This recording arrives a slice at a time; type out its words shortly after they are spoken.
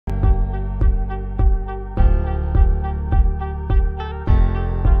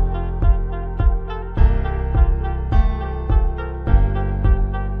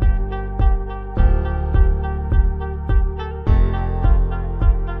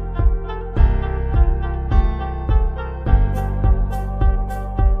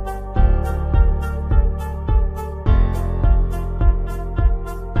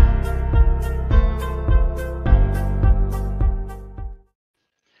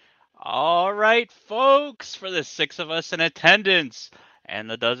All right, folks, for the 6 of us in attendance and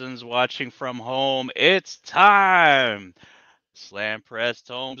the dozens watching from home, it's time. Slam Press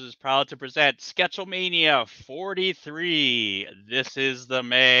Homes is proud to present Sketchlemania 43. This is the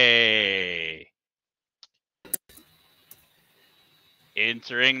May.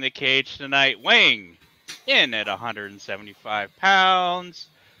 Entering the cage tonight, weighing in at 175 pounds,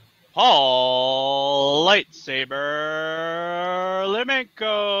 Paul Lightsaber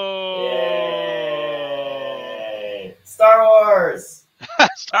Limgenco. Yay! Star Wars.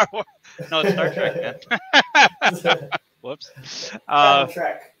 Star Wars. No, it's Star Trek, man. Whoops.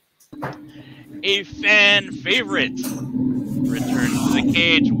 Trek. A fan favorite returns to the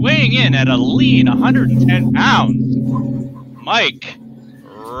cage, weighing in at a lean 110 pounds. Mike,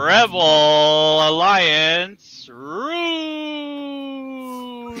 Rebel Alliance, Rooth.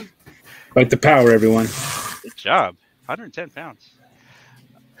 Fight the power, everyone. Good job. 110 pounds.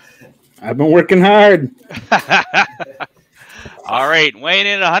 I've been working hard. All right, weighing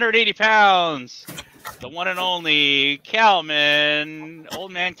in at 180 pounds. The one and only Kalman,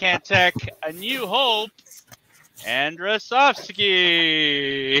 Old Man Can't Tech, A New Hope,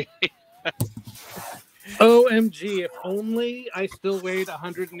 Andrasofszky. OMG, if only I still weighed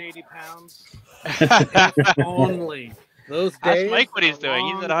 180 pounds. If only. Those days. Ask Mike what he's doing.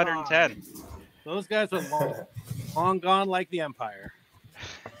 He's at 110. Gone. Those guys are long gone like the Empire.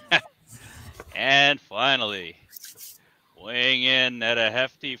 And finally, weighing in at a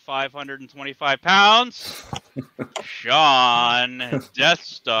hefty 525 pounds, Shawn Death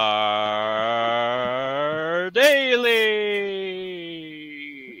Star Daley.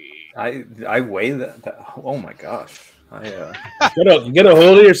 I weigh that. Oh my gosh! Get a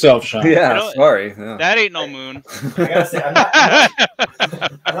hold of yourself, Shawn. Yeah, sorry. Yeah. That ain't no moon. I gotta say,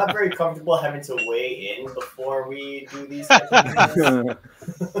 I'm not very comfortable having to weigh in before we do these types of things.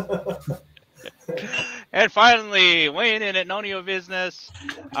 And finally, weighing in at Nonio Business,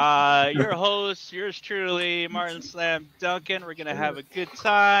 your host, yours truly, Martin Slam Duncan. We're going to have a good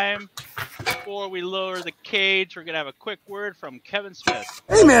time. Before we lower the cage, we're going to have a quick word from Kevin Smith.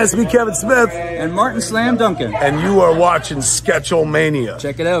 Hey man, it's me, Kevin Smith. And Martin Slam Duncan. And you are watching Sketchlemania.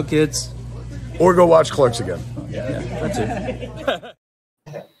 Check it out, kids. Or go watch Clerks again. Yeah, that's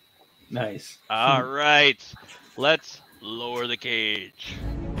it. Nice. All right, let's lower the cage.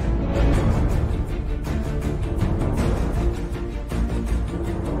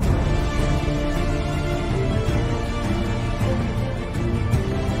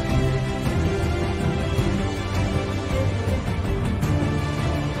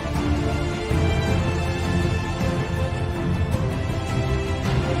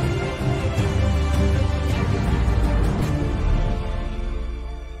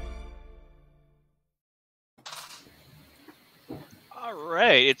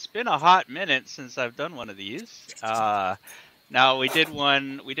 Right, it's been a hot minute since I've done one of these. Now we did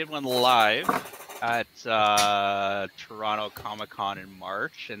one live at Toronto Comic-Con in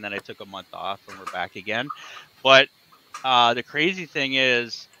March, and then I took a month off, and we're back again. But the crazy thing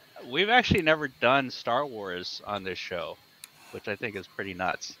is, we've actually never done Star Wars on this show, which I think is pretty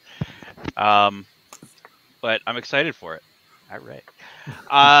nuts. But I'm excited for it. All right.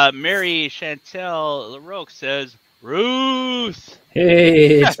 Mary Chantel LaRoque says, Rooth.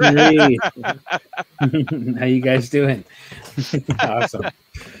 Hey, it's me. How you guys doing? Awesome.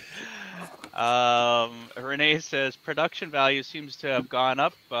 Renee says production value seems to have gone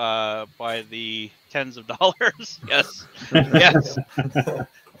up by the tens of dollars. Yes. Yes.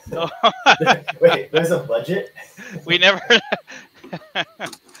 So, wait, there's a budget? We never.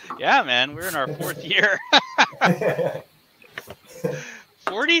 Yeah, man, we're in our 4th year.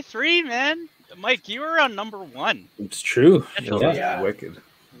 43, man. Mike, you were on number 1. It's true. Yeah. Wicked.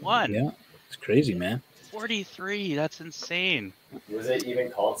 1. Yeah, it's crazy, man. 43. That's insane. Was it even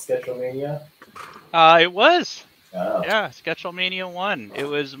called Sketchlemania? It was. Oh. Yeah, Sketchlemania 1. It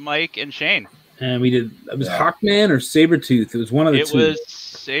was Mike and Shane. And we did. It was Hawkman or Sabretooth. It was one of the two. It was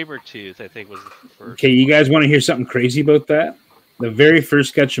Sabretooth, I think, was the first. Okay, you guys want to hear something crazy about that? The very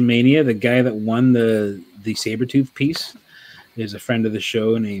first Sketchlemania, the guy that won the Sabretooth piece is a friend of the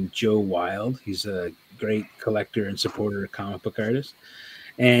show named Joe Wild. He's a great collector and supporter of comic book artists.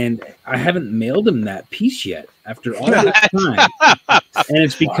 And I haven't mailed him that piece yet after all this time. And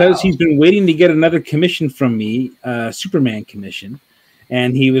it's because he's been waiting to get another commission from me, Superman commission.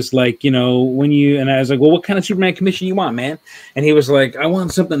 And he was like, you know, and I was like, well, what kind of Superman commission you want, man? And he was like, I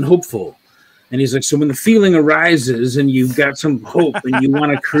want something hopeful. And he's like, so when the feeling arises and you've got some hope and you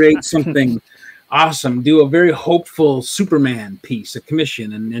want to create something awesome, do a very hopeful Superman piece, a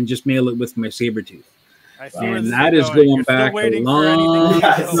commission, and just mail it with my Sabretooth. I see where And this that is is going. going You're still back a waiting for long anything.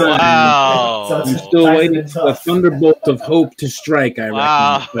 time. Wow. I'm still waiting for a thunderbolt of hope to strike, I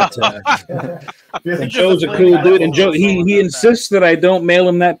Wow. reckon. But Feels and like Joe's a this is cool like dude, and Joe kind of he insists that I don't mail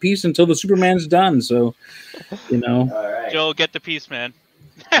him that piece until the Superman's done. So, you know, All right. Joe, get the piece, man.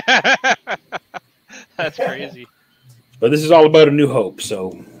 That's crazy. but this is all about a new hope.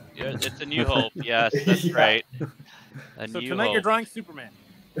 So, Yeah, it's a new hope. Yes, that's Yeah. right. A So new tonight hope. you're drawing Superman.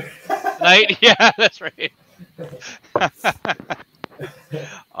 Tonight, yeah, that's right.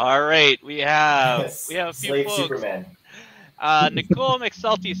 All right, we have a few Slave folks. Superman. Nicole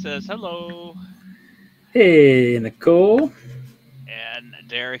McSalty says hello, hey, Nicole. and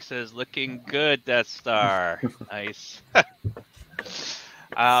Derek says looking good, Death Star. Nice.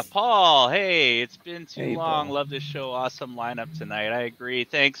 Paul, hey, it's been too Hey, long. Paul. Love this show. Awesome lineup tonight. I agree.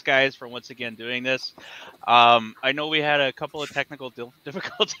 Thanks, guys, for once again doing this. I know we had a couple of technical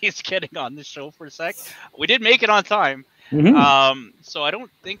difficulties getting on the show for a sec. We did make it on time. Mhm. So I don't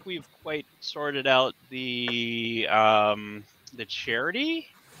think we've quite sorted out the charity,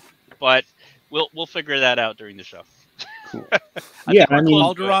 but we'll figure that out during the show. Cool. Yeah, we're I mean,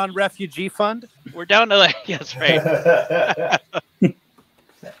 close to it. Alderaan Refugee Fund. We're down to like yes, right.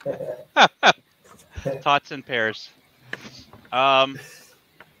 Tots and pears. All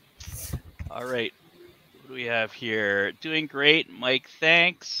right. What do we have here? Doing great, Mike.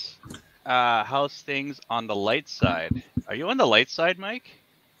 Thanks. How's things on the light side? Are you on the light side, Mike?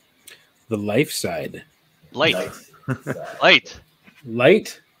 the life side. Light. Light.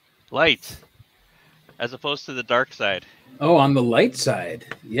 Light? Light. As opposed to the dark side. Oh, on the light side.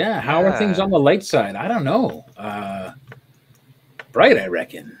 Yeah. How are things Yeah. on the light side? I don't know. Bright, I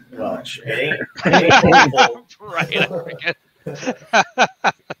reckon. I'm Well, not sure. it ain't hopeful. Right. I forget.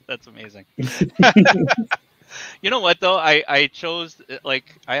 That's amazing. You know what though? I chose I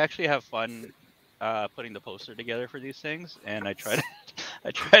actually have fun putting the poster together for these things, and I try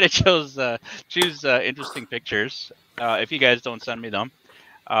to choose interesting pictures. If you guys don't send me them,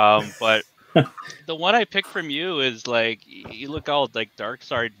 but the one I picked from you is like you look all like Dark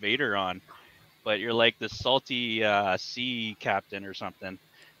Side Vader on, but you're like the salty sea captain or something.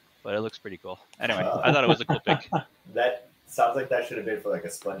 But it looks pretty cool. Anyway, I thought it was a cool pick. That sounds like that should have been for like a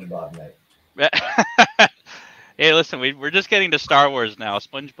SpongeBob night. Hey, listen, we're just getting to Star Wars now.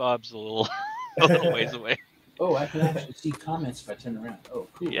 SpongeBob's a little ways away. Oh, I can actually see comments if I turn around. Oh,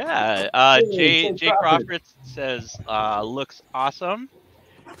 cool. Yeah. Hey, Jay Crawford says looks awesome.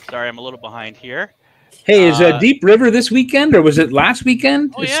 Sorry, I'm a little behind here. Hey, is Deep River this weekend or was it last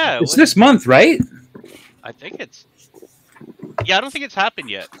weekend? Oh, yeah. It's this month, right? I think it's. Yeah, I don't think it's happened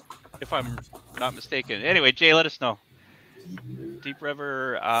yet, if I'm not mistaken. Anyway, Jay, let us know. Deep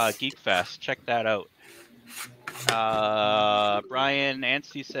River Geek Fest. Check that out. Brian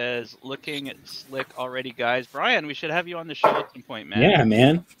Anstey says, looking slick already, guys. Brian, we should have you on the show at some point, man. Yeah,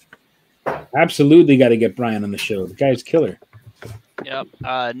 man. Absolutely got to get Brian on the show. The guy's killer. Yep.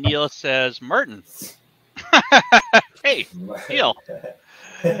 Neil says, Martin. Hey, Neil.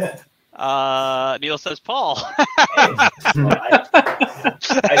 Neil says, Paul. I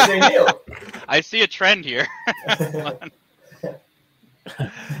say Neil. I see a trend here.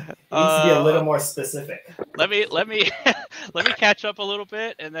 It needs to be a little more specific. Let me let me catch up a little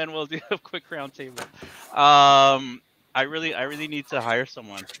bit, and then we'll do a quick round table. I really need to hire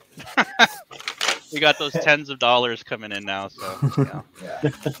someone. We got those tens of dollars coming in now, so yeah.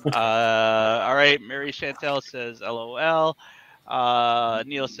 All right, Mary Chantel says LOL.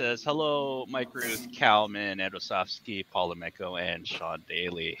 Neil says hello, Mike Rooth, Kalman, Andrasofszky, Paul Limgenco, and Shawn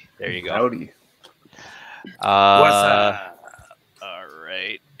Daley. There you go. Howdy. What's up? All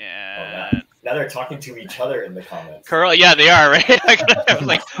right, and Now they're talking to each other in the comments. Curl, yeah, they are, right? I was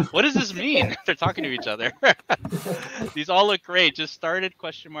like, what does this mean? They're talking to each other. These all look great. Just started, ?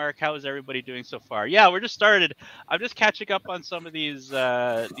 How is everybody doing so far? Yeah, we're just started. I'm just catching up on some of these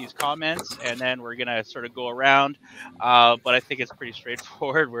comments, and then we're gonna sort of go around. But I think it's pretty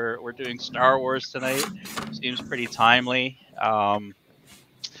straightforward. We're doing Star Wars tonight. Seems pretty timely.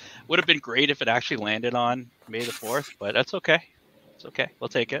 Would have been great if it actually landed on May the 4th, but that's okay. It's okay. We'll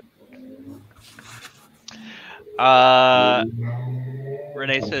take it.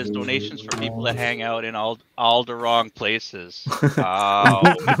 Renee says donations for people that hang out in all the wrong places. Wow.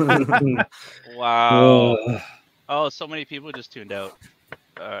 Wow. Oh, so many people just tuned out.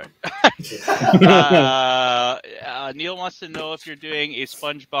 Neil wants to know if you're doing a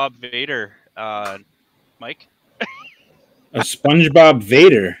SpongeBob Vader, Mike. A SpongeBob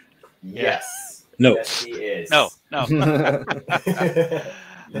Vader? Yes. No. Yes, he is. No.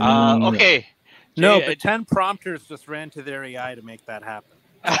 Okay. No, Jay, but 10 prompters just ran to their AI to make that happen.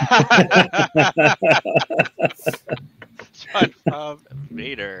 SpongeBob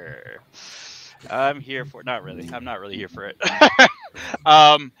Vader. I'm here for not really. I'm not really here for it.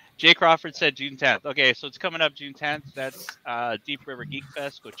 Jay Crawford said June 10th. Okay, so it's coming up June 10th. That's Deep River Geek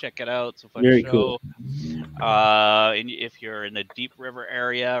Fest. Go check it out. It's a fun Very show. cool. And if you're in the Deep River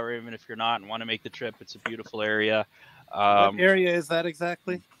area, or even if you're not and want to make the trip, it's a beautiful area. What area is that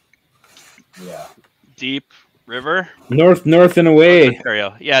exactly? Yeah. Deep River, North and away.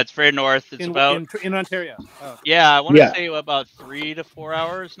 Ontario. Yeah, it's very north. It's about in Ontario. Oh, yeah, I want to Yeah. say about 3 to 4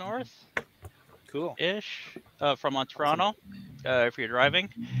 hours north. cool. Ish from Toronto if you're driving,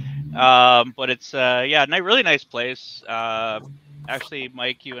 but it's really nice place. Actually,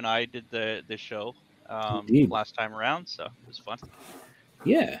 Mike, you and I did the show Indeed. last time around, so it was fun.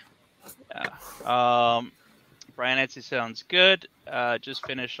 Yeah. Brian Nancy sounds good. Just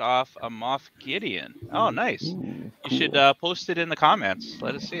finished off a Moff Gideon. Oh, nice. Ooh, You should cool. post it in the comments.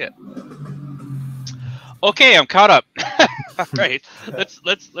 Let us see it. Okay, I'm caught up. All right,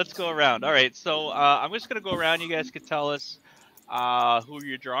 let's go around. All right, so I'm just gonna go around. You guys could tell us who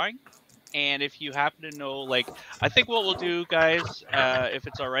you're drawing, and if you happen to know, like, I think what we'll do, guys, if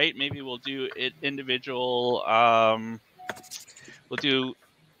it's all right, maybe we'll do it individual. We'll do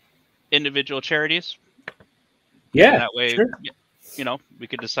individual charities. Yeah. And that way, sure. you know, we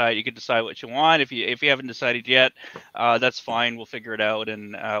could decide. You could decide what you want. If you haven't decided yet, that's fine. We'll figure it out,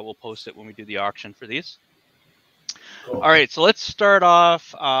 and we'll post it when we do the auction for these. Cool. All right, so let's start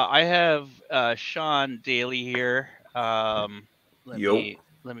off. I have Shawn Daley here. Let me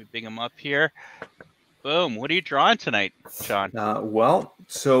bring him up here. Boom. What are you drawing tonight, Shawn? Well,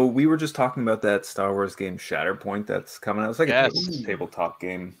 so we were just talking about that Star Wars game Shatterpoint that's coming out. It's like Yes. a tabletop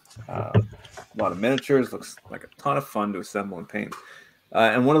game. A lot of miniatures. Looks like a ton of fun to assemble and paint.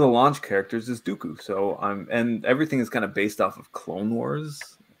 And one of the launch characters is Dooku. So and everything is kind of based off of Clone Wars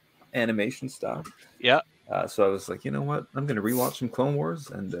animation style. Yeah. So I was like, you know what? I'm going to rewatch some Clone Wars,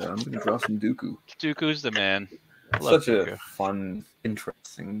 and I'm going to draw some Dooku. Dooku's the man. Love Such Dooku. a fun,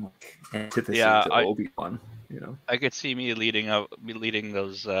 interesting antithesis Yeah, to Obi-Wan. You know, I could see me leading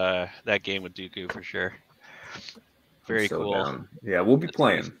those that game with Dooku for sure. Very so cool. down. Yeah, we'll be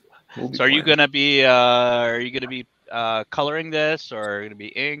playing. So are you gonna be coloring this, or gonna be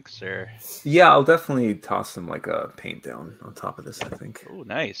inks, or? Yeah, I'll definitely toss some like a paint down on top of this, I think. Oh,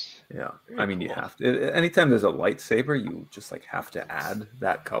 nice. Yeah, Very I mean, you cool. have to. Anytime there's a lightsaber, you just like have to add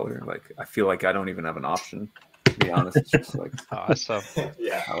that color. Like, I feel like I don't even have an option. To be honest, it's just like Awesome.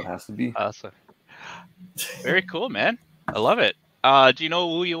 Yeah. how it has to be. Awesome. Very cool, man. I love it. Do you know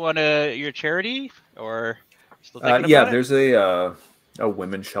who you want your charity, or still thinking Yeah, about it? there's a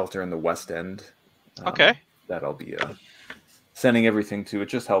women's shelter in the West End. Okay. That I'll be sending everything to. It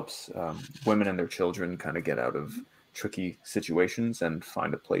just helps women and their children kind of get out of tricky situations and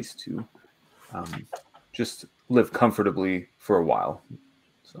find a place to just live comfortably for a while.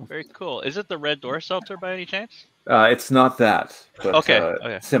 So Very cool. Is it the Red Door Shelter by any chance? it's not that, but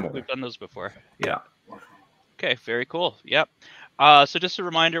Okay. similar. We've done those before. Yeah. Okay, very cool. Yep. So just a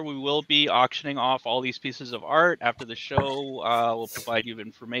reminder, we will be auctioning off all these pieces of art after the show. We'll provide you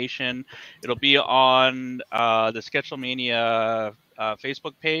information. It'll be on the Sketchlemania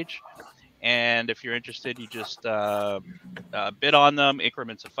Facebook page. And if you're interested, you just bid on them,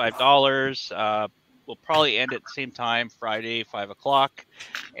 increments of $5. We'll probably end at the same time, Friday, 5 o'clock.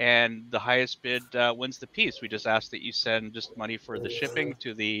 And the highest bid wins the piece. We just ask that you send just money for the shipping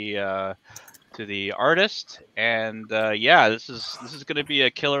to the artist, and yeah, this is going to be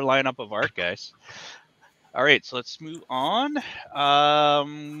a killer lineup of art, guys. All right, so let's move on.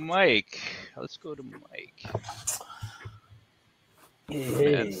 Mike, let's go to Mike.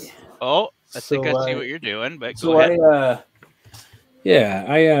 Hey. Oh, I think So, I see what you're doing, but So go ahead.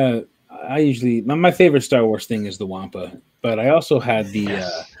 I usually my favorite Star Wars thing is the Wampa, but I also had the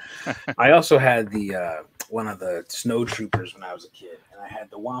one of the snow troopers when I was a kid, and I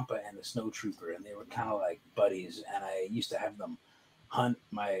had the Wampa and the snow trooper, and they were kind of like buddies, and I used to have them hunt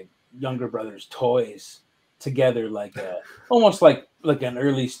my younger brother's toys together, like almost like an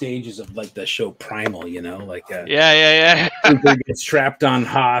early stages of like the show Primal, you know, like Yeah. Trooper gets trapped on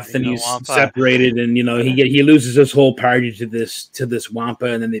Hoth and The he's Wampa. separated, and you know he loses his whole party to this Wampa,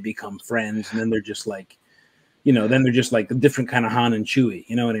 and then they become friends, and then they're just like, you know, then they're just like a different kind of Han and Chewie,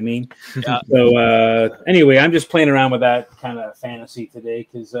 you know what I mean? Yeah. So anyway, I'm just playing around with that kind of fantasy today,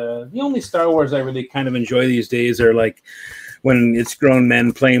 because the only Star Wars I really kind of enjoy these days are like when it's grown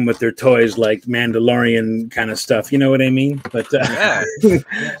men playing with their toys, like Mandalorian kind of stuff, you know what I mean? But Yeah.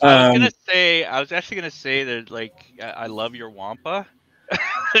 I was actually gonna say that, like, I love your Wampa.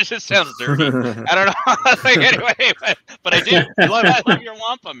 It just sounds dirty. I don't know. Like, anyway, but I do. I love your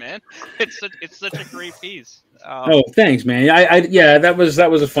Wampa, man. It's such a great piece. Oh, thanks, man. Yeah, that was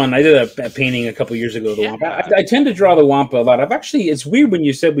a fun. I did a painting a couple years ago of the Wampa. I tend to draw the Wampa a lot. It's weird when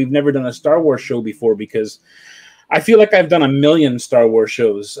you said we've never done a Star Wars show before, because I feel like I've done a million Star Wars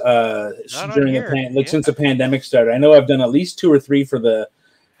shows during since the pandemic started. I know I've done at least 2 or 3 for the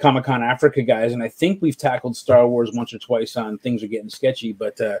Comic-Con Africa guys, and I think we've tackled Star Wars once or twice on Things Are Getting Sketchy.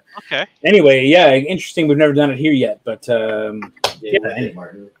 But anyway, yeah, interesting. We've never done it here yet, but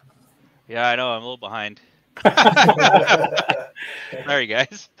Martin. Yeah, I know. I'm a little behind. Sorry,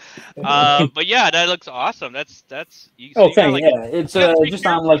 guys. But yeah, that looks awesome. That's you. Oh, thanks. Like, yeah, it's just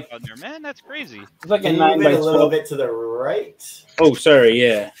on like on there, man. That's crazy. It's like a 9 by 12. A little bit to the right. Oh, sorry.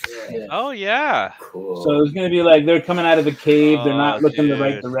 Yeah. Oh, yeah. Cool. So it's gonna be like they're coming out of a cave. They're not looking the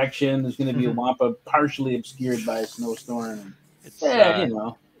right direction. There's gonna be a Wampa partially obscured by a snowstorm. It's you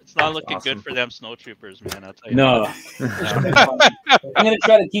know. It's not looking good for them snow troopers, man. I'll tell you. No. I'm gonna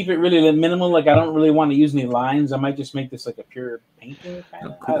try to keep it really minimal. Like, I don't really want to use any lines. I might just make this like a pure painting kind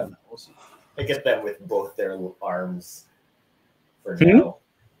of. I don't know. We'll see. Look at them with both their arms for now.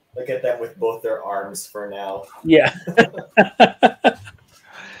 Look at them with both their arms for now. Yeah.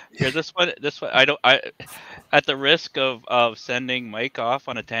 Here, this one. At the risk of sending Mike off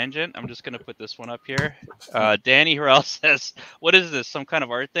on a tangent, I'm just gonna put this one up here. Danny Harrell says, "What is this? Some kind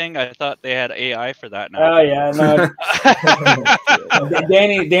of art thing? I thought they had AI for that now." Oh yeah, no.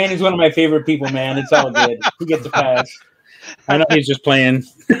 Danny's one of my favorite people, man. It's all good. He gets a pass. I know he's just playing.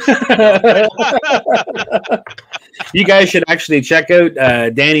 You guys should actually check out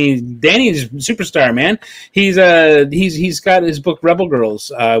Danny. Danny's superstar, man. He's got his book Rebel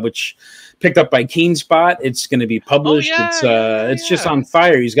Girls, which picked up by Keen Spot. It's going to be published. It's just on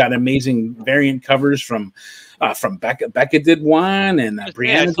fire. He's got amazing variant covers from Becca. Becca did one, and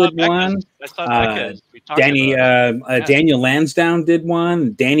Brianna did one. Daniel Lansdowne did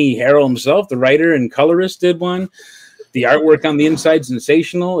one. Danny Harrell himself, the writer and colorist, did one. The artwork on the inside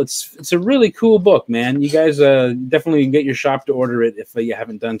sensational. It's a really cool book, man. You guys definitely get your shop to order it if you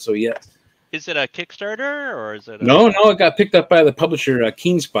haven't done so yet. Is it a Kickstarter or is it? No, it got picked up by the publisher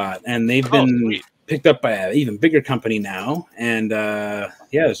Keen Spot, and they've been picked up by an even bigger company now. And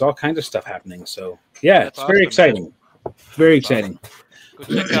there's all kinds of stuff happening. So yeah, it's very exciting. Very exciting.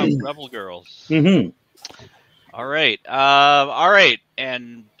 Go check out Rebel Girls. Mm-hmm. All right,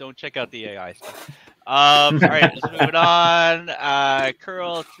 and don't check out the AI stuff. All right, let's move it on.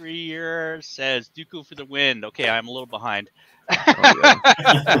 Curl 3 years says Dooku for the win. Okay, I'm a little behind. That's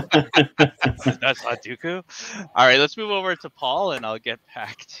not Dooku. All right, let's move over to Paul, and I'll get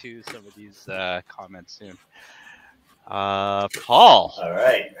back to some of these comments soon. Paul. All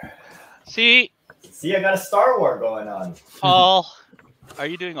right. See, I got a Star Wars going on. Paul, are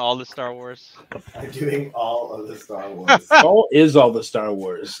you doing all the Star Wars? I'm doing all of the Star Wars. Paul is all the Star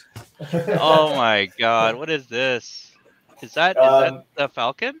Wars. Oh my God, what is this? Is that the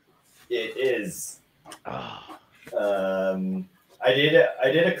Falcon? It is. Oh. I did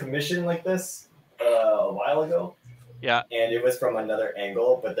a commission like this a while ago. Yeah. And it was from another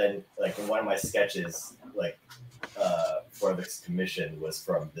angle, but then like in one of my sketches, like for this commission was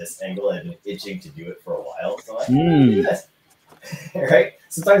from this angle. I've been itching to do it for a while. So I'm like, do this. Right?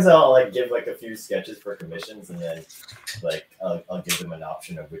 Sometimes I'll like give like a few sketches for commissions, and then like I'll give them an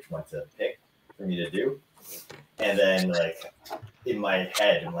option of which one to pick for me to do. And then like in my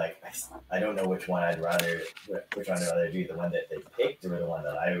head, I'm like, I don't know which one I'd rather do, the one that they picked or the one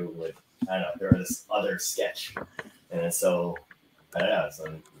that I don't know, there was this other sketch. And then so I don't know, so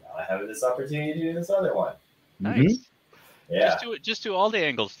now I have this opportunity to do this other one. Nice. Mm-hmm. Yeah. Just do all the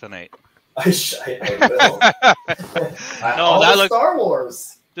angles tonight. I will. That looks Star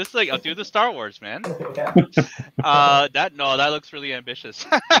Wars. Just like I'll do the Star Wars, man. Yeah. That looks really ambitious.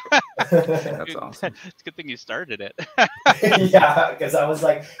 That's awesome. It's a good thing you started it. Yeah, because I was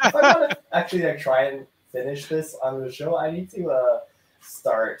like, if I want to actually like try and finish this on the show, I need to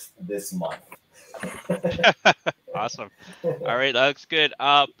start this month. Awesome. All right, that looks good.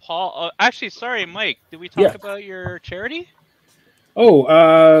 Paul, actually, sorry, Mike. Did we talk about your charity?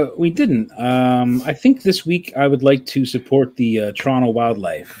 Oh, we didn't. I think this week I would like to support the Toronto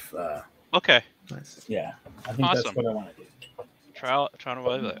Wildlife. Okay. Nice. Yeah, I think that's what I want to do. Toronto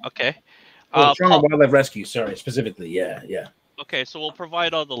Wildlife. Okay. Toronto Wildlife Rescue. Sorry, specifically. Yeah. Okay, so we'll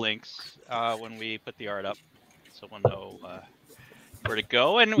provide all the links when we put the art up, so we'll know where to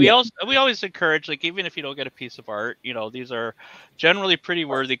go. And we always encourage, like, even if you don't get a piece of art, you know, these are generally pretty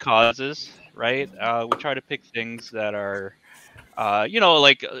worthy causes, right? We try to pick things that are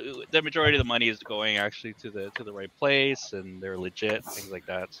the majority of the money is going actually to the right place, and they're legit, things like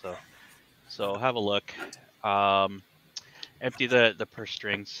that. So have a look. Empty the purse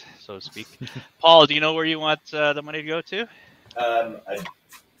strings, so to speak. Paul, do you know where you want the money to go to?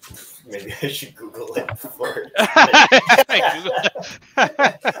 Maybe I should Google it before. Google it.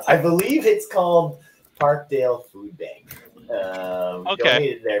 I believe it's called Parkdale Food Bank. Okay.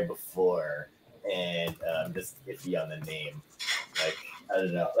 Donated there before, and just iffy on the name. Like, I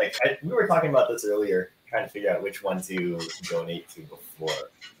don't know. Like, we were talking about this earlier, trying to figure out which one to donate to before.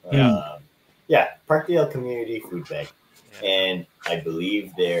 Parkdale Community Food Bank. Yeah. And I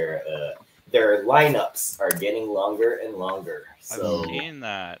believe their lineups are getting longer and longer. So, I've seen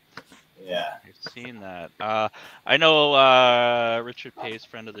that. Yeah. I've seen that. I know Richard Pace,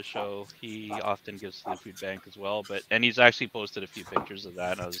 friend of the show, he often gives to the food bank as well, and he's actually posted a few pictures of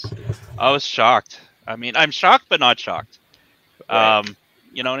that. I was shocked. I mean, I'm shocked but not shocked. Right.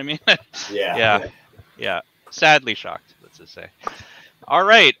 You know what I mean? Yeah. Sadly shocked, let's just say. All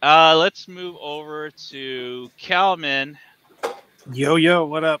right, let's move over to Kalman. Yo,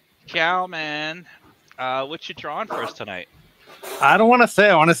 what up? Kalman, what you drawing for us tonight? I don't want to say.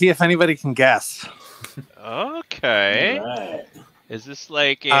 I want to see if anybody can guess. All Okay. right. Is this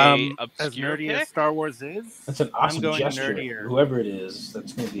like a as obscure nerdy pick? as Star Wars is? That's an awesome going gesture. nerdier. Whoever it is,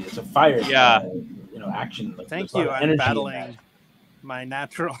 that's going to be. It's a fire. Yeah. Action. Like, Thank there's a you. lot of I'm energy in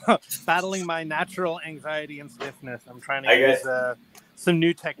battling my natural anxiety and stiffness. I'm trying to use some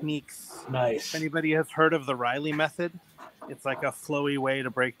new techniques. Nice. If anybody has heard of the Riley method, it's like a flowy way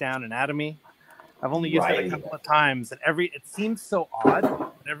to break down anatomy. I've only used it a couple of times, and it seems so odd.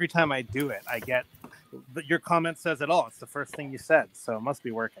 But every time I do it, I get your comment says it all. It's the first thing you said, so it must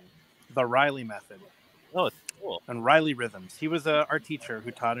be working. The Riley method. Oh, it's cool. And Riley rhythms. He was a art teacher who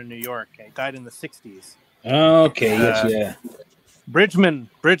taught in New York. He died in the 60s. Okay. Yes. Bridgman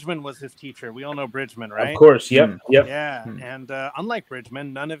was his teacher. We all know Bridgman, right? Of course. Yep. Yeah, and unlike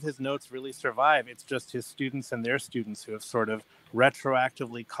Bridgman, none of his notes really survive. It's just his students and their students who have sort of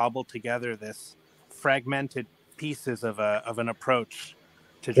retroactively cobbled together this fragmented pieces of an approach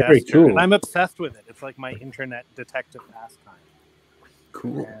to Very gesture. cool. And I'm obsessed with it. It's like my internet detective pastime.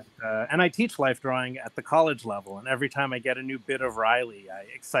 Cool. And I teach life drawing at the college level, and every time I get a new bit of Riley, I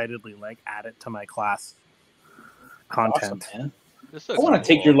excitedly add it to my class content. Awesome, man. I want to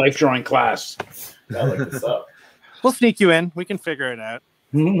take your life drawing class. I look this up. We'll sneak you in. We can figure it out.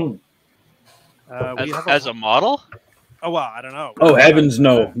 As a model? Oh, well, I don't know. Oh, heavens,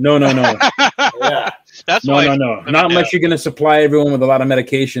 no. Yeah. That's no. Not unless you're going to supply everyone with a lot of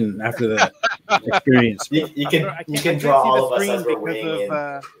medication after the experience. You can draw all of us as we're weighing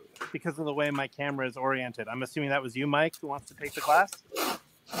in. Because of the way my camera is oriented. I'm assuming that was you, Mike, who wants to take the class?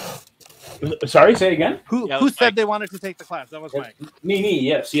 Sorry, say it again? Who said they wanted to take the class? That was Mike. Me,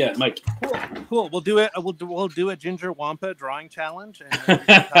 yes, yeah, Mike. Cool. We'll do it. We'll do a Ginger Wampa drawing challenge. And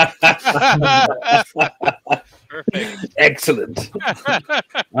perfect. Excellent.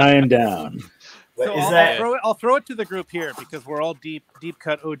 I am down. So I'll throw it to the group here because we're all deep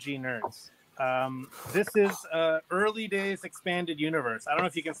cut OG nerds. This is early days expanded universe. I don't know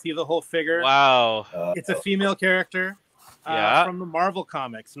if you can see the whole figure. Wow. It's a female character. Yeah. From the Marvel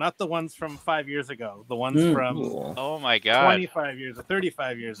comics, not the ones from 5 years ago. The ones from oh my god, 25 years or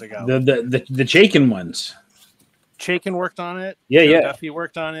 35 years ago. The Chaykin ones. Chaykin worked on it. Yeah. Duffy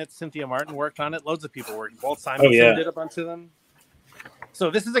worked on it. Cynthia Martin worked on it. Loads of people worked. Walt Simonson did a bunch of them.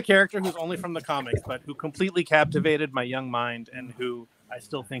 So this is a character who's only from the comics, but who completely captivated my young mind and who I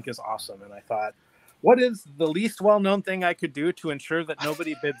still think is awesome. And I thought, what is the least well-known thing I could do to ensure that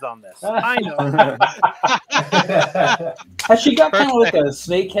nobody bids on this? I know. Has she got kind of like a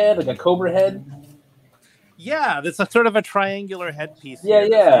snake head, like a cobra head? Yeah, that's a sort of a triangular headpiece.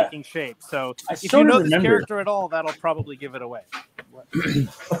 Yeah. Taking shape. So if you know this character at all, that'll probably give it away.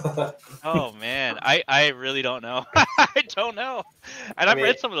 Oh man, I really don't know. I don't know. And I've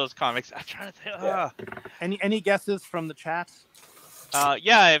read some of those comics. I'm trying to think. Yeah. Any guesses from the chat?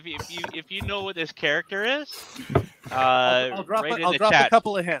 Yeah, if you know what this character is, I'll drop a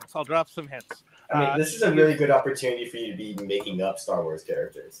couple of hints. I'll drop some hints. This is a really good opportunity for you to be making up Star Wars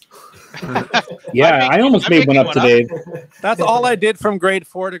characters. Yeah, I almost made one up today. That's all I did from grade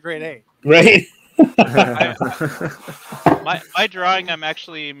 4 to grade 8. Right. My drawing, I'm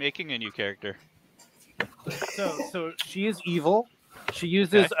actually making a new character. So she is evil. She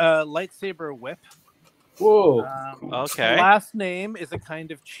uses a lightsaber whip. Whoa. Okay. Her last name is a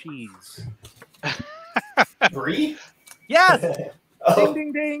kind of cheese. Brie? Yes. Oh.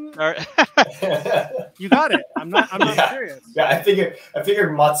 Ding ding ding. All right. You got it. I'm not serious. Yeah, I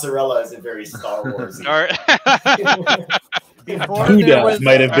figured mozzarella isn't very Star Wars. Before there Gouda was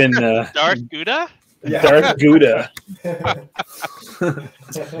might have been Darth Gouda? Yeah. Darth Gouda.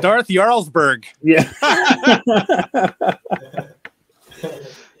 Darth Jarlsberg. Yeah.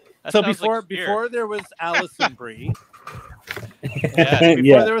 That So sounds like beer. before there was Alison Brie. Yes,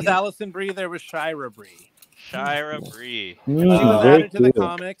 Before there was Alison Brie, there was Shira Brie. Shira Brie. She was very added to the cool.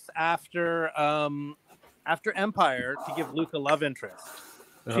 comics after Empire to give Luke a love interest.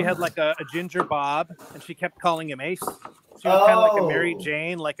 She had like a ginger bob, and she kept calling him Ace. She was kind of like a Mary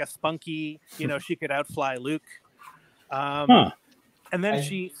Jane, like a spunky, she could outfly Luke. And then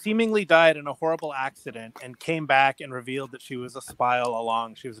she seemingly died in a horrible accident and came back and revealed that she was a spy all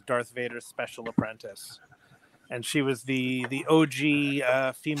along. She was Darth Vader's special apprentice. And she was the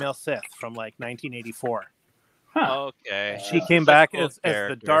OG female Sith from like 1984. Okay. She came back as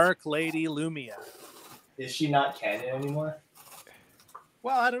the Dark Lady Lumia. Is she not canon anymore?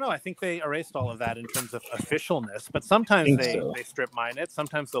 Well, I don't know. I think they erased all of that in terms of officialness, but sometimes they strip mine it.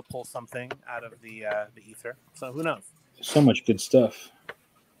 Sometimes they'll pull something out of the ether. So who knows? So much good stuff.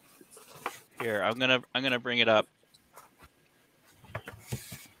 Here, I'm gonna bring it up.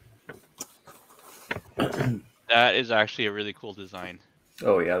 That is actually a really cool design.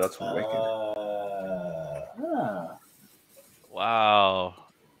 Oh yeah, that's wicked. Wow.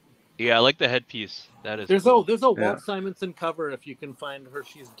 Yeah, I like the headpiece. That is. There's cool. a Walt Simonson cover if you can find her.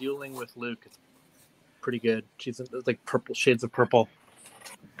 She's dueling with Luke. It's pretty good. She's in, like purple shades of purple.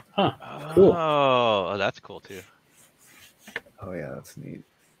 Huh. Cool. Oh, that's cool too. Oh yeah, that's neat.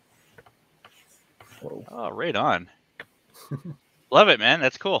 Whoa. Oh, right on. Love it, man.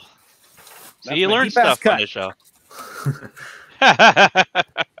 That's cool. So you learn stuff on the show.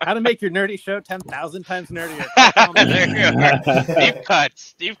 How to make your nerdy show 10,000 times nerdier. There you are.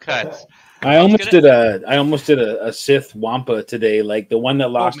 Deep cuts. I almost did a Sith Wampa today, like the one that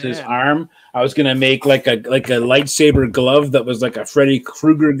lost his arm. I was gonna make like a lightsaber glove that was like a Freddy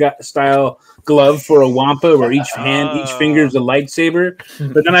Krueger style glove for a Wampa, where each finger is a lightsaber.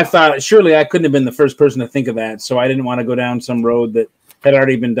 But then I thought surely I couldn't have been the first person to think of that, so I didn't want to go down some road that had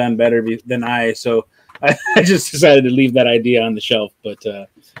already been done better than I. So I just decided to leave that idea on the shelf. But I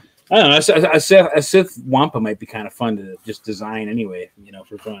don't know. A Sith Wampa might be kind of fun to just design anyway,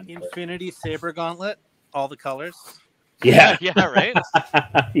 for fun. Infinity Saber Gauntlet, all the colors. Yeah. Yeah, right?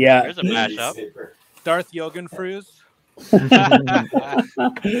 Yeah. There's a mashup. Darth Yogan Fruz.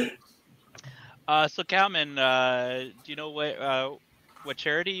 So, Kalman, do you know what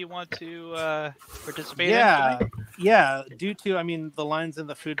charity you want to participate in tonight? Yeah. Due to, the lines in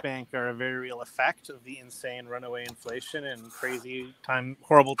the food bank are a very real effect of the insane runaway inflation and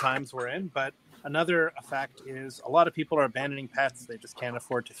horrible times we're in. But another effect is a lot of people are abandoning pets they just can't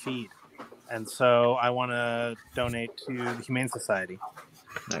afford to feed. And so I want to donate to the Humane Society.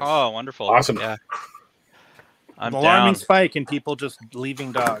 Nice. Oh, wonderful. Awesome. Yeah. An alarming spike in people just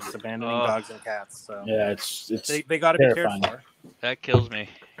leaving dogs, abandoning dogs and cats. So yeah, it's they got to be cared for. That kills me.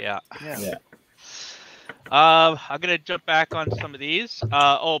 Yeah. I'm gonna jump back on some of these.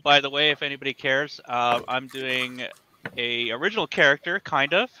 Oh, by the way, if anybody cares, I'm doing a original character,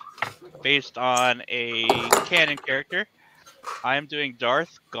 kind of, based on a canon character. I'm doing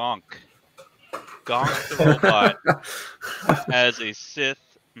Darth Gonk. Gonk the robot as a Sith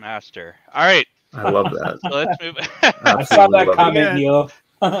master. All right. I love that. So let's move. I saw that comment, Neil.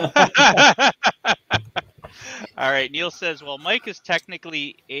 All right. Neil says, well, Mike is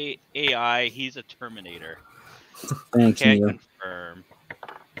technically AI. He's a Terminator. Thanks, Can't Neil. confirm.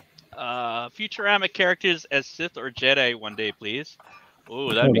 Futurama characters as Sith or Jedi one day, please.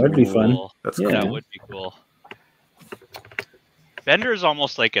 Ooh, that'd be cool. fun. That's Yeah. That would be cool. Bender is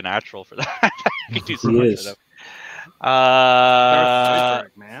almost like a natural for that. He could do so much of them.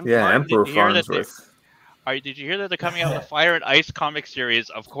 Man. Yeah, Martin, Emperor did you hear that Farnsworth. Did you hear that they're coming out with a Fire and Ice comic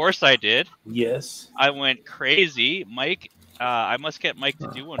series? Of course I did. Yes. I went crazy. Mike, I must get Mike to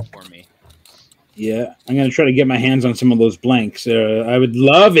do one for me. Yeah, I'm going to try to get my hands on some of those blanks. I would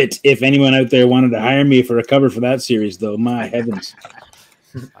love it if anyone out there wanted to hire me for a cover for that series, though. My heavens.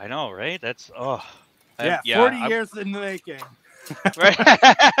 I know, right? That's, 40 years in the making. Right?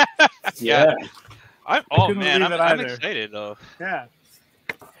 Yeah. I'm excited, though. Yeah.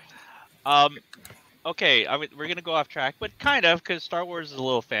 Okay, we're going to go off track, but kind of, because Star Wars is a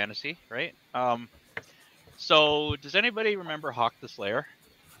little fantasy, right? So, does anybody remember Hawk the Slayer?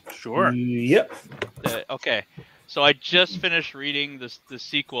 Sure. Yep. Okay, so I just finished reading the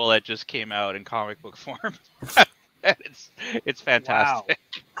sequel that just came out in comic book form. It's fantastic.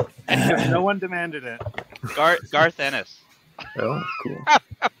 Wow. No one demanded it. Garth Ennis. Oh, cool.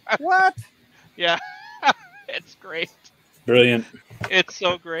 What? Yeah, it's great. Brilliant. It's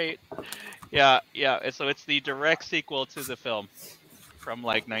so great. Yeah. So it's the direct sequel to the film from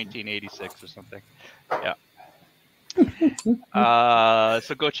like 1986 or something. Yeah.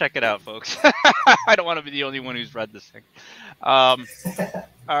 So go check it out, folks. I don't want to be the only one who's read this thing. All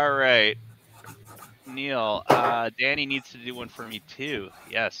right, Neil. Danny needs to do one for me too.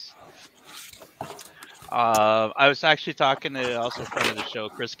 Yes. I was actually talking to also a friend of the show,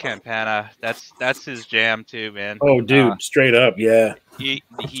 Chris Campana. That's his jam too, man. Oh, dude, straight up, yeah. He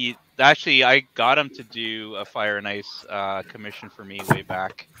actually, I got him to do a Fire and Ice commission for me way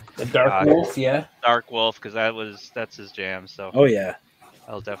back. The Dark Wolf, yeah. Dark Wolf, because that's his jam. So. Oh yeah.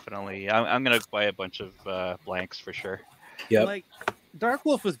 I'll definitely. I'm gonna buy a bunch of blanks for sure. Yeah. Like Dark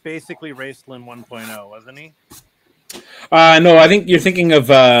Wolf was basically Raceland 1.0, wasn't he? No, I think you're thinking of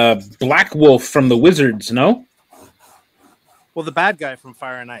Black Wolf from the Wizards, no? Well, the bad guy from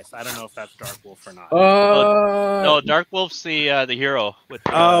Fire and Ice. I don't know if that's Dark Wolf or not. No, Dark Wolf's the hero with.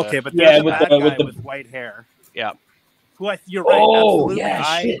 Okay, but there's a bad guy with white hair. Yeah. You're right. Oh, absolutely.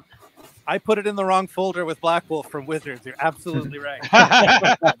 yeah, shit. I put it in the wrong folder with Black Wolf from Wizards. You're absolutely right.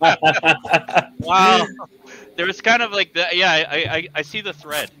 Wow. There was kind of like I see the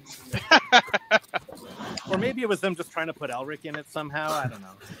thread. Or maybe it was them just trying to put Elric in it somehow. I don't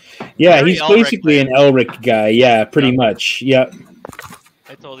know. Yeah, Very he's Elric basically an Elric guy. Yeah, pretty much. Yep.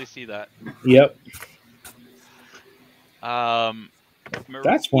 I totally see that. Yep.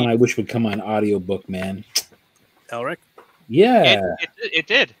 That's one I wish would come on audiobook, man. Elric? Yeah. It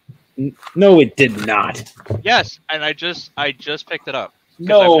did. No, it did not. Yes, and I just picked it up.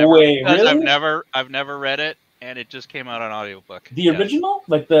 No way, Because really? I've never read it, and it just came out on audiobook. The original?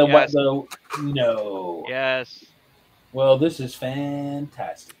 Like the Yes. No. Yes. Well, this is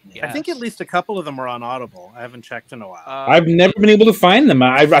fantastic. Yes. I think at least a couple of them are on Audible. I haven't checked in a while. I've never been able to find them.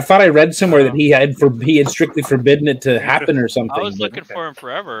 I thought I read somewhere that he had strictly forbidden it to happen or something. I was looking for him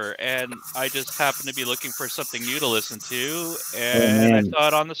forever, and I just happened to be looking for something new to listen to, and I saw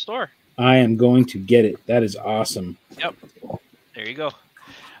it on the store. I am going to get it. That is awesome. Yep. There you go.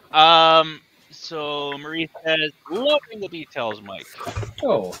 So Marie says, loving the details, Mike.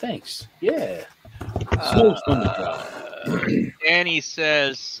 Oh, thanks. Yeah. Danny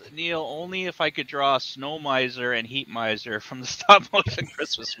says, Neil, only if I could draw a Snow Miser and Heat Miser from the stop motion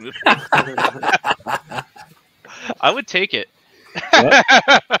Christmas movie. I would take it.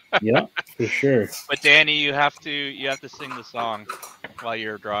 Yeah, for sure. But Danny, you have to sing the song while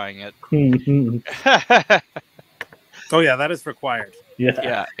you're drawing it. Oh yeah, that is required.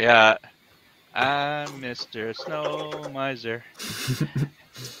 Yeah. I'm Mr. Snow Miser.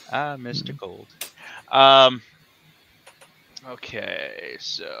 I'm Mr. Cold. Okay,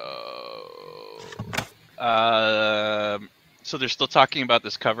 so they're still talking about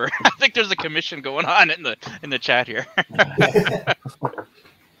this cover. I think there's a commission going on in the chat here.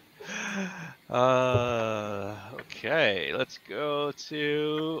 Okay, let's go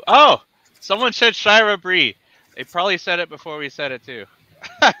to. Oh, someone said Shira Bree. They probably said it before we said it too.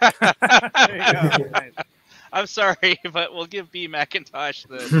 There you go. Nice. I'm sorry, but we'll give B Macintosh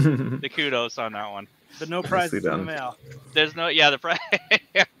the kudos on that one. The no prizes in the mail. There's no, the prize.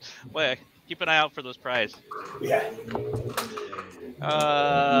 Wait, keep an eye out for those prizes. Yeah.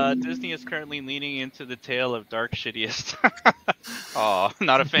 Disney is currently leaning into the tale of dark shittiest. Oh,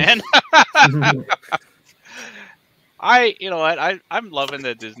 not a fan. You know what? I'm loving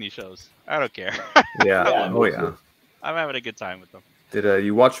the Disney shows. I don't care. Yeah. Oh yeah. I'm having a good time with them. Did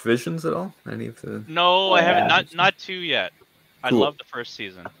you watch Visions at all? Any of the? No, I haven't. Not 2 yet. I love the first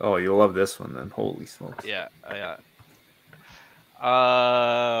season. Oh, you'll love this one then. Holy smokes. Yeah.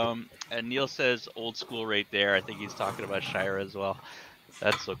 And Neil says old school right there. I think he's talking about Shira as well.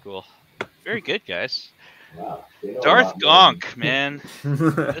 That's so cool. Very good, guys. Wow. Darth Gonk, man.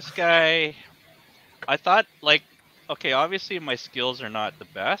 This guy, I thought, okay, obviously my skills are not the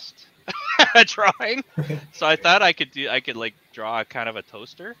best at drawing, so I thought I could draw a kind of a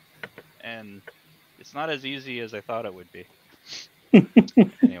toaster, and it's not as easy as I thought it would be.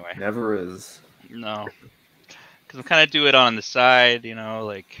 Anyway. Never is. No. Because I'm kind of do it on the side,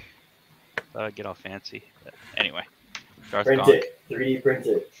 thought I'd get all fancy. But anyway. Darth print Gonk. it. 3D print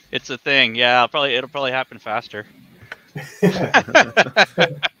it. It's a thing. Yeah, it'll probably happen faster.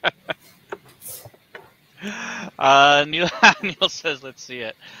 Neil says, let's see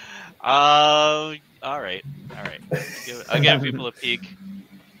it. All right. I'll give people a peek.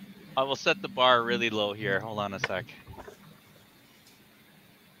 I will set the bar really low here. Hold on a sec.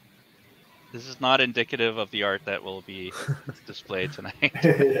 This is not indicative of the art that will be displayed tonight.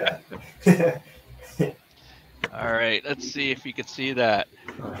 Yeah. All right, let's see if you can see that.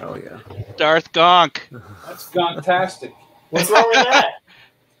 Oh hell yeah. Darth Gonk. That's fantastic. What's wrong with that?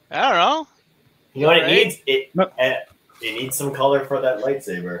 I don't know. You know what it Right? needs? It needs some color for that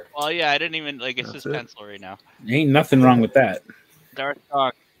lightsaber. Well, yeah, I didn't even like. It's That's just it. pencil right now. Ain't nothing wrong with that. Darth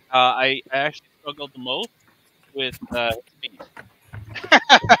Talk. I actually struggled the most with speed,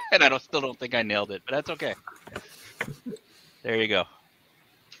 and I still don't think I nailed it, but that's okay. There you go.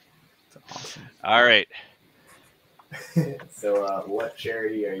 That's awesome. All right. So, what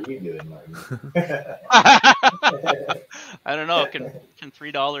charity are you doing, Martin? I don't know. Can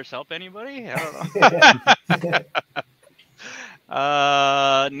 $3 help anybody? I don't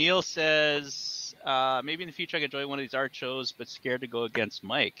know. Neil says maybe in the future I could join one of these art shows, but scared to go against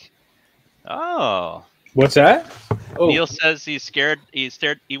Mike. Oh. What's that? Oh. Neil says he's scared. He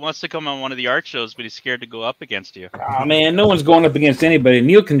wants to come on one of the art shows, but he's scared to go up against you. Oh man, no one's going up against anybody.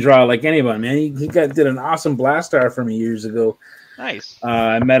 Neil can draw like anybody, man. He did an awesome blast art for me years ago. Nice.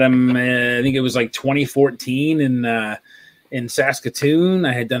 I met him. I think it was like 2014 in Saskatoon.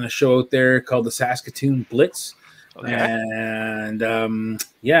 I had done a show out there called the Saskatoon Blitz. Okay. And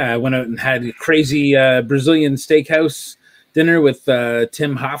I went out and had a crazy Brazilian steakhouse dinner with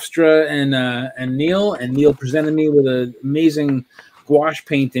Tim Hofstra and Neil. And Neil presented me with an amazing gouache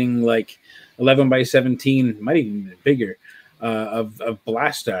painting, like 11 by 17, might even be bigger, of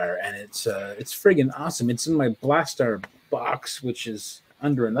Blastar. And it's friggin' awesome. It's in my Blastar box, which is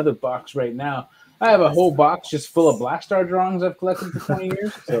under another box right now. I have a whole box just full of Blastar drawings I've collected for 20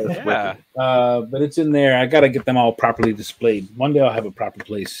 years. So, Yeah. but it's in there. I got to get them all properly displayed. One day I'll have a proper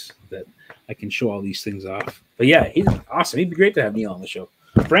place that I can show all these things off. But yeah, he's awesome. He'd be great to have Neil on the show.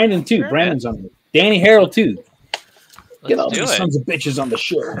 Brandon too. Sure, Brandon's on there. Danny Harold too. Get all Let's do these it. sons of bitches on the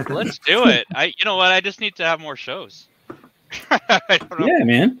show. Let's do it. You know what? I just need to have more shows. I don't know. Yeah,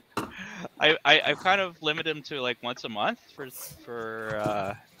 man. I've kind of limited them to like once a month for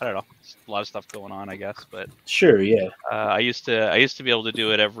I don't know, a lot of stuff going on, I guess. But Sure, yeah. I used to be able to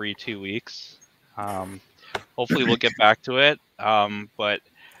do it every 2 weeks. Hopefully we'll get back to it. But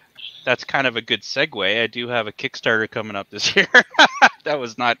that's kind of a good segue. I do have a Kickstarter coming up this year. That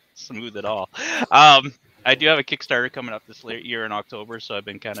was not smooth at all. I do have a Kickstarter coming up this year in October, so I've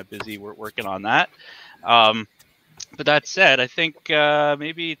been kind of busy working on that. But that said, I think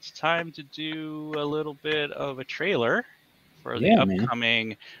maybe it's time to do a little bit of a trailer for the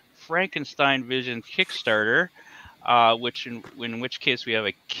upcoming Frankenstein Vision Kickstarter, in which case we have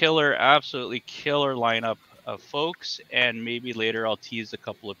a absolutely killer lineup of folks, and maybe later I'll tease a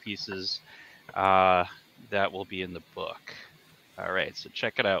couple of pieces that will be in the book. All right, so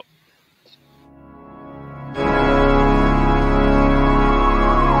check it out.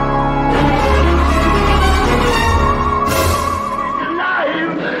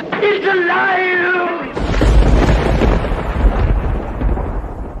 It's alive!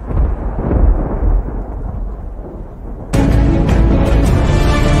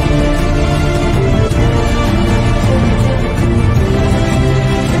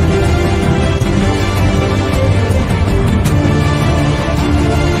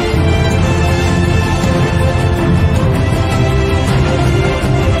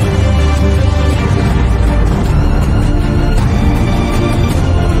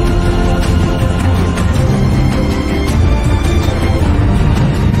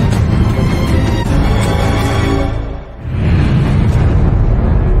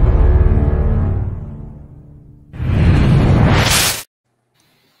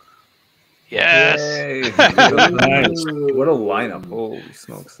 Yes. Yay. Nice. What a lineup! Holy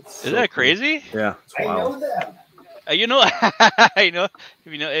smokes! Isn't that crazy? Yeah, it's I wild. know that. You know, I know.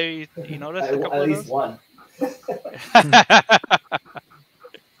 You noticed a couple At of least those? one.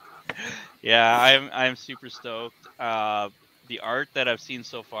 Yeah, I'm super stoked. The art that I've seen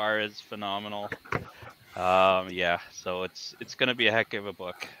so far is phenomenal. Yeah, so it's gonna be a heck of a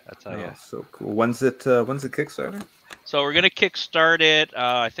book, I tell you. Oh, so cool. When's the Kickstarter? So we're gonna kickstart it.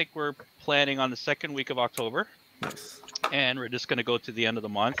 I think we're planning on the second week of October, Nice. and we're just gonna go to the end of the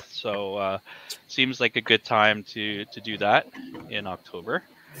month. So seems like a good time to do that in October.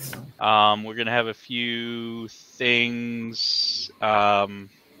 We're gonna have a few things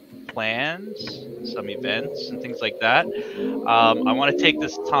planned, some events and things like that. I want to take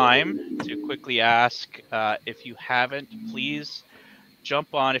this time to quickly ask if you haven't, please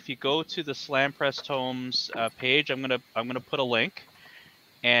jump on. If you go to the Slam Pressed Homes page, I'm gonna put a link,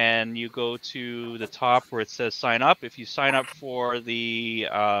 and you go to the top where it says sign up. If you sign up for the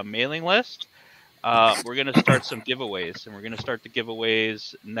mailing list, we're going to start some giveaways, and we're going to start the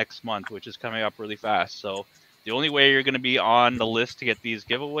giveaways next month, which is coming up really fast. So the only way you're going to be on the list to get these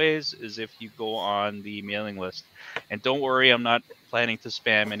giveaways is if you go on the mailing list. And don't worry, I'm not planning to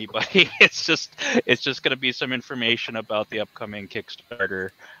spam anybody. It's just going to be some information about the upcoming Kickstarter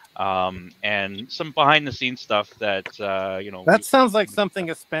and some behind the scenes stuff that That sounds like something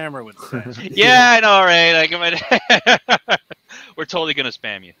a spammer would say. Yeah, I know, right? Like, we're totally gonna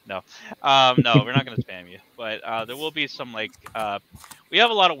spam you. No, no, we're not gonna spam you. But there will be some we have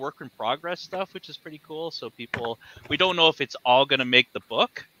a lot of work in progress stuff, which is pretty cool. So we don't know if it's all gonna make the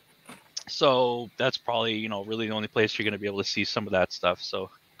book. So that's probably really the only place you're gonna be able to see some of that stuff. So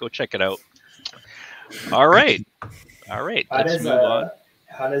go check it out. All right. Let's move on.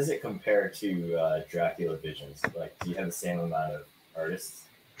 How does it compare to Dracula Visions? Like, do you have the same amount of artists?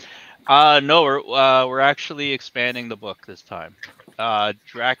 No, we're actually expanding the book this time.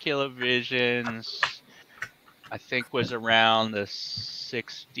 Dracula Visions, I think, was around the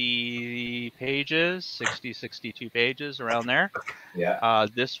 60 pages, 60, 62 pages, around there. Yeah.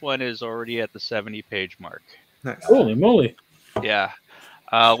 This one is already at the 70-page mark. Nice. Holy moly! Yeah.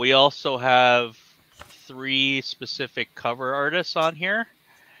 We also have 3 specific cover artists on here.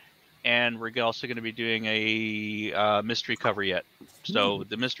 And we're also going to be doing a mystery cover yet. So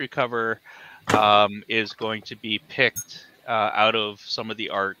the mystery cover is going to be picked out of some of the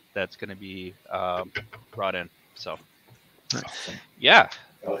art that's going to be brought in. So, yeah.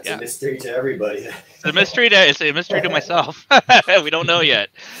 Oh, it's a mystery to everybody. It's a mystery to myself. We don't know yet,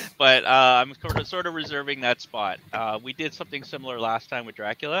 but I'm sort of reserving that spot. We did something similar last time with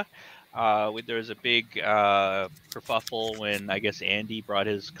Dracula. There was a big kerfuffle when I guess Andy brought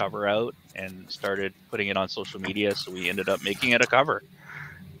his cover out and started putting it on social media, so we ended up making it a cover.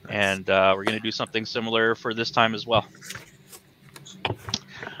 And we're going to do something similar for this time as well.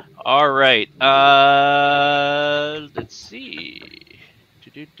 All right. Let's see.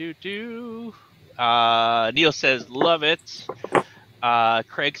 Neil says, love it.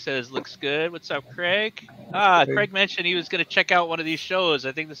 Craig says, looks good. What's up, Craig? Craig mentioned he was going to check out one of these shows.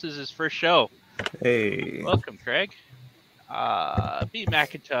 I think this is his first show. Hey. Welcome, Craig. B.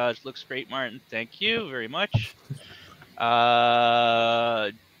 McIntosh looks great, Martin. Thank you very much.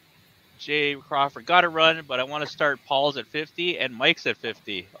 Jay Crawford, got to run, but I want to start Paul's at 50 and Mike's at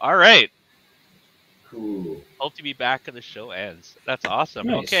 50. All right. Cool. Hope to be back when the show ends. That's awesome.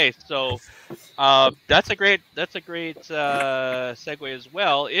 Nice. Okay, so that's a great segue as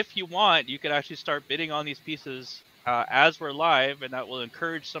well. If you want, you could actually start bidding on these pieces as we're live, and that will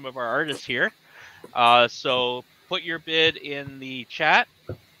encourage some of our artists here. So put your bid in the chat.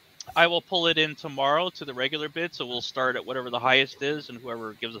 I will pull it in tomorrow to the regular bid, so we'll start at whatever the highest is, and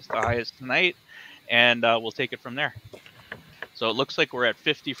whoever gives us the highest tonight, and we'll take it from there. So it looks like we're at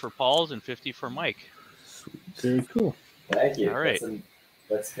 50 for Paul's and 50 for Mike. Very cool. Thank you. All right.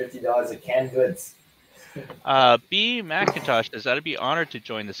 That's $50 of canned goods. B. McIntosh says, I'd be honored to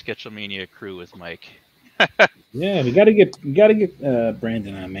join the Sketchlemania crew with Mike. Yeah, we gotta get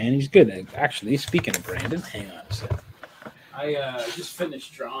Brandon on, man. He's good. Actually, speaking of Brandon, hang on a second. I just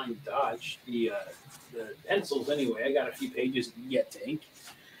finished drawing Dodge, the pencils anyway. I got a few pages yet to ink.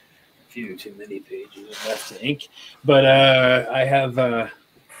 A few too many pages left to ink. But I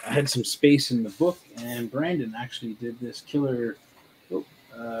had some space in the book, and Brandon actually did this killer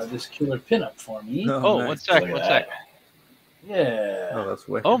pinup for me. Oh, nice. What's that? Yeah. Oh, that's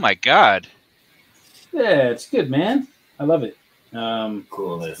wicked. Oh my God. Yeah, it's good, man. I love it.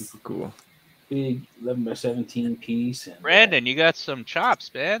 Coolness. Cool. Big 11 by 17 piece. And, Brandon, you got some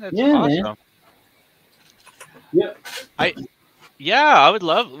chops, man. That's yeah, awesome. Man. Yep. I would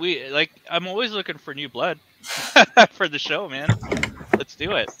love. I'm always looking for new blood for the show, man. Let's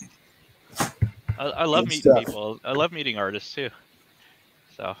do it. I love meeting people. I love meeting artists too.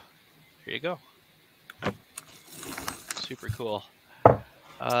 So here you go. Super cool.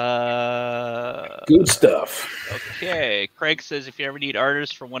 Good stuff. Okay. Craig says, if you ever need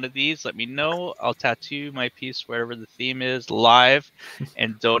artists for one of these, let me know. I'll tattoo my piece wherever the theme is live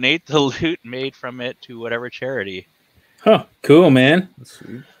and donate the loot made from it to whatever charity. Huh. Cool, man. That's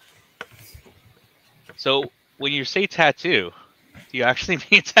sweet. So when you say tattoo, do you actually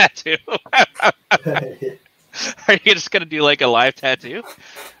mean tattoo? Are you just going to do like a live tattoo?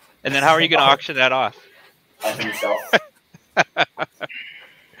 And then how are you going to auction that off? Onto yourself.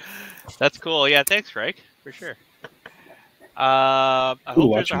 That's cool. Yeah, thanks, Craig, for sure. I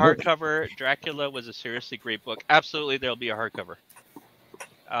hope there's a hardcover. Dracula was a seriously great book. Absolutely, there'll be a hardcover.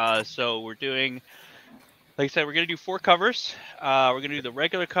 So we're doing, like I said, we're going to do 4 covers. We're going to do the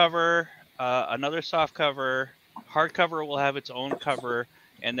regular cover, another soft cover. Hardcover will have its own cover,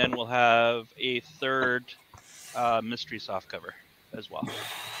 and then we'll have a third mystery soft cover as well.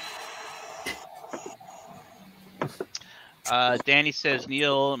 Danny says,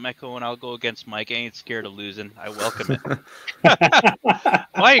 Neil, Mecco, and I'll go against Mike. I ain't scared of losing. I welcome it.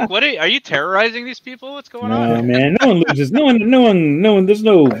 Mike, are you terrorizing these people? What's going on? No, man, no one loses. No one. There's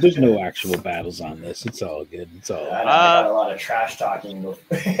no actual battles on this. It's all good. It's all. I got a lot of trash talking.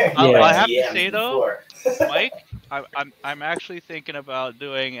 I have to say though, Mike, I'm actually thinking about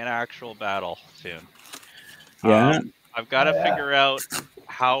doing an actual battle soon. Yeah. I've got to figure out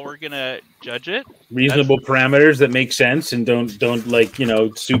how we're gonna judge it. Reasonable parameters that make sense and don't like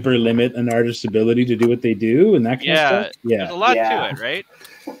super limit an artist's ability to do what they do and that kind of stuff. Yeah, there's a lot to it, right?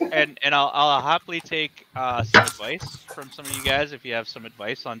 and I'll happily take some advice from some of you guys if you have some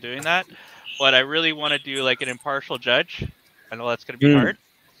advice on doing that. But I really want to do like an impartial judge. I know that's gonna be hard.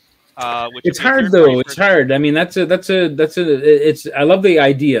 It's hard though. It's hard. I mean, I love the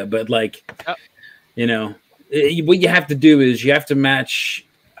idea, but like, what you have to do is you have to match.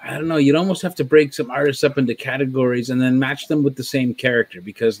 I don't know. You'd almost have to break some artists up into categories and then match them with the same character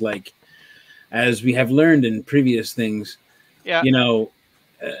because, like, as we have learned in previous things, a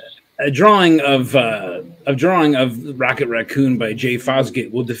drawing of Rocket Raccoon by Jay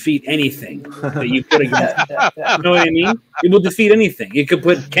Fosgate will defeat anything that you put against. You know what I mean? It will defeat anything. You could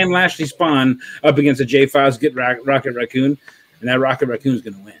put Ken Lashley Spawn up against a Jay Fosgate Rocket Raccoon, and that Rocket Raccoon is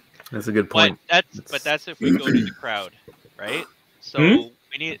going to win. That's a good point. But that's if we go to the crowd, right? So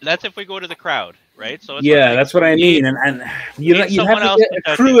that's if we go to the crowd, right? So that's what I mean. And you have to get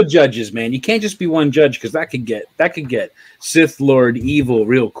a crew of judges, man. You can't just be one judge because that could get Sith Lord evil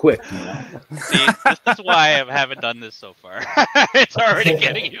real quick. See, this is why I haven't done this so far. It's already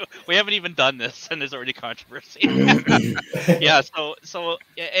getting you. We haven't even done this, and there's already controversy. Yeah. So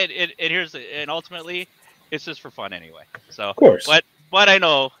and ultimately, it's just for fun anyway. So, of course. But I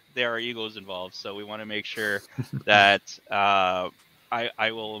know there are egos involved, so we want to make sure that I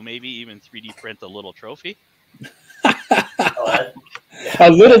will maybe even 3D print a little trophy. A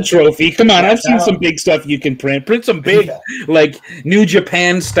little trophy? Come on, I've seen some big stuff you can print. Print some big, like New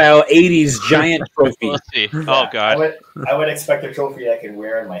Japan style 80s giant trophy. Let's see. Oh God, I would expect a trophy I can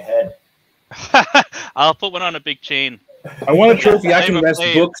wear on my head. I'll put one on a big chain. I want a trophy I can rest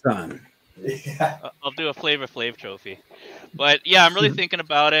books on. I'll do a Flavor Flav trophy. But yeah, I'm really thinking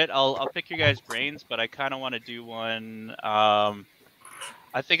about it. I'll pick your guys' brains, but I kind of want to do one.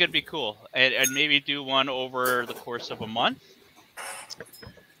 I think it'd be cool, and maybe do one over the course of a month.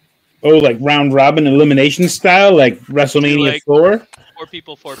 Oh, like round robin elimination style, like WrestleMania 4? 4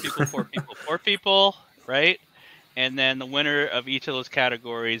 people, right? And then the winner of each of those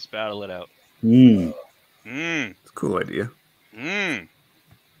categories battle it out. It's a cool idea.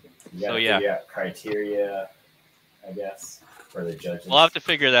 So yeah, criteria, I guess, for the judges. We'll have to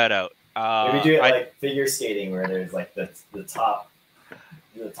figure that out. Maybe do it like figure skating, where there's like the top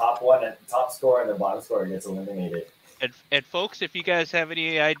one, and top score, and the bottom score gets eliminated. And folks, if you guys have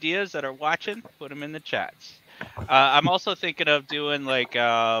any ideas that are watching, put them in the chats. I'm also thinking of doing like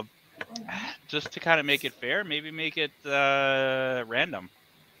just to kind of make it fair, maybe make it random.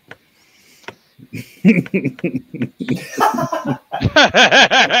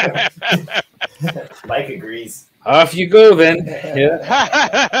 Mike agrees. Off you go then.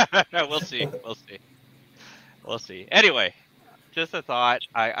 Yeah. We'll see. Anyway, just a thought.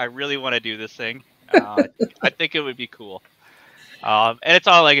 I really want to do this thing. I think it would be cool. And it's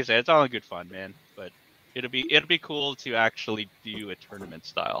all, like I said, it's all in good fun, man. But it'll be cool to actually do a tournament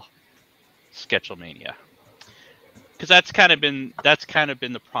style Sketchlemania. Because that's kind of been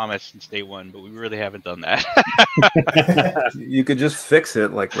the promise since day one, but we really haven't done that. You could just fix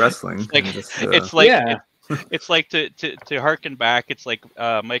it like wrestling. It's like to harken back. It's like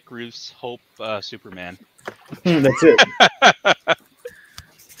Mike Rooth's Hope Superman. That's it.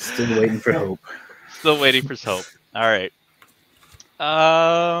 Still waiting for hope. Still waiting for hope. All right.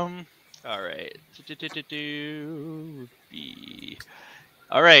 All right.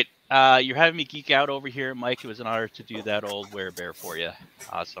 All right. You're having me geek out over here, Mike. It was an honor to do that old werebear for you.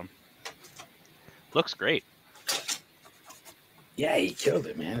 Awesome. Looks great. Yeah, you killed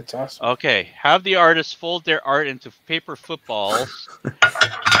it, man. It's awesome. Okay. Have the artists fold their art into paper footballs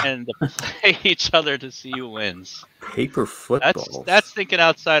and play each other to see who wins. Paper footballs? That's thinking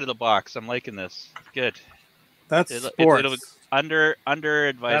outside of the box. I'm liking this. Good. That's sports. It'll under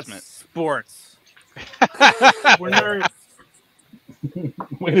advisement. That's sports. We're nerds.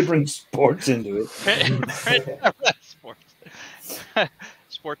 Way to bring sports into it.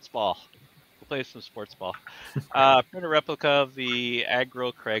 Sports ball. We'll play some sports ball. Print a replica of the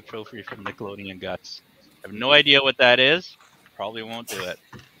Aggro Craig trophy from Nickelodeon Guts. I have no idea what that is. Probably won't do it,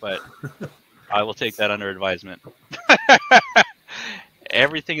 but I will take that under advisement.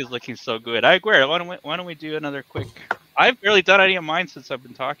 Everything is looking so good. I agree. Why don't we do another quick I've barely done any of mine since I've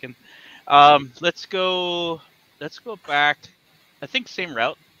been talking. Let's go back. I think same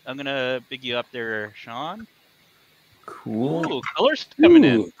route. I'm gonna big you up there, Shawn. Cool. Ooh, colors coming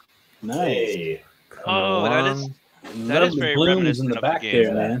in. Ooh, nice. Hey. Oh, that is Love the very blooms reminiscent in the of back the game.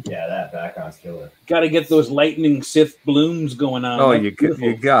 there, man. Yeah, that background's killer. Got to get those lightning Sith blooms going on. Oh, That's you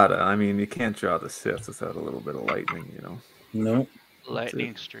beautiful. gotta. I mean, you can't draw the Sith without a little bit of lightning, you know. No.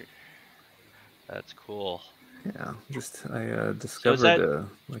 Lightning streak. That's cool. Yeah, just I discovered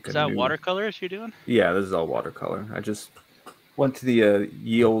like is a that new... watercolors you're doing? Yeah, this is all watercolor. I just went to the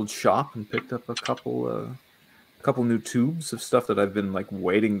ye old shop and picked up a couple new tubes of stuff that I've been like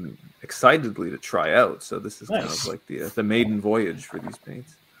waiting excitedly to try out. So this is kind of like the maiden voyage for these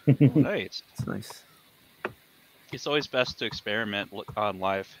paints. Nice. It's nice. It's always best to experiment on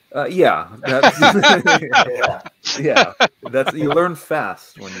live. Yeah, that's, yeah. That's you learn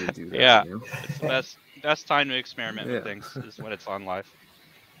fast when you do that. Yeah, you know? it's the best time to experiment with things is when it's on live.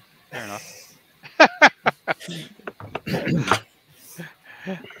 Fair enough.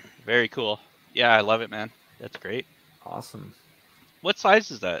 Very cool. Yeah, I love it, man. That's great. Awesome. What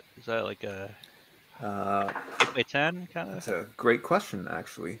size is that? Is that like a 8x10 kind of? That's a great question,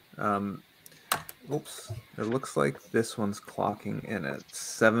 actually. Oops. It looks like this one's clocking in at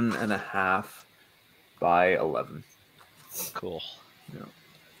 7.5 by 11. Cool. Yeah.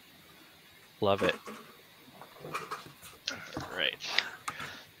 Love it. Right.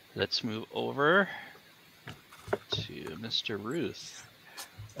 Let's move over to Mr. Rooth.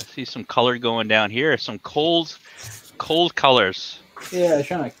 I see some color going down here. Some cold colors. Yeah, I'm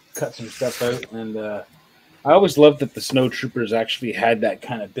trying to cut some stuff out, and I always loved that the Snow Troopers actually had that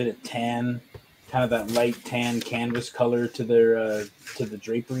kind of bit of tan, kind of that light tan canvas color to their to the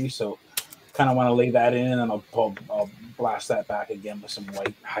drapery. So, kind of want to lay that in, and I'll blast that back again with some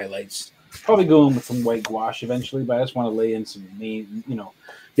white highlights. Probably going with some white gouache eventually, but I just want to lay in some main,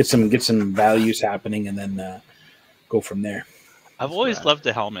 get some values happening, and then go from there. I've always loved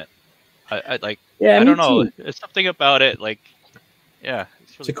the helmet. I like. Yeah, I don't know. Too. There's something about it. Like, yeah,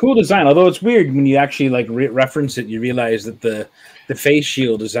 it's a cool design. Although it's weird when you actually like reference it, you realize that the face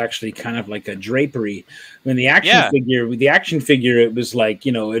shield is actually kind of like a drapery. When the action figure, it was like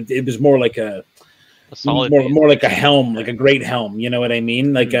it was more like a solid, more like a helm, like a great helm. You know what I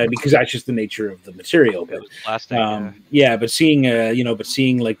mean? Like because that's just the nature of the material. But plastic, but seeing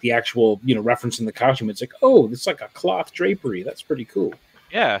like the actual reference in the costume, it's like, oh, it's like a cloth drapery. That's pretty cool.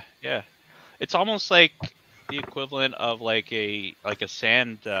 Yeah, yeah. It's almost like the equivalent of like a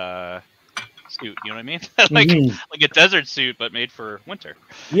sand suit. You know what I mean? like a desert suit, but made for winter.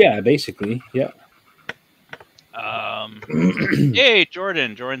 Yeah, basically. Yeah. Hey,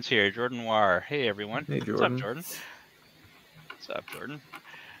 Jordan. Jordan's here. Jordan War. Hey, everyone. Hey, Jordan. What's up, Jordan? What's up, Jordan?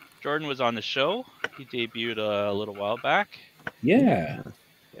 Jordan was on the show. He debuted a little while back. Yeah.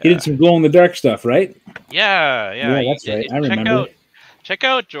 He did some glow in the dark stuff, right? Yeah. Yeah, that's right. I remember. Check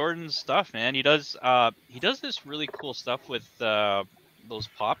out Jordan's stuff, man. He does this really cool stuff with those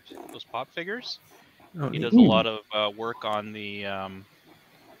pop figures. He does a lot of work on the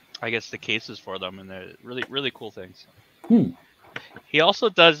I guess the cases for them, and they're really, really cool things. He also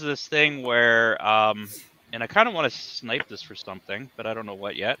does this thing where and I kind of want to snipe this for something, but I don't know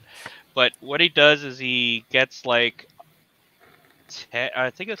what yet. But what he does is he gets like I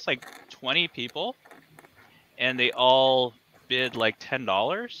think it's like 20 people, and they all bid like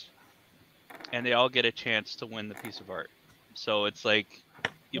 $10, and they all get a chance to win the piece of art. So it's like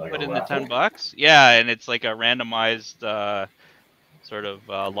you put in the $10, yeah, and it's like a randomized sort of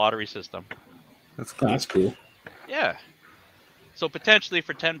lottery system. That's cool. That's cool. Yeah. So potentially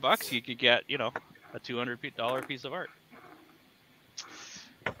for $10, you could get a $200 piece of art.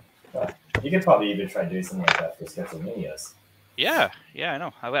 You could probably even try doing something like that for Sketchlemanias. Yeah, I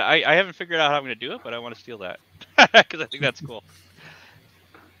know. I haven't figured out how I'm going to do it, but I want to steal that because I think that's cool.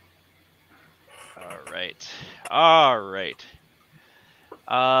 All right.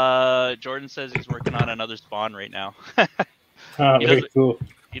 Jordan says he's working on another spawn right now. Very cool.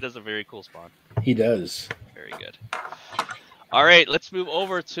 He does a very cool spawn. He does. Very good. All right, let's move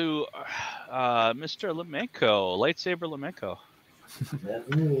over to Mr. Limgenco, Lightsaber Limgenco.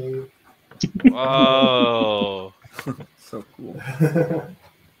 Whoa. So cool.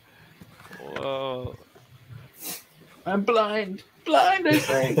 Whoa. I'm blind. Blind, I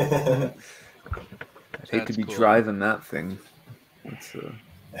say. I'd hate to be driving that thing.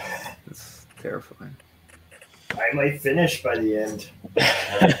 It's terrifying. I might finish by the end.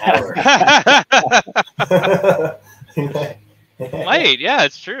 An hour. Might, yeah,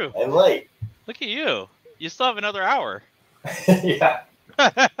 it's true. I might. Look at you. You still have another hour. Yeah.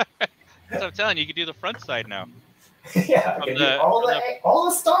 That's what I'm telling you. You can do the front side now. Yeah, I can do all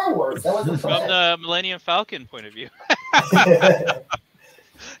the Star Wars. That was the from the Millennium Falcon point of view.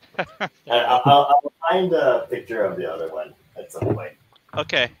 I'll find a picture of the other one at some point.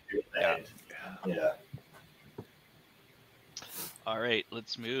 Okay. Yeah. All right,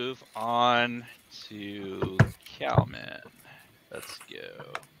 let's move on to Kalman. Let's go.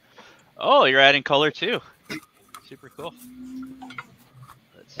 Oh, you're adding color too. Super cool.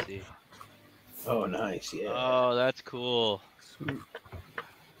 Let's see. Oh, nice. Yeah. Oh, that's cool. Nice.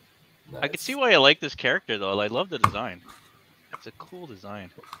 I can see why I like this character though. I love the design. It's a cool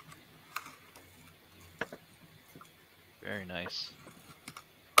design. Very nice.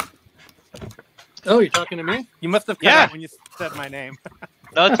 Oh, you're talking to me? You must have cut out when you said my name.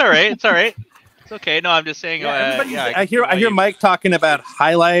 No, it's all right. It's all right. It's okay. No, I'm just saying. I hear Mike talking about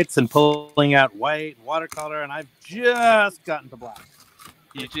highlights and pulling out white watercolor, and I've just gotten to black.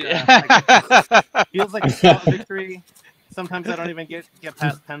 Feels like a small victory. Sometimes I don't even get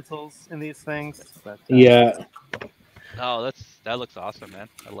past pencils in these things. But, yeah. Oh, that looks awesome, man.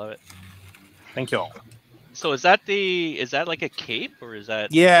 I love it. Thank you all. So is that like a cape or is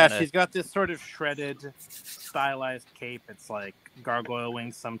that? Yeah, she's got this sort of shredded, stylized cape. It's like gargoyle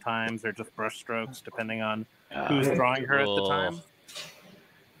wings sometimes, or just brush strokes, depending on who's drawing her at the time.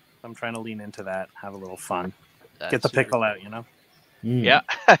 I'm trying to lean into that, have a little fun, get the pickle out, you know. Yeah,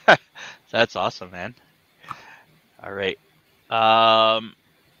 that's awesome, man. All right.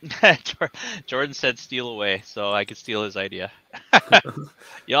 Jordan said steal away, so I could steal his idea.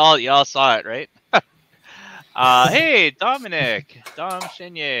 y'all saw it, right? Hey, Dominic, Dom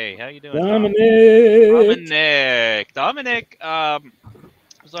Chenye, how you doing? Dominic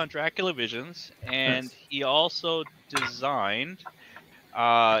was on Dracula Visions, and he also designed,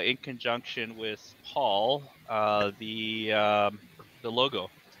 in conjunction with Paul, the logo.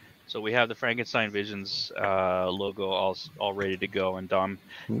 So we have the Frankenstein Visions logo all ready to go, and Dom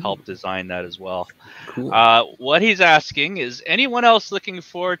helped design that as well. Cool. What he's asking is, anyone else looking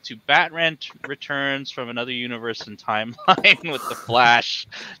forward to Batman Returns from Another Universe and Timeline with the Flash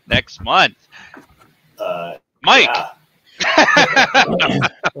next month? Mike! Yeah.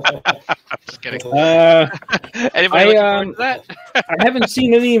 Just kidding. Anybody looking forward to that? I haven't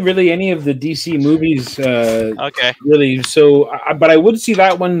seen any of the DC movies. Okay. Really. So, but I would see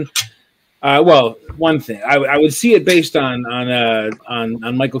that one. Well, one thing I would see it based on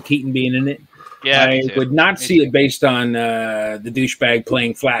Michael Keaton being in it. Yeah, I would not see it based on the douchebag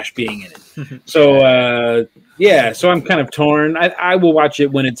playing Flash being in it. So yeah, so I'm kind of torn. I will watch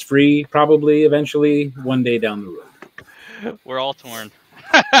it when it's free, probably eventually one day down the road. We're all torn.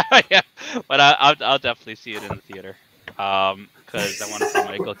 Yeah, but I'll definitely see it in the theater because I want to see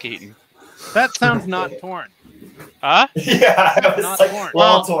Michael Keaton. That sounds not torn. Huh? Yeah, I was Not like, torn. we're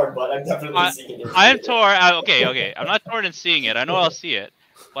all torn, but I'm definitely seeing it. I'm torn. Okay. I'm not torn in seeing it. I know I'll see it,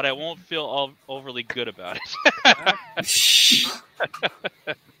 but I won't feel overly good about it.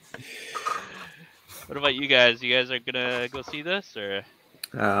 What about you guys? You guys are gonna go see this, or?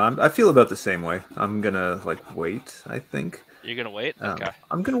 I feel about the same way. I'm gonna wait. I think You're gonna wait. Okay.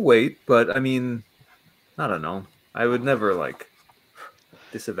 I'm gonna wait, but I mean, I don't know. I would never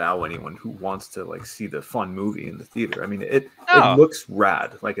disavow anyone who wants to see the fun movie in the theater. I mean, it looks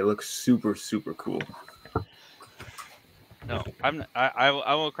rad. It looks super cool. No, I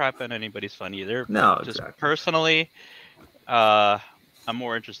won't crap on anybody's fun either. No, just exactly. Personally, I'm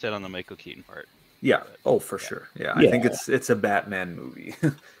more interested on the Michael Keaton part. Yeah. Oh, for sure. Yeah. I think it's a Batman movie,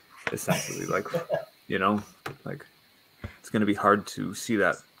 essentially. It's gonna be hard to see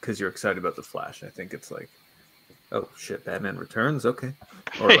that because you're excited about the Flash. I think it's oh shit, Batman Returns, okay.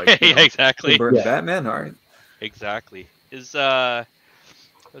 Or Yeah, exactly. Batman, all right. Exactly. I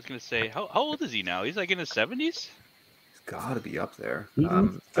was gonna say, how old is he now? He's in his 70s. He's got to be up there.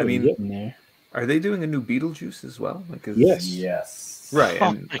 I mean, are they doing a new Beetlejuice as well? Yes. Right, Oh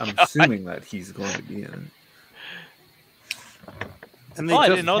and I'm God. assuming that he's going to be in it. And I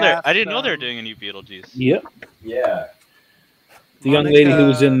didn't know they were doing a new Beetlejuice. Yep. Yeah. The young lady who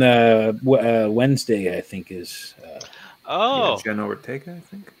was in Wednesday, I think, is. Jenna Ortega, I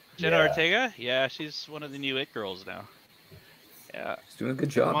think. Jenna Ortega? Yeah, she's one of the new It girls now. Yeah. She's doing a good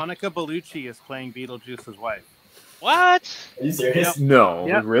job. Monica Bellucci is playing Beetlejuice's wife. What? Are you serious? No,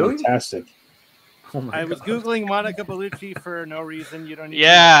 Yep. really? Fantastic. Oh my I was God. Googling Monica Bellucci for no reason. You don't need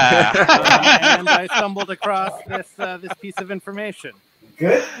Yeah. and I stumbled across this piece of information.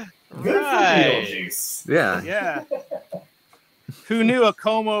 Good. Good Right. for Beetlejuice. Yeah. Yeah. Who knew a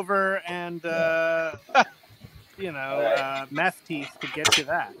comb over and meth teeth could get you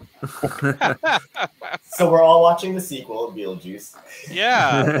that? So we're all watching the sequel of Beetlejuice.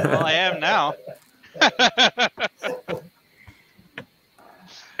 Yeah. Well, I am now.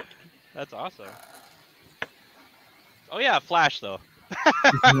 That's awesome. Oh yeah, Flash though.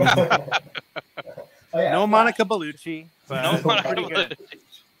 Oh, yeah, No Flash. Monica Bellucci, but No, pretty good.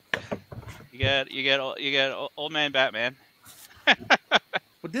 You get old man Batman.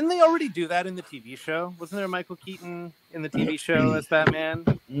 Well, didn't they already do that in the TV show? Wasn't there Michael Keaton in the TV show as Batman?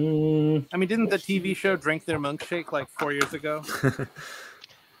 I mean, didn't the TV show drink their milkshake like 4 years ago?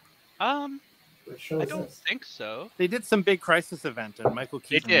 Which show I is don't this? think so. They did some big crisis event, and Michael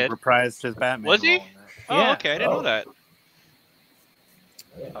Keaton did? reprised his Batman. Was he? role in that. Oh, Yeah. okay. I didn't know that.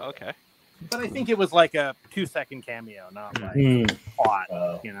 Yeah. Oh, okay. But I think it was like a 2-second cameo, not like Mm. plot.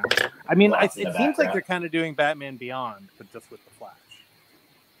 Oh. You know, I mean, Lots it in the seems like background. they're kind of doing Batman Beyond, but just with the Flash.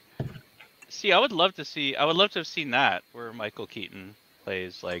 See, I would love to have seen that where Michael Keaton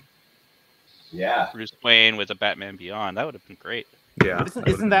plays like Yeah. Bruce Wayne with a Batman Beyond. That would have been great. Yeah.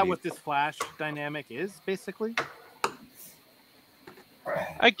 Isn't that what this Flash dynamic is basically?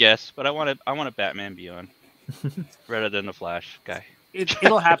 I guess, but I want a Batman Beyond rather than the Flash guy.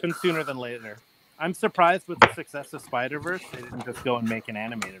 It'll happen sooner than later. I'm surprised with the success of Spider-Verse, they didn't just go and make an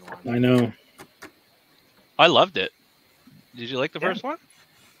animated one. I know. I loved it. Did you like the Yeah. first one?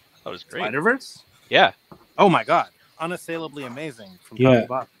 That was great. Spider-Verse? Yeah. Oh my god. Unassailably amazing from top Yeah. to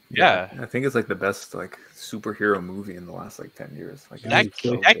bottom. Yeah. I think it's like the best like superhero movie in the last like 10 years. Like That it's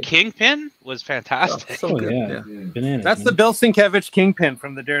so that good. Kingpin was fantastic. So Oh, good. yeah. Yeah. Bananas. That's the Bill Sienkiewicz Kingpin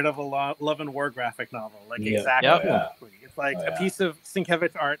from the Daredevil Love and War graphic novel. Like Yeah. exactly. Yep. Yeah. It's like Oh, a yeah. piece of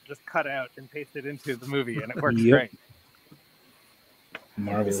Sienkiewicz art just cut out and pasted into the movie, and it works Yep. great.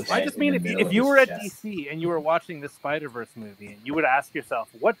 marvelous. Right. I just mean, in the if middle of you his were at chest. DC and you were watching this Spider-Verse movie, and you would ask yourself,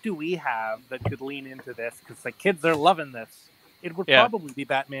 what do we have that could lean into this? Because the kids are loving this. It would Yeah. probably be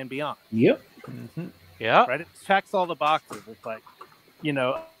Batman Beyond, Yep. Yeah. right? It checks all the boxes. It's like, you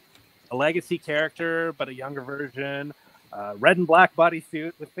know, a legacy character, but a younger version, red and black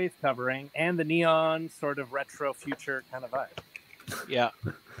bodysuit with face covering, and the neon sort of retro future kind of vibe. Yeah.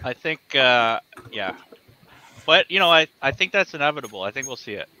 I think yeah. But you know, I think that's inevitable. I think we'll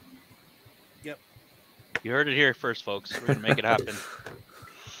see it. Yep. You heard it here first, folks. We're gonna make it happen.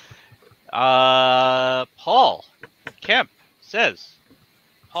 Paul Kemp says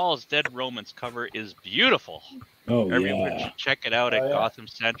Paul's Dead Romans cover is beautiful. Oh Everyone yeah. should check it out at Oh, yeah. Gotham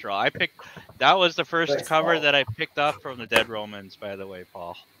Central. That was the first Thanks, cover Paul. that I picked up from the Dead Romans, by the way,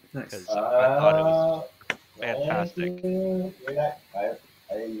 Paul. Nice. Because I thought it was fantastic. You're not,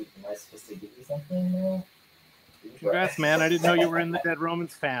 am I supposed to give you something now? Congrats, man. I didn't know you were in the Dead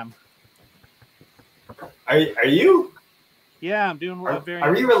Romans fam. Are you? Yeah, I'm doing Are, a very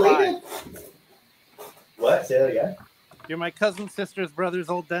are we related? What? Say that again. You're my cousin's sister's brother's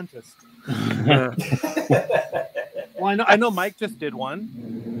old dentist. Well, I know Mike just did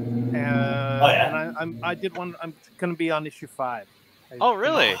one. Yeah? And I did one. I'm going to be on issue 5. Oh,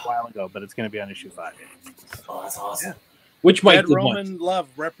 really? A while ago, but it's going to be on issue 5. Oh, that's awesome. Which Mike Dead did Roman what? love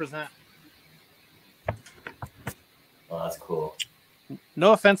represent. Oh, that's cool.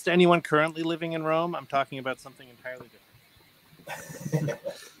 No offense to anyone currently living in Rome. I'm talking about something entirely different.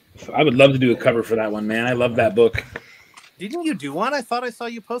 I would love to do a cover for that one, man. I love that book. Didn't you do one? I thought I saw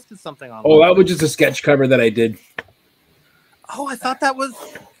you posted something on. Oh, that was just a sketch cover that I did. Oh, I thought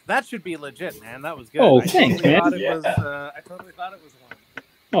that should be legit, man. That was good. Oh, I thanks, totally man. thought it Yeah. was, I totally thought it was one.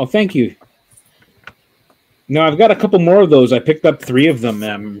 Oh, thank you. No, I've got a couple more of those. I picked up 3 of them.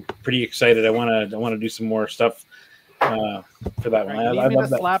 I'm pretty excited. I want to do some more stuff for that one. Right, you I need me love to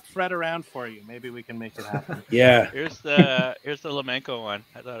that. slap Fred around for you. Maybe we can make it happen. Yeah, Here's the Limgenco one.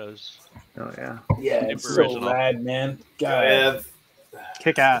 I thought it was Oh yeah. yeah, Super it's so original. rad, man. God, Have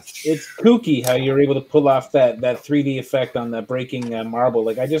Kick ass. it's kooky how you're able to pull off that 3D effect on the breaking marble.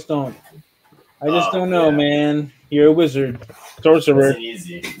 Like I just don't know, yeah. man. You're a wizard, sorcerer. It's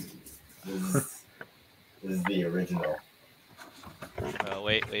easy. This is the original. oh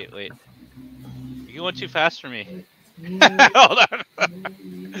wait. You're going too fast for me. Hold on.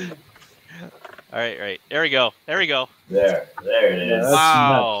 All right. There we go. There it is. That's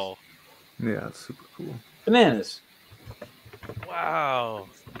Wow. Yeah, it's super cool. Bananas. Wow.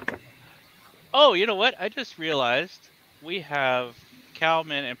 Oh, you know what? I just realized we have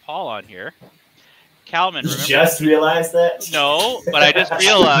Kalman and Paul on here. Kalman, You remember? just realized that? No, but I just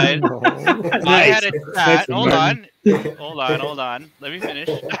realized I had a chat. Nice. Hold on. Let me finish.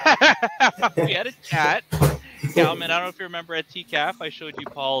 We had a chat. Kalman, I don't know if you remember at TCAF, I showed you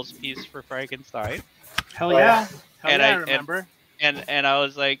Paul's piece for Frankenstein. Hell Oh, yeah. yeah. Hell And yeah, I I- remember. And I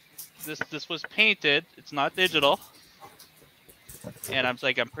was like, this was painted. It's not digital. And I was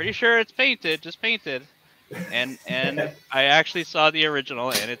like, I'm pretty sure it's painted, just painted. And I actually saw the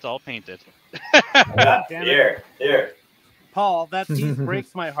original, and it's all painted. Damn it. Here. Paul, that piece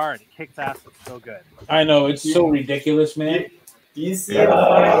breaks my heart. It kicks ass. It's so good. I know, it's so ridiculous, man. Do you see him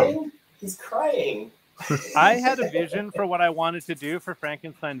crying? He's crying. I had a vision for what I wanted to do for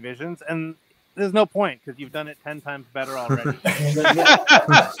Frankenstein Visions, and there's no point because you've done it 10 times better already.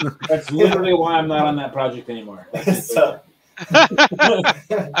 That's literally why I'm not on that project anymore. So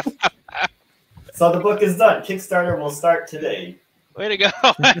the book is done. Kickstarter will start today. Way to go.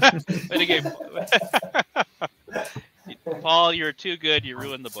 Way to go. Paul, you're too good. You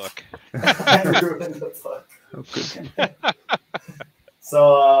ruined the book. I ruined the book. Okay.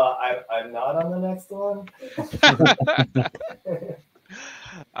 So I'm not on the next one.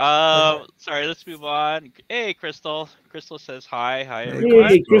 Sorry, let's move on. Hey, Crystal. Crystal says hi. Hi, everyone.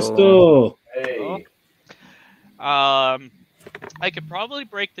 Hey, Crystal. Hey. I could probably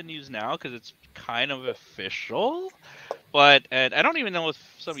break the news now because it's kind of official, but and I don't even know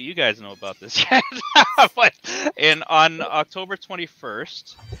if some of you guys know about this yet. But on October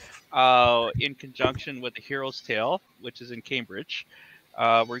 21st, in conjunction with the Hero's Tale, which is in Cambridge,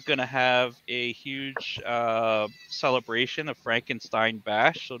 we're gonna have a huge celebration of Frankenstein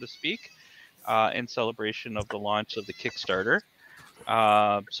Bash, so to speak, in celebration of the launch of the Kickstarter.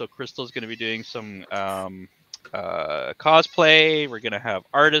 So Crystal's gonna be doing some cosplay. We're gonna have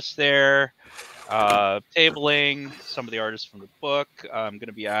artists there, tabling some of the artists from the book. I'm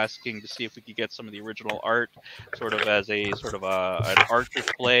gonna be asking to see if we could get some of the original art, sort of as a an art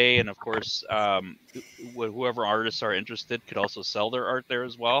display, and of course, whoever artists are interested could also sell their art there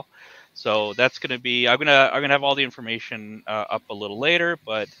as well. So that's gonna be. I'm gonna have all the information up a little later,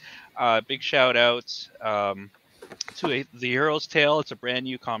 but big shout out to the Hero's Tale. It's a brand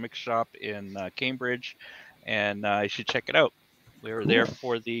new comic shop in Cambridge, and you should check it out. We were there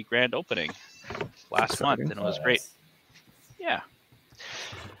for the grand opening last month, and it was great. Yeah.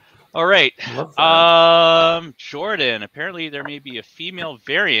 All right. Jordan, apparently there may be a female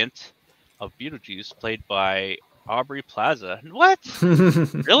variant of Beetlejuice played by Aubrey Plaza. What?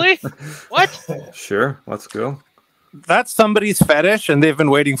 Really? What? Sure, let's go. That's somebody's fetish, and they've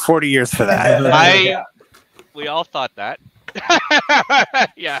been waiting 40 years for that. We all thought that.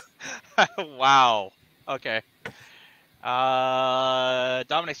 Yeah. Wow. Okay.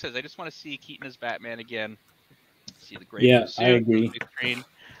 Dominic says, I just want to see Keaton as Batman again. See the great Yeah, suit, I agree. big screen.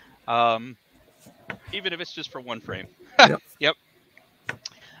 Even if it's just for one frame. Yep.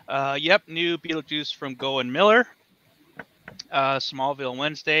 Yep, new Beetlejuice from Go and Miller. Smallville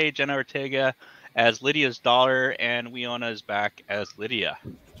Wednesday, Jenna Ortega as Lydia's daughter, and Wiona is back as Lydia.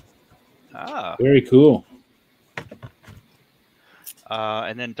 Very cool.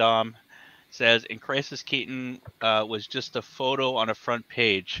 And then Dom says, in Crisis Keaton was just a photo on a front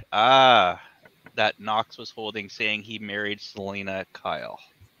page. That Knox was holding saying he married Selena Kyle.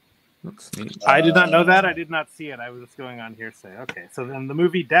 Looks neat. I did not know that. I did not see it. I was just going on hearsay. Okay, so then the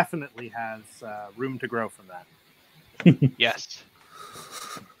movie definitely has room to grow from that. Yes.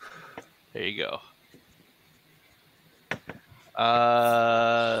 There you go.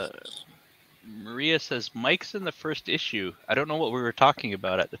 Maria says Mike's in the first issue. I don't know what we were talking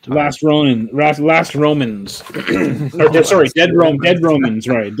about at the time. Last Romans. Or, sorry, Dead Romans.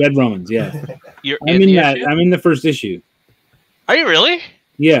 Right, Dead Romans. Yeah, I'm in that. Issue? I'm in the first issue. Are you really?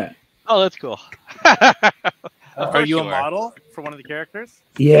 Yeah. Oh, that's cool. Are you a model for one of the characters?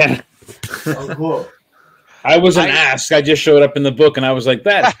 Yeah. Oh, cool. I wasn't asked. I just showed up in the book, and I was like,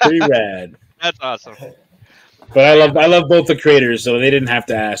 "That's pretty rad." That's awesome. But I love both the creators, so they didn't have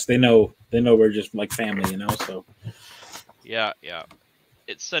to ask. They know we're just like family, you know. So yeah.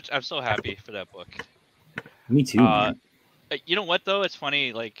 It's such. I'm so happy for that book. Me too. Man. You know what though? It's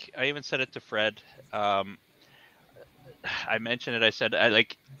funny. Like I even said it to Fred. I mentioned it. I said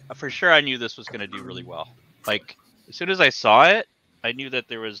for sure I knew this was going to do really well. Like as soon as I saw it, I knew that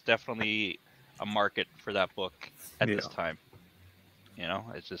there was definitely a market for that book at this time. You know,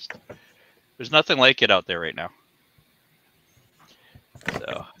 it's just there's nothing like it out there right now.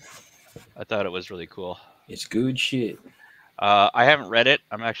 So I thought it was really cool. It's good shit. I haven't read it.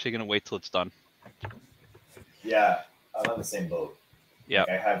 I'm actually going to wait till it's done. Yeah, I'm on the same boat. Yeah. Like,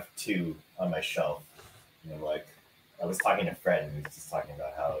 I have two on my shelf. You know, like I was talking to Fred, and he was just talking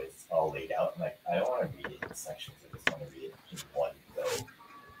about how it's all laid out. I'm like, I don't want to read it in sections. I just want to read it in one go.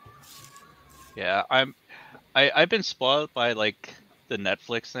 Yeah, I've been spoiled by like the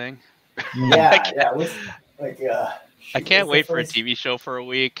Netflix thing. Yeah, I can't wait for a TV show for a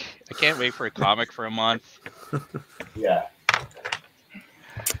week. I can't wait for a comic for a month. Yeah.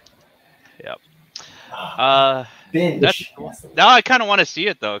 Yep. Binge. Now I kind of want to see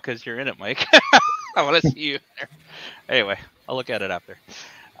it though, because you're in it, Mike. I want to see you there. Anyway, I'll look at it after.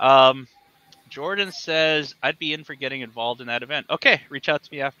 Jordan says I'd be in for getting involved in that event. Okay, reach out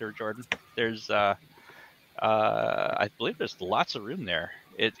to me after, Jordan. There's I believe there's lots of room there.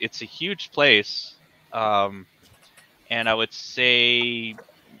 It's a huge place, and I would say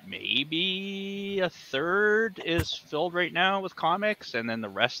maybe a third is filled right now with comics, and then the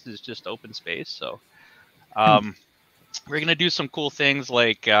rest is just open space. So we're gonna do some cool things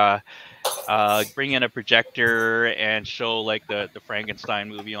like bring in a projector and show like the Frankenstein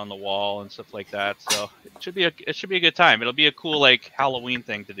movie on the wall and stuff like that. So it should be a good time. It'll be a cool like Halloween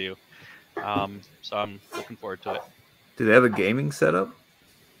thing to do. So I'm looking forward to it. Do they have a gaming setup?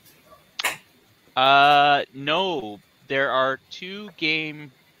 No, there are 2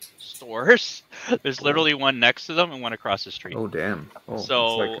 game stores. There's literally one next to them and one across the street. Oh damn! Oh,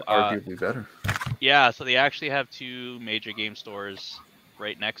 so it's like arguably better. Yeah, so they actually have 2 major game stores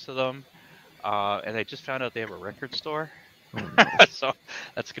right next to them, and I just found out they have a record store. So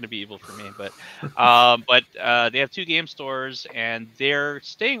that's going to be evil for me, but they have 2 game stores, and they're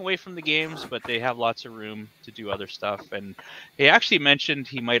staying away from the games, but they have lots of room to do other stuff. And he actually mentioned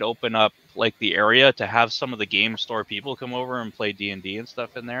he might open up like the area to have some of the game store people come over and play D&D and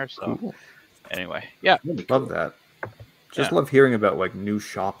stuff in there. So cool. Anyway, yeah, love that. Just love hearing about like new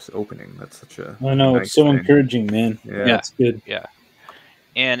shops opening. That's such a I know nice it's so thing. encouraging, man. Yeah, That's good. Yeah,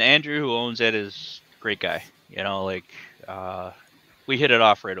 and Andrew, who owns it, is a great guy. You know, like. We hit it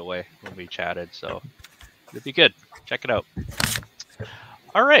off right away when we chatted, so it'd be good. Check it out.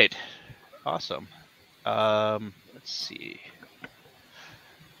 All right, awesome. Let's see.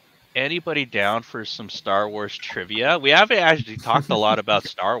 Anybody down for some Star Wars trivia? We haven't actually talked a lot about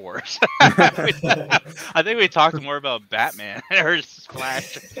Star Wars. I think we talked more about Batman or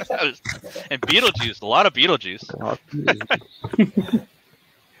Flash and Beetlejuice. A lot of Beetlejuice.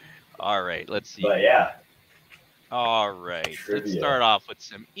 All right, let's see. But yeah. All right, Trivia. Let's start off with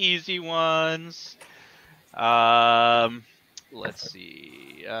some easy ones. Let's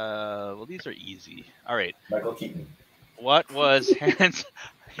see. Well, these are easy. All right. Michael Keaton. What was Hans?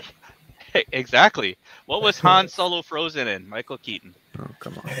 Exactly. What was Han Solo frozen in? Michael Keaton. Oh,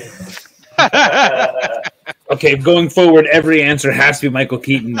 come on. Okay, going forward, every answer has to be Michael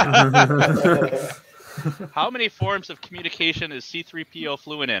Keaton. How many forms of communication is C-3PO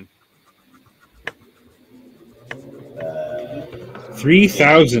fluent in?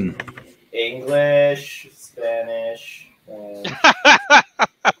 3,000. English, Spanish,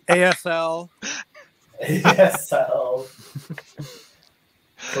 ASL. ASL,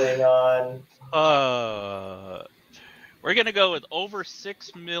 Klingon. We're gonna go with over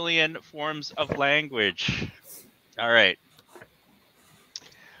 6 million forms of language. All right.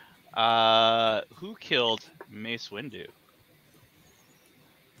 Who killed Mace Windu?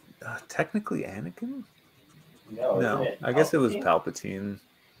 Technically, Anakin. No, I guess it was Palpatine.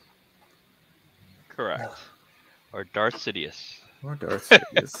 Correct. Or Darth Sidious. Or Darth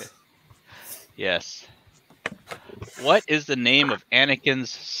Sidious. Yes. What is the name of Anakin's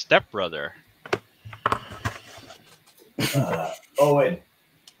stepbrother? Owen.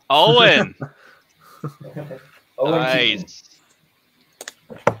 Owen. Owen Nice.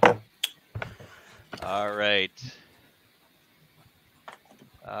 All right.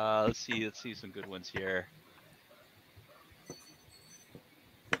 Let's see some good ones here.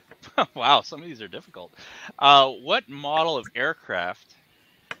 Wow, some of these are difficult. What model of aircraft,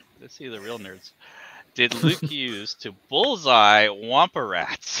 let's see the real nerds, did Luke use to bullseye Wampa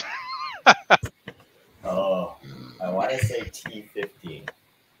rats? Oh, I want to say T-15.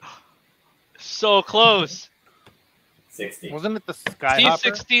 So close. 60. Wasn't it the Skyhopper?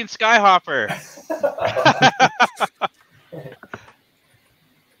 T-16 Skyhopper.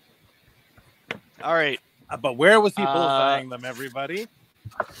 All right. But where was he bullseyeing them, everybody?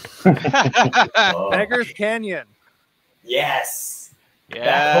 Oh. Beggar's Canyon. Yes.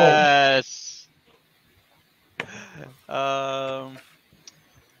 Yes. All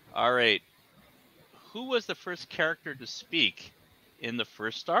right. Who was the first character to speak in the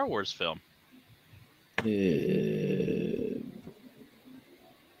first Star Wars film?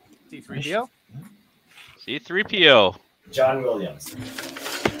 C-3PO? C-3PO. John Williams.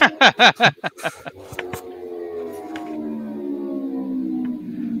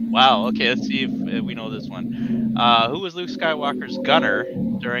 Wow. Okay, let's see if we know this one. Who was Luke Skywalker's gunner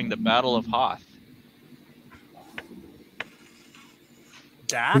during the Battle of Hoth?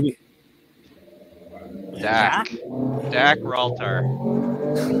 Dak? Dak Raltar.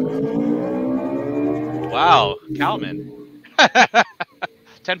 Wow, Kalman.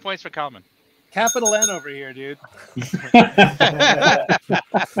 10 points for Kalman. Capital N over here, dude.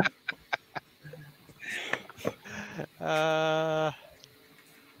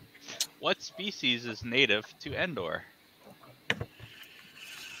 What species is native to Endor?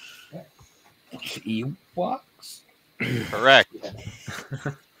 Ewoks? Correct.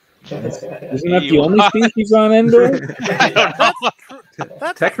 Isn't that the only species on Endor? I don't know.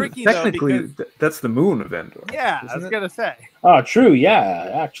 That's tricky, technically, though, because... that's the moon of Endor. Yeah, I was going to say. Oh, true.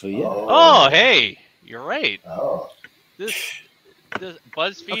 Yeah, actually, yeah. Oh, hey, you're right. Oh. This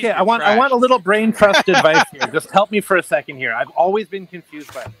BuzzFeed. Okay, I want a little brain trust advice here. Just help me for a second here. I've always been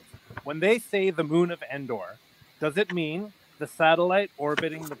confused by this. When they say the moon of Endor, does it mean the satellite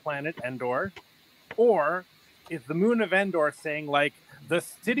orbiting the planet Endor? Or is the moon of Endor saying, like, the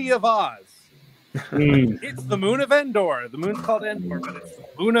city of Oz? It's the moon of Endor. The moon's called Endor, but it's the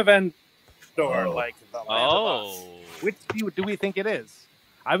moon of Endor, like the land of Oz. Which do we think it is?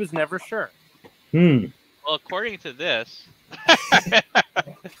 I was never sure. Well, according to this,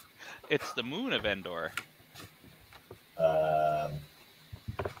 it's the moon of Endor.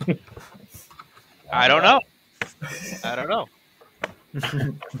 I don't know.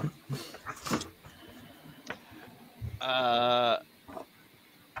 I'll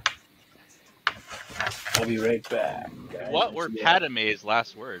be right back. What were Padme's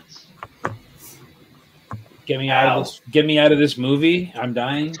last words? Get me out of this! Get me out of this movie! I'm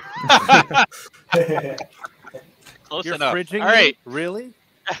dying. Close You're enough. fridging All right. me? Really?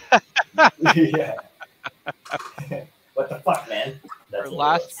 Yeah. What the fuck, man? Her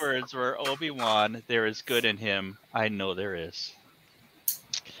last words were, Obi-Wan, there is good in him. I know there is.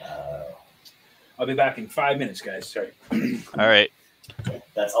 I'll be back in 5 minutes, guys. Sorry. All right.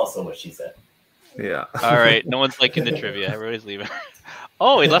 That's also what she said. Yeah. All right. No one's liking the trivia. Everybody's leaving.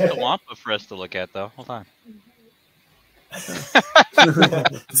 Oh, he left a Wampa for us to look at, though. Hold on.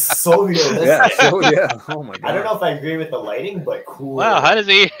 So realistic. Yeah. So, yeah. Oh my god. I don't know if I agree with the lighting, but cool. Wow. How does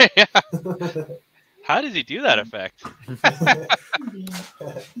he? How does he do that effect?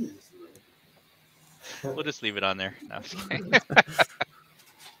 We'll just leave it on there. No, I'm just kidding.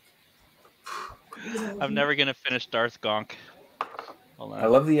 I'm never gonna finish Darth Gonk. Hold on. I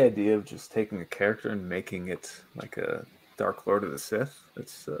love the idea of just taking a character and making it like a Dark Lord of the Sith.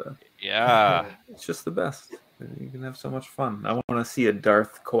 It's yeah. It's just the best. You can have so much fun. I want to see a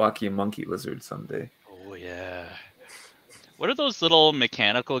Darth Kawaki monkey lizard someday. Oh yeah. What are those little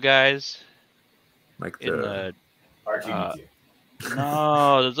mechanical guys? Like the R2D2.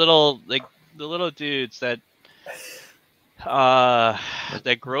 No, those little the little dudes that Grogu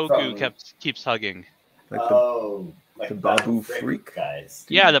keeps hugging. Like the Babu Freak guys.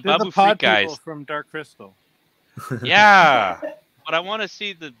 Yeah, the They're Babu the pod Freak guys people from Dark Crystal. Yeah, but I want to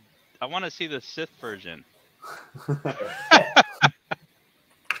see the Sith version.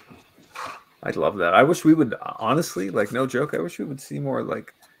 I'd love that. I wish we would honestly, like, no joke. I wish we would see more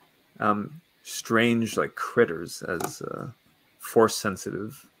like strange like critters as force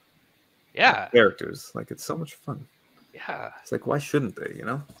sensitive characters. Like, it's so much fun. Yeah, it's like, why shouldn't they, you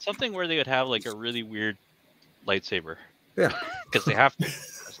know? Something where they would have like a really weird lightsaber. Yeah, because they have to.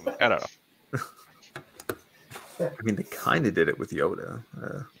 I don't know. I mean, they kind of did it with Yoda.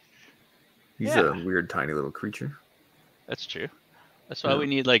 He's a weird tiny little creature. That's true. That's why we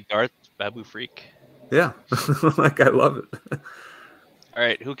need like Darth Babu Freak. Yeah, like, I love it. All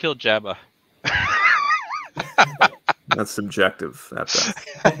right, who killed Jabba? That's subjective at best.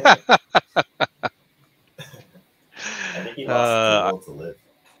 I think he lost the will to live.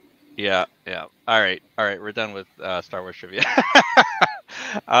 Yeah. All right, we're done with Star Wars trivia.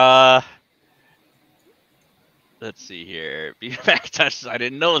 Let's see here. Back touches. I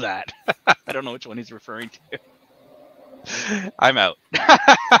didn't know that. I don't know which one he's referring to. I'm out.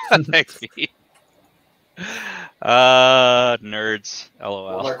 Thanks, B. Nerds.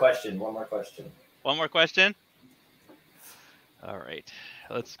 LOL. One more question. One more question? All right.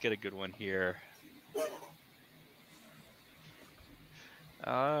 Let's get a good one here.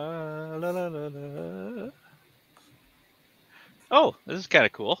 Oh, this is kind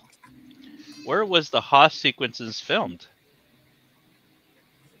of cool. Where was the Hoth sequences filmed?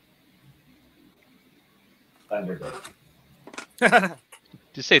 Thunderdome. Did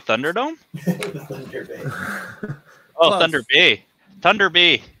you say Thunderdome? Thunder Bay. Oh, close. Thunder Bay. Thunder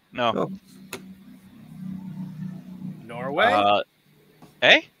Bay. No. Oh. Norway?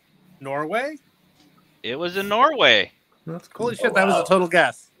 Hey? Norway? It was in Norway. That's cool. Holy shit, that was a total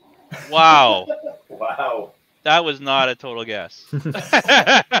guess. Wow. Wow. That was not a total guess.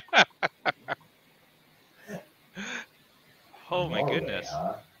 Oh my goodness.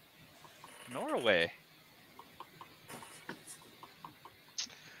 Huh? Norway.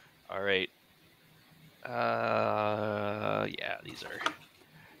 All right. Yeah, these are.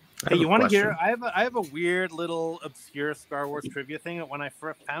 Hey, you want to hear? I have a weird little obscure Star Wars trivia thing that when I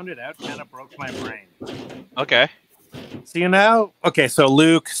found it out, kind of broke my brain. Okay. So okay, so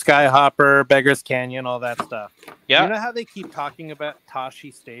Luke, Skyhopper, Beggar's Canyon, all that stuff. Yeah. You know how they keep talking about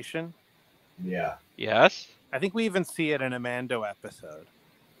Tashi Station? Yeah. Yes. I think we even see it in a Mando episode.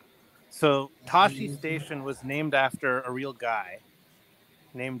 So Tashi Station was named after a real guy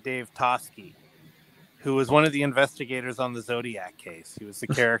named Dave Toschi, who was one of the investigators on the Zodiac case. He was the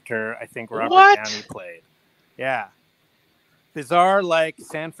character I think Robert Downey played. Yeah. Bizarre, like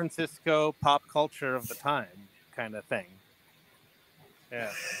San Francisco pop culture of the time kind of thing.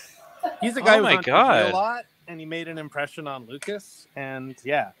 Yeah. He's a guy who was on TV a lot, and he made an impression on Lucas. And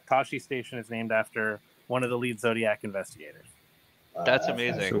yeah, Tashi Station is named after one of the lead Zodiac investigators. That's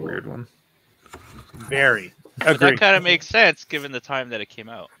amazing. That's a weird one. Very. But that kind of makes sense given the time that it came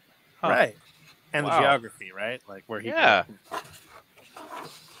out. Huh. Right. And the geography, right? Like where he Yeah.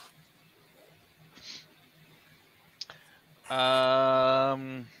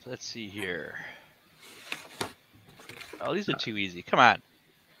 Let's see here. Oh, these are too easy. Come on.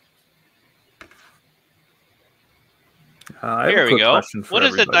 Here we go. What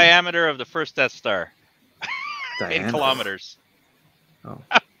is the diameter of the first Death Star? In kilometers. Oh.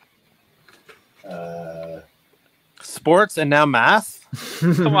 Sports and now math?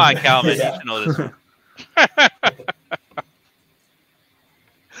 Come on, Kalman. You should know this one.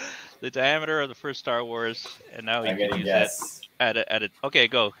 The diameter of the first Star Wars, and now you can use it at a. Okay,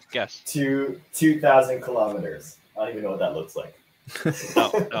 go guess. 2,000 kilometers. I don't even know what that looks like.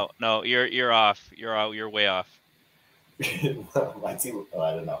 No. You're off. You're way off. I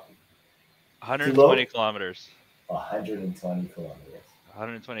don't know. 120 kilometers. 120 kilometers.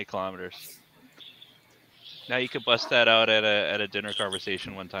 120 kilometers. Now you could bust that out at a dinner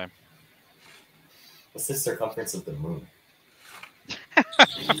conversation one time. What's the circumference of the moon?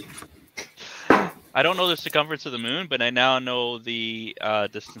 I don't know the circumference of the moon, but I now know the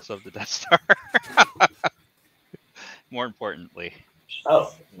distance of the Death Star. More importantly.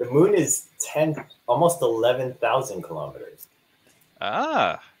 Oh, the moon is almost 11,000 kilometers.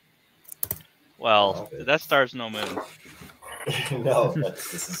 Ah. Well, the Death Star's no moon. No,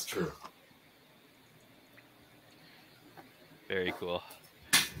 this is true. Very cool.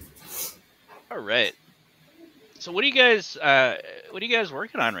 All right. So what are you guys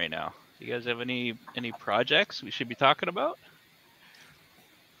working on right now? Do you guys have any projects we should be talking about?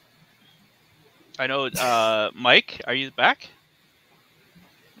 I know Mike, are you back?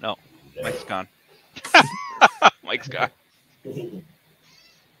 No. Mike's gone. Mike's gone.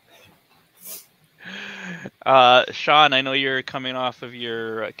 Shawn, I know you're coming off of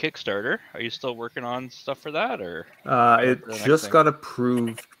your Kickstarter. Are you still working on stuff for that, or? It just got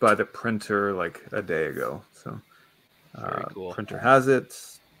approved by the printer like a day ago. So, cool. Printer has it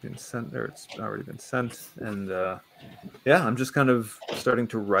been sent there. It's already been sent, and yeah, I'm just kind of starting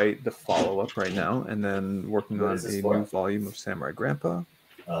to write the follow-up right now, and then working on a new volume of Samurai Grandpa.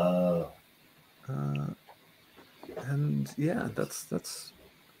 And yeah, that's.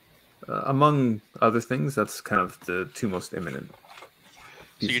 Among other things, that's kind of the two most imminent.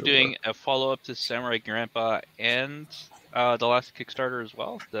 So you're doing a follow-up to Samurai Grandpa and the last Kickstarter as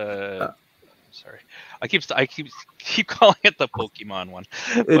well. Sorry, I keep calling it the Pokemon one.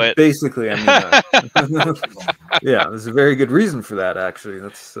 But basically, I mean, yeah, there's a very good reason for that. Actually,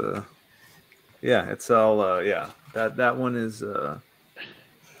 that's yeah, it's all yeah. That one is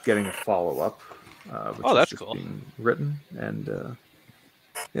getting a follow-up. Which that's is cool. Being written and.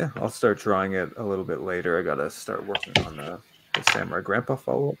 Yeah, I'll start drawing it a little bit later. I gotta start working on the Samurai Grandpa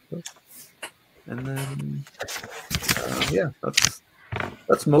follow-up, and then yeah,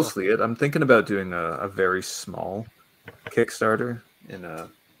 that's mostly it. I'm thinking about doing a very small Kickstarter in I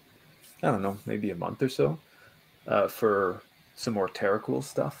don't know, maybe a month or so, for some more Terracool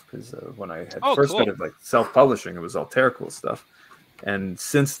stuff. Because when I had first started like self-publishing, it was all Terracool stuff, and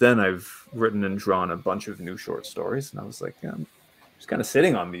since then I've written and drawn a bunch of new short stories, and I was like, yeah. Just kind of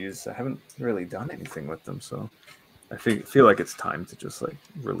sitting on these. I haven't really done anything with them, so I feel like it's time to just like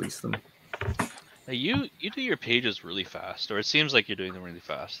release them. Now you do your pages really fast, or it seems like you're doing them really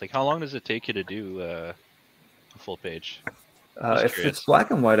fast. Like, how long does it take you to do a full page? If it's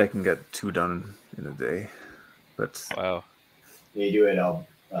black and white, I can get 2 done in a day. But wow, you do it all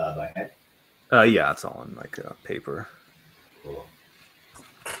by hand? Yeah, it's all on like paper. Cool.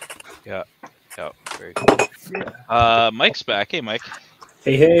 Yeah. Oh, very cool. Mike's back. Hey, Mike.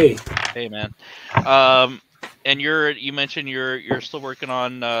 Hey. Hey, man. And you mentioned you're still working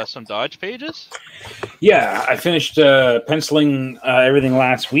on some Dodge pages? Yeah, I finished penciling everything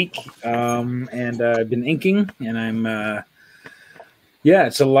last week, and I've been inking, and I'm Yeah,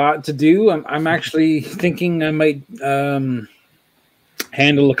 it's a lot to do. I'm actually thinking I might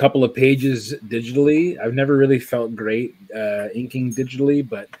handle a couple of pages digitally. I've never really felt great inking digitally,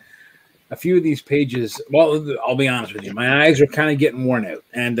 but a few of these pages, well, I'll be honest with you, my eyes are kind of getting worn out,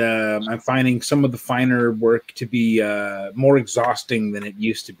 and I'm finding some of the finer work to be more exhausting than it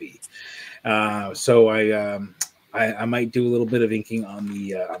used to be. So I might do a little bit of inking on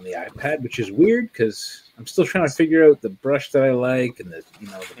the iPad, which is weird because I'm still trying to figure out the brush that I like and the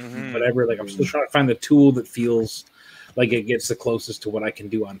whatever. Like I'm still trying to find the tool that feels like it gets the closest to what I can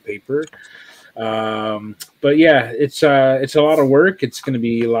do on paper. But yeah, it's a lot of work. It's going to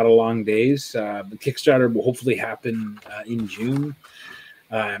be a lot of long days. The Kickstarter will hopefully happen in June.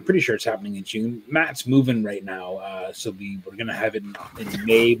 I'm pretty sure it's happening in June. Matt's moving right now, so we're going to have it in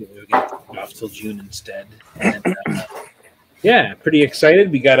May, but we're going to put it off till June instead. And yeah, pretty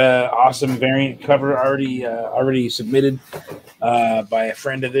excited. We got an awesome variant cover already submitted by a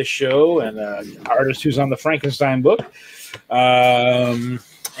friend of this show and an artist who's on the Frankenstein book. I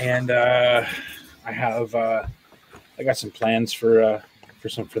got some plans for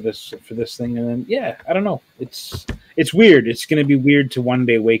this thing, and then yeah, I don't know. It's weird. It's going to be weird to one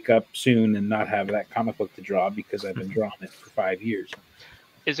day wake up soon and not have that comic book to draw because I've been drawing it for 5 years.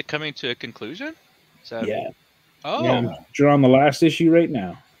 Is it coming to a conclusion? Yeah. Oh, yeah, I'm drawing the last issue right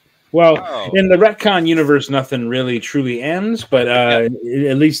now. Well, in the retcon universe, nothing really truly ends, but at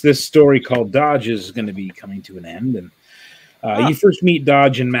least this story called Dodge is going to be coming to an end, and. You first meet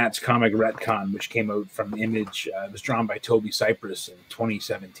Dodge in Matt's comic Retcon, which came out from Image. It was drawn by Toby Cypress in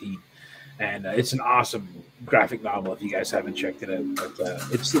 2017, and it's an awesome graphic novel. If you guys haven't checked it out, but,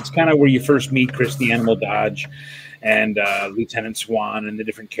 it's kind of where you first meet Chris the Animal Dodge and Lieutenant Swan and the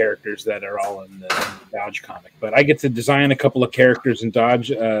different characters that are all in the Dodge comic. But I get to design a couple of characters in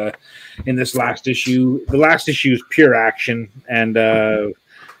Dodge in this last issue. The last issue is pure action and.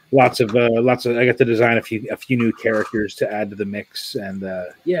 Lots of I got to design a few new characters to add to the mix, and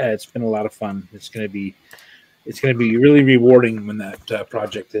yeah, it's been a lot of fun. It's gonna be really rewarding when that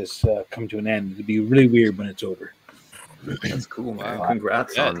project has come to an end. It'll be really weird when it's over. That's cool, man. Wow.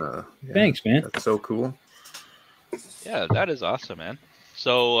 Congrats on thanks, man. That's so cool. Yeah, that is awesome, man.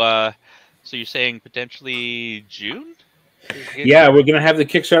 So so you're saying potentially June? Yeah, we're gonna have the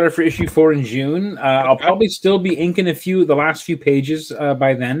Kickstarter for issue 4 in June. I'll probably still be inking the last few pages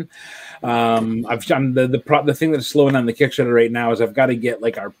by then. I've done the thing that's slowing down the Kickstarter right now is I've got to get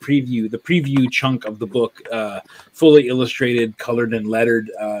like the preview chunk of the book fully illustrated, colored, and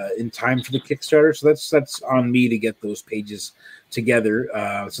lettered in time for the Kickstarter. So that's on me to get those pages together.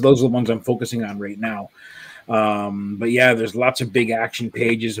 So those are the ones I'm focusing on right now. But yeah, there's lots of big action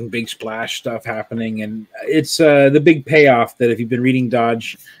pages and big splash stuff happening, and it's the big payoff that if you've been reading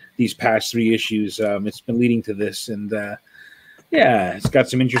Dodge these past 3 issues, it's been leading to this, and yeah, it's got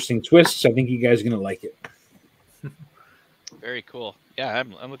some interesting twists. I think you guys are gonna like it. Very cool. Yeah,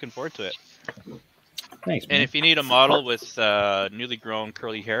 I'm looking forward to it. Thanks, man. And if you need a model with newly grown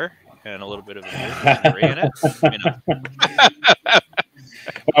curly hair and a little bit of a gray in it, you know.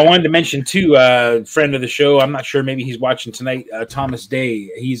 I wanted to mention too, friend of the show. I'm not sure, maybe he's watching tonight. Thomas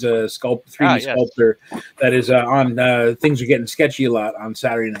Day. He's a 3D sculptor that is on Things Are Getting Sketchy a lot on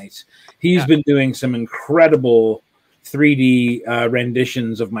Saturday nights. He's been doing some incredible 3D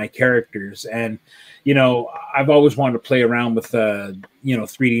renditions of my characters, and you know, I've always wanted to play around with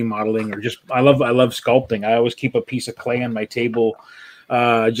 3D modeling, or just I love sculpting. I always keep a piece of clay on my table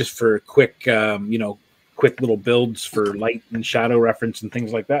just for quick quick little builds for light and shadow reference and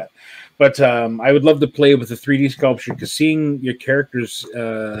things like that. But I would love to play with the 3D sculpture, because seeing your characters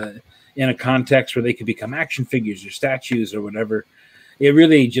in a context where they could become action figures or statues or whatever, it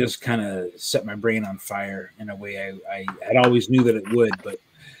really just kind of set my brain on fire in a way I had always knew that it would. But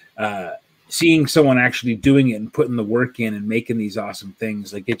seeing someone actually doing it and putting the work in and making these awesome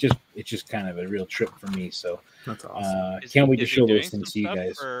things, like it's just kind of a real trip for me. So that's awesome. Can't wait to show those things to you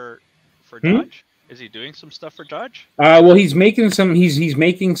guys. For Dodge? Is he doing some stuff for Dodge? Well, he's making some. He's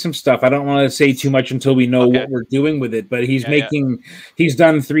making some stuff. I don't want to say too much until we know what we're doing with it. But he's He's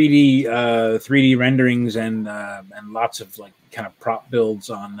done 3D renderings and lots of like kind of prop builds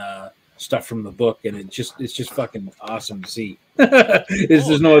on stuff from the book, and it's just fucking awesome to see.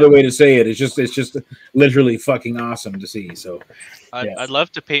 There's no other way to say it. It's just literally fucking awesome to see. So I'd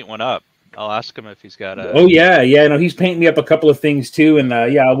love to paint one up. I'll ask him if he's got a. Oh yeah. No, he's painting me up a couple of things too, and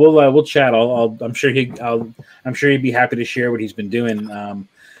we'll chat. I'm sure he'd be happy to share what he's been doing.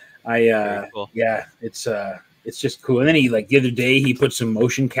 Cool. Yeah, it's it's just cool. And then he, like, the other day, he put some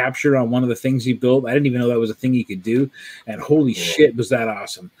motion capture on one of the things he built. I didn't even know that was a thing he could do. And holy shit, was that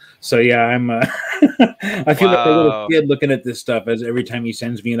awesome. So yeah, I'm I feel like a little kid looking at this stuff as every time he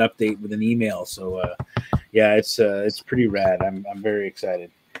sends me an update with an email. So yeah, it's pretty rad. I'm very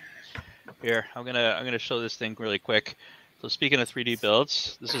excited. Here, I'm gonna show this thing really quick. So speaking of 3D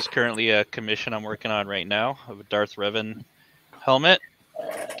builds, this is currently a commission I'm working on right now of a Darth Revan helmet.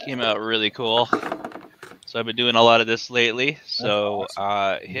 Came out really cool. So I've been doing a lot of this lately. So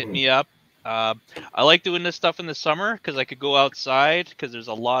hit me up. I like doing this stuff in the summer because I could go outside because there's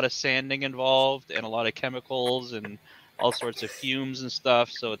a lot of sanding involved and a lot of chemicals and all sorts of fumes and stuff.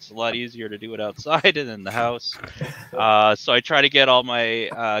 So it's a lot easier to do it outside and in the house. So I try to get all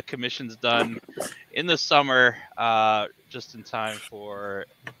my commissions done in the summer just in time for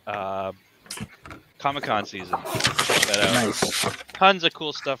Comic-Con season. Check that out. Nice. Tons of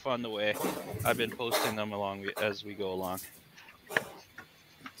cool stuff on the way. I've been posting them as we go along.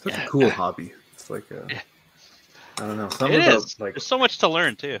 Such a cool hobby. It's like I don't know. Like, there's so much to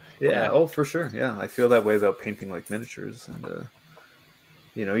learn too. Yeah. Oh, for sure. Yeah, I feel that way about painting like miniatures, and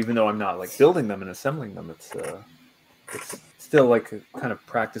you know, even though I'm not like building them and assembling them, it's still like kind of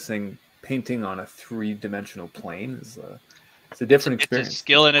practicing painting on a 3-dimensional plane is. It's a different experience. It's a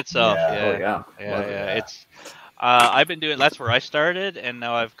skill in itself. Yeah. Oh, yeah. It's I've been doing. That's where I started, and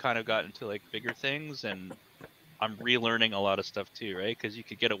now I've kind of gotten to like bigger things, and I'm relearning a lot of stuff too, right? Because you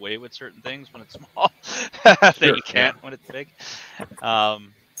could get away with certain things when it's small that you can't when it's big,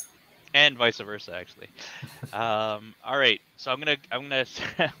 and vice versa, actually. All right, so I'm gonna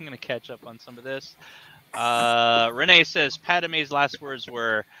catch up on some of this. Renee says Padme's last words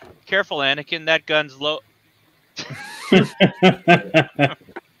were, "Careful, Anakin, that gun's low."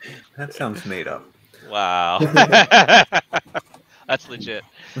 That sounds made up. Wow. That's legit.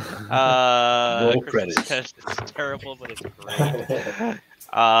 Roll credits. Says it's terrible, but it's great.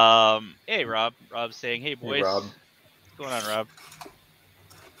 Hey, Rob. Rob's saying, hey, boys. Hey, Rob. What's going on,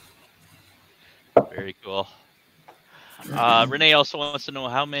 Rob? Very cool. Renee also wants to know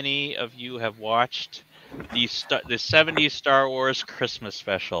how many of you have watched the 70s Star Wars Christmas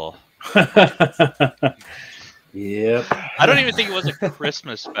special. Yep. I don't even think it was a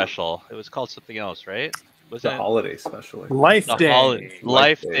Christmas special. It was called something else, right? Was the it holiday special? Life Day.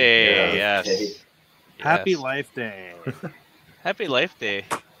 Life Day. Yeah. Yes. Happy Life Day. Happy Life Day.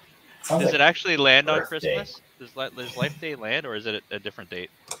 Sounds Does like it actually land on birthday. Christmas? Does Life Day land, or is it a different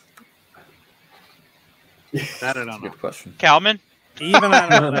date? That I don't know. Good question. Kalman? Even I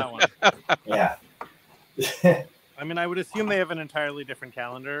don't know that one. Yeah. I mean, I would assume they have an entirely different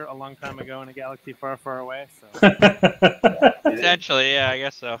calendar a long time ago in a galaxy far, far away. So Potentially, yeah, I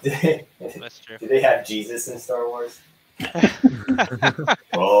guess so. That's true. Do they have Jesus in Star Wars?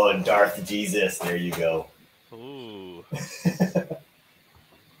 Oh, and Darth Jesus. There you go. Ooh.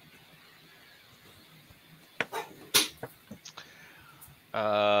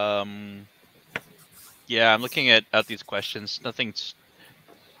 Yeah, I'm looking at these questions. Nothing's.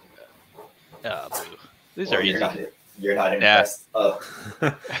 Boo. These are easy. You're not impressed. Oh.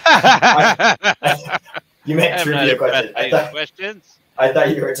 You meant I'm trivia not questions. impressed by these questions. I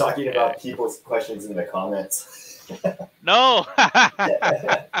thought you were talking about people's questions in the comments. No.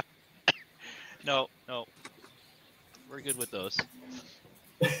 No. We're good with those.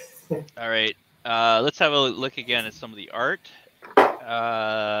 All right. Let's have a look again at some of the art.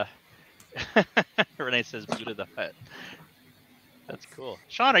 Renee says Buddha the Hutt. That's cool.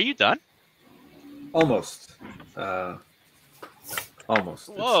 Shawn, are you done? Almost. Almost.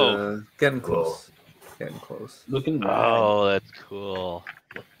 Whoa. It's getting close. Getting close. Looking good. Oh, that's cool.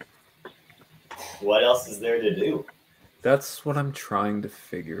 What else is there to do? That's what I'm trying to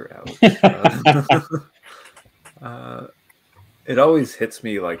figure out. It always hits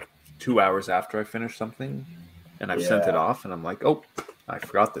me like 2 hours after I finish something, and I've sent it off, and I'm like, oh, I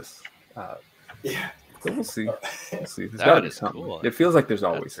forgot this. Yeah. So we'll see. We'll see. There's That got to be is something. cool. It feels like there's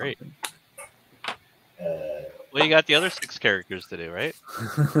always great. something. Well, you got the other 6 characters to do, right?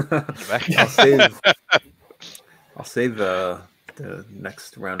 I'll save the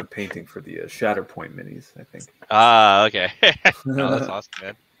next round of painting for the Shatterpoint minis, I think. Ah, okay. No, that's awesome,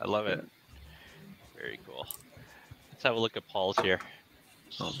 man. I love it. Very cool. Let's have a look at Paul's here.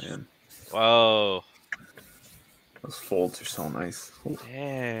 Oh man, Whoa. those folds are so nice.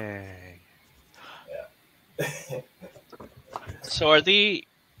 Dang. So are the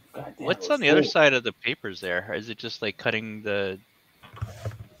what's on the other side of the papers there? Is it just like cutting the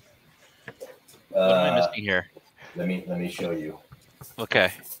what am I missing here? Let me show you.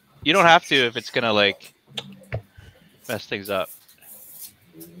 Okay. You don't have to if it's gonna like mess things up.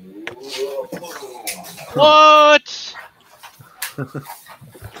 What?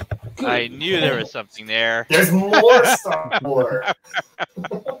 I knew there was something there. There's more Star Wars.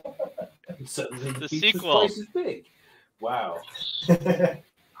 The sequel. Twice as big. Wow.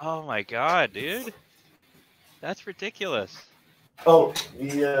 Oh my god, dude. That's ridiculous. Oh,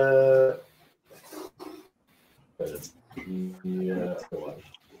 the previous one.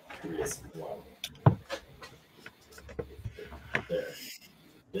 There.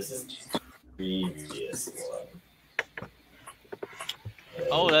 This is the previous one.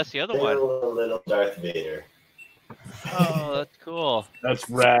 Oh, that's the other Still one. a little Darth Vader. Oh, that's cool. That's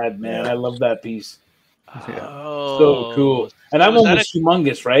rad, man. I love that piece. Oh, So cool. And that was one was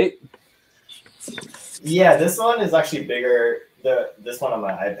humongous, right? Yeah, this one is actually bigger. This one on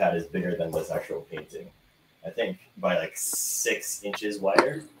my iPad is bigger than this actual painting. I think by like 6 inches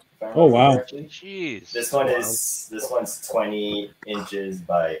wider. Oh wow! Correctly. Jeez. This one's 20 inches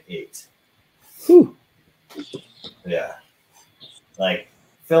by 8. Whew. Yeah, like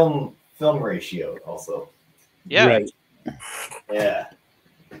film ratio also. Yeah. Right. Yeah.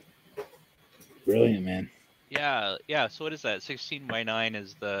 Brilliant, man. Yeah. Yeah. So what is that? 16 by 9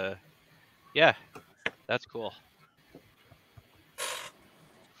 is the. Yeah, that's cool.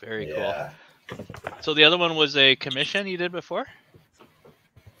 Very cool. So the other one was a commission you did before?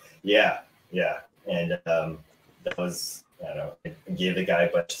 Yeah, and that was, I don't know, I gave the guy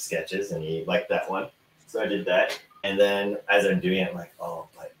a bunch of sketches and he liked that one, so I did that. And then as I'm doing it, I'm like, oh,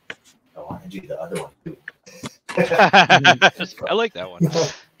 but I want to do the other one too. I like that one.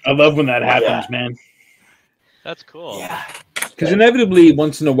 I love when that happens, man. That's cool. Yeah. Because inevitably,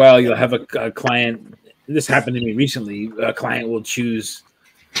 once in a while, you'll have a client. This happened to me recently. A client will choose.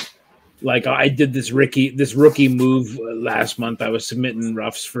 Like I did this rookie move last month. I was submitting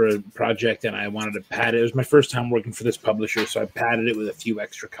roughs for a project and I wanted to pad it. It was my first time working for this publisher, so I padded it with a few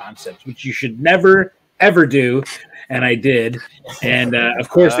extra concepts, which you should never ever do, and I did. And of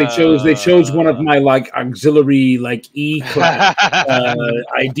course, they chose one of my like auxiliary like E class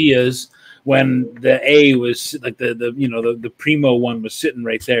ideas when the A was like the primo one was sitting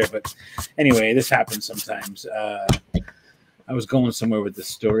right there. But anyway, this happens sometimes. I was going somewhere with this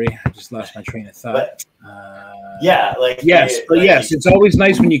story. I just lost my train of thought. Yes, it's always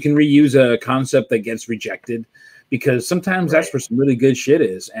nice when you can reuse a concept that gets rejected, because sometimes that's where some really good shit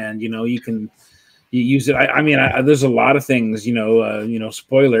is, and you use it. I mean, there's a lot of things.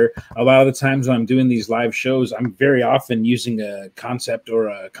 Spoiler. A lot of the times when I'm doing these live shows, I'm very often using a concept or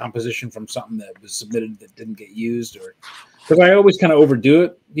a composition from something that was submitted that didn't get used, or. Because I always kind of overdo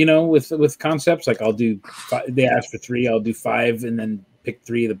it, with concepts. Like I'll do, they ask for 3, I'll do 5, and then pick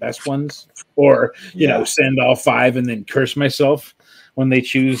 3 of the best ones, or send all 5 and then curse myself when they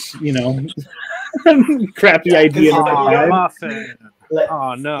choose, crappy idea.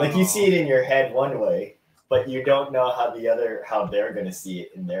 Oh no! Like you see it in your head one way, but you don't know how they're going to see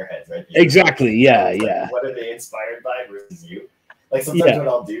it in their heads, right? Exactly. Yeah. What are they inspired by versus you? Like sometimes what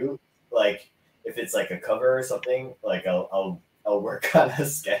I'll do, like. If it's like a cover or something, like I'll work on a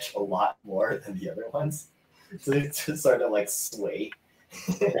sketch a lot more than the other ones, so they just sort of like sway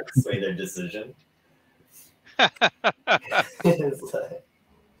their decision. That's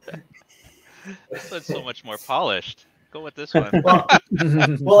so much more polished. Go with this one. Well,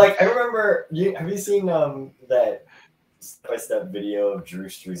 like I remember, have you seen that step-by-step video of Drew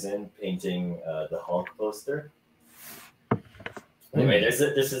Struzan painting the Hulk poster? Anyway, there's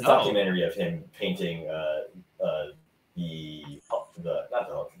a documentary of him painting the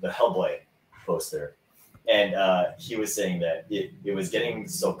Hellboy poster, and he was saying that it was getting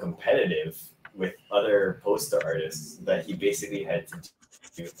so competitive with other poster artists that he basically had to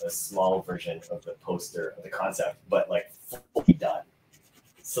do a small version of the poster of the concept, but like fully done,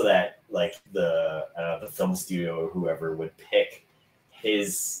 so that like the film studio or whoever would pick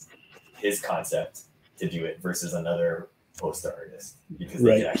his concept to do it versus another poster artist, because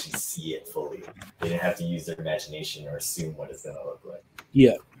they could actually see it fully. They didn't have to use their imagination or assume what it's going to look like.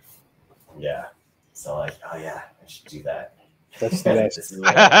 Yeah. So like, oh yeah, I should do that. That's the best.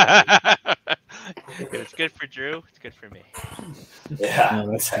 If it's good for Drew, it's good for me. Yeah,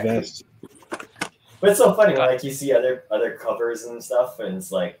 that's the best. But it's so funny, like you see other covers and stuff, and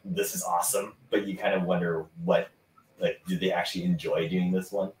it's like, this is awesome, but you kind of wonder did they actually enjoy doing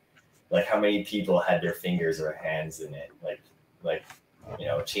this one? Like how many people had their fingers or hands in it? Like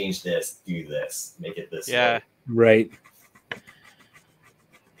change this, do this, make it this way. Right.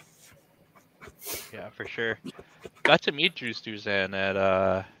 Yeah, for sure. Got to meet Drew Struzan at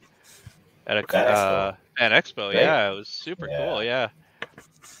a Fan Expo. Right? Yeah, it was super cool. Yeah.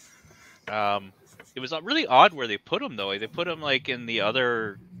 It was really odd where they put him though. They put him like in the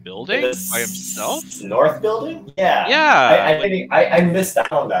other building by himself. North building? Yeah. Yeah. I missed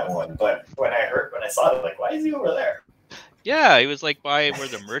out on that one, but when I saw it, like, why is he over there? Yeah, he was like by where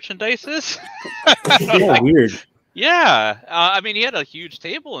the merchandise is. Oh, weird. Yeah, I mean, he had a huge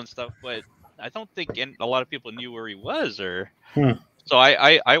table and stuff, but I don't think a lot of people knew where he was. So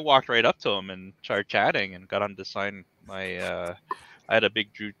I walked right up to him and started chatting and got him to sign my. I had a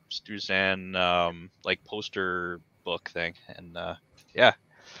big Drew Struzan like poster book thing, and yeah.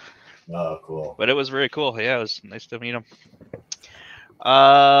 Oh, cool. But it was very cool. Yeah, it was nice to meet him.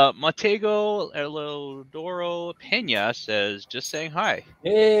 Montego Elodoro Pena says, just saying hi.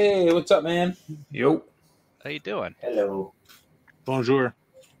 Hey, what's up, man? Yo. How you doing? Hello. Bonjour.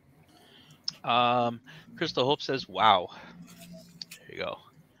 Crystal Hope says, wow. There you go.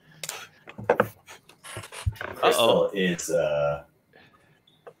 Crystal is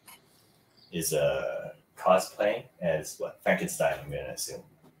cosplaying as what? Frankenstein, I'm gonna assume.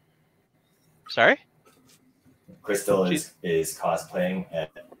 Sorry? Crystal is cosplaying at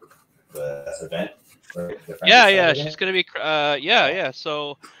the event. Yeah, she's gonna be.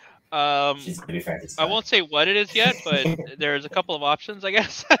 So, she's gonna be Frankenstein. I won't say what it is yet, but there's a couple of options, I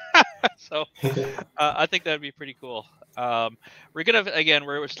guess. So, I think that'd be pretty cool.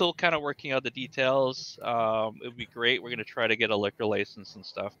 We're still kind of working out the details. It would be great. We're gonna try to get a liquor license and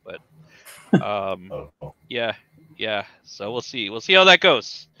stuff, but yeah. So we'll see. We'll see how that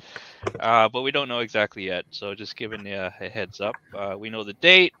goes. But we don't know exactly yet. So just giving you a heads up. We know the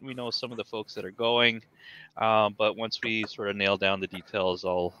date. We know some of the folks that are going. But once we sort of nail down the details,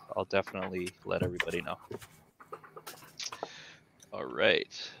 I'll definitely let everybody know. All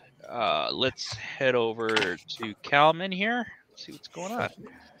right. Let's head over to Kalman here. See what's going on.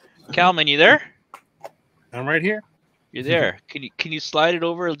 Kalman, you there? I'm right here. You're there. Can you slide it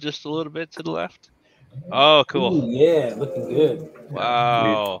over just a little bit to the left? Oh, cool. Ooh, yeah, looking good.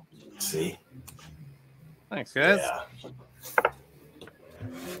 Wow. See? Thanks, guys. Yeah.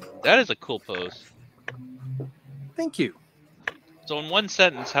 That is a cool pose. Thank you. So in one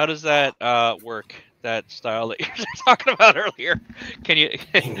sentence, how does that work? That style that you were talking about earlier? Can you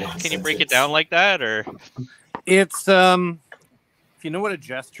break it down like that, or? It's if you know what a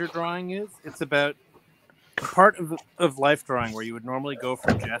gesture drawing is, it's about part of life drawing where you would normally go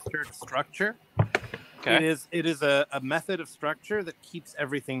from gesture to structure. Okay. It is a method of structure that keeps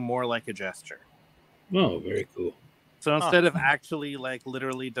everything more like a gesture. Oh, very cool. So instead of actually like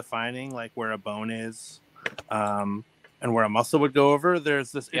literally defining like where a bone is, and where a muscle would go over,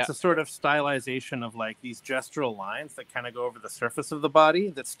 there's this. It's a sort of stylization of like these gestural lines that kind of go over the surface of the body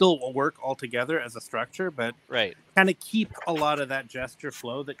that still will work all together as a structure, but kind of keep a lot of that gesture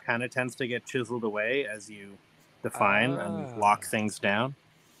flow that kind of tends to get chiseled away as you define and lock things down.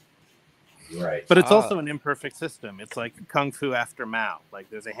 Right. But it's also an imperfect system. It's like Kung Fu after Mao. Like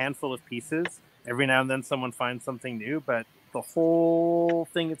there's a handful of pieces. Every now and then someone finds something new, but the whole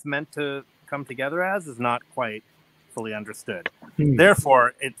thing it's meant to come together as is not quite fully understood.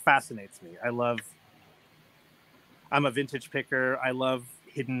 Therefore, it fascinates me. I'm a vintage picker. I love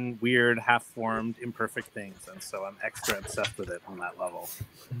hidden, weird, half-formed, imperfect things, and so I'm extra obsessed with it on that level.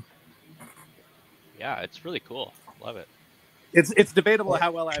 Yeah, it's really cool. Love it. It's debatable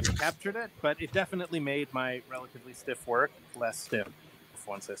how well I've captured it, but it definitely made my relatively stiff work less stiff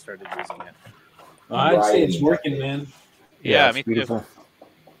once I started using it. I'd say it's working, man. Yeah, it's me beautiful. too.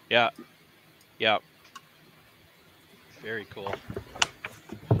 Yeah. Very cool.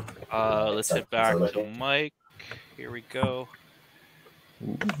 Let's head back to Mike. Here we go.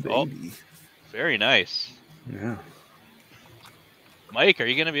 Ooh, Oh, baby. very nice. Yeah. Mike, are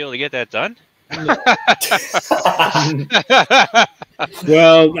you going to be able to get that done?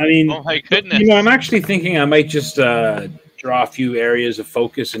 Well, I mean, Oh my goodness. I'm actually thinking I might just draw a few areas of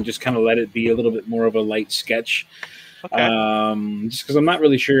focus and just kind of let it be a little bit more of a light sketch. Okay. Just because I'm not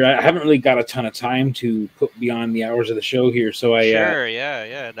really sure. I haven't really got a ton of time to put beyond the hours of the show here, so I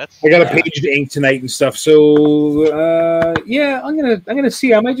That's. I got a page to ink tonight and stuff. So I'm gonna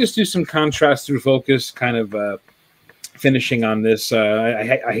see. I might just do some contrast through focus, kind of finishing on this. I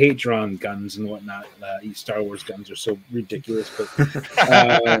hate drawing guns and whatnot. These Star Wars guns are so ridiculous, but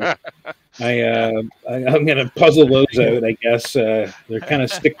I'm gonna puzzle those out. I guess they're kind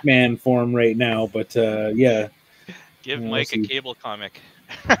of stickman form right now, but yeah. Give Mike a cable comic.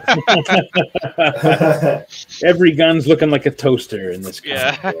 Every gun's looking like a toaster in this comic.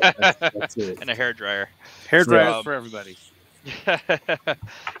 Yeah. That's it. And a hairdryer. Hairdryers for everybody.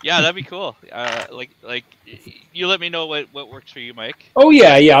 Yeah, that'd be cool. Like you let me know what works for you, Mike. Oh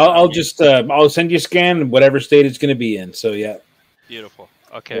yeah. I'll just I'll send you a scan, whatever state it's going to be in. So yeah. Beautiful.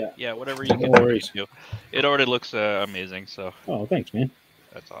 Okay. Yeah, whatever you No can worries. do. It already looks amazing. So. Oh, thanks, man.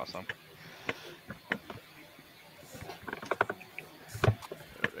 That's awesome. All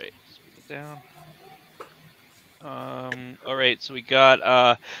right, speed it down. All right, so we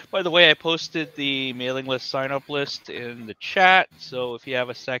got, by the way, I posted the mailing list sign-up list in the chat. So if you have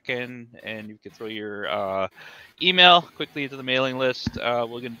a second and you can throw your email quickly into the mailing list, we're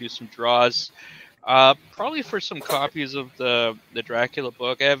going to do some draws. Probably for some copies of the Dracula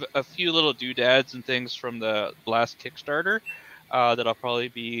book. I have a few little doodads and things from the last Kickstarter that I'll probably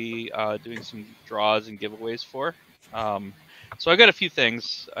be doing some draws and giveaways for. So I got a few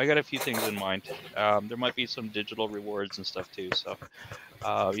things. In mind. There might be some digital rewards and stuff too. So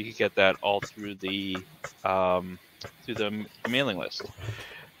you can get that all through the mailing list.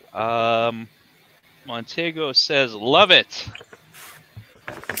 Montego says, "Love it."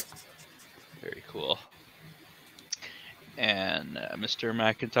 Very cool. And Mr.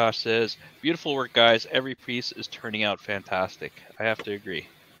 McIntosh says, "Beautiful work, guys. Every piece is turning out fantastic." I have to agree.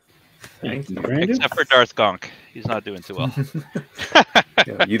 Thank you, Brandon. Except for Darth Gonk. He's not doing too well.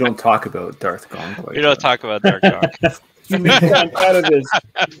 Yeah, you don't talk about Darth Gonk. Like We don't talk about Darth Gonk. I'm out of this.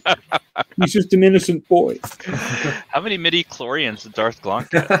 He's just an innocent boy. How many midi-chlorians did Darth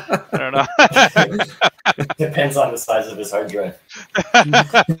Gonk get? I don't know. Depends on the size of his hard drive.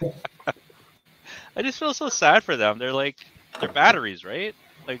 I just feel so sad for them. They're batteries, right?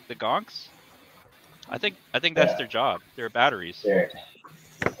 Like the Gonks. I think that's their job. They're batteries.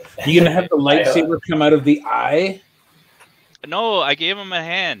 You gonna have the lightsaber come out of the eye? No, I gave him a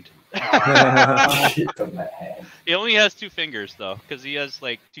hand. He only has 2 fingers though, because he has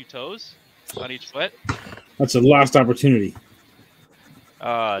like 2 toes on each foot. That's a lost opportunity.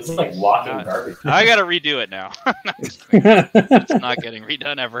 It's like walking garbage. I gotta redo it now. It's not getting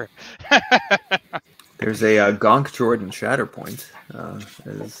redone ever. There's a Gonk Jordan Shatterpoint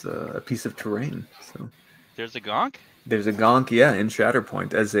as a piece of terrain. So There's a Gonk? there's a Gonk, yeah, in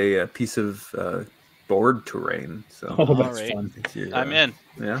Shatterpoint as a piece of board terrain. So Oh, that's Alright. fun. it's your, I'm in.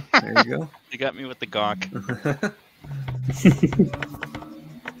 Yeah, there you go. You got me with the Gonk.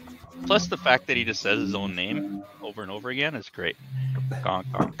 Plus the fact that he just says his own name over and over again is great. Gonk,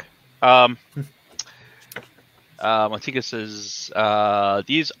 Gonk. Montego says,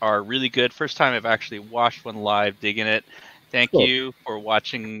 these are really good. First time I've actually watched one live, digging it. Thank Cool. you for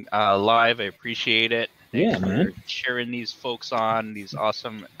watching live. I appreciate it. Thanks Yeah, for man. cheering these folks on, these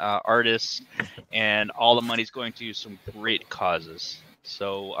awesome artists, and all the money's going to some great causes.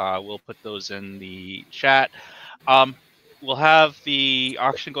 So we'll put those in the chat. We'll have the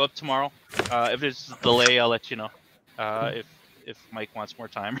auction go up tomorrow. If there's a delay, I'll let you know. If Mike wants more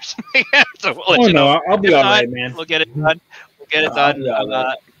time or something, so we'll let Oh you no, know. I'll be If all not, right, man. We'll get it done. We'll get it done, I'll be all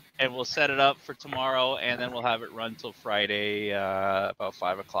right. and we'll set it up for tomorrow, and then we'll have it run till Friday, about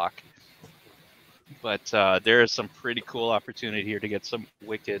 5 o'clock. But there is some pretty cool opportunity here to get some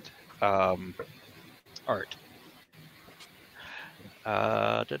wicked art.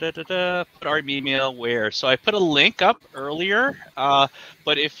 Put our email where? So I put a link up earlier,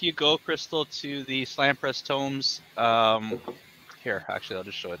 but if you go, Crystal, to the Slam Press Tomes, here, actually, I'll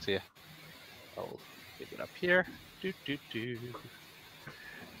just show it to you. I'll get it up here. Give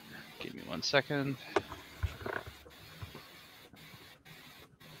me 1 second.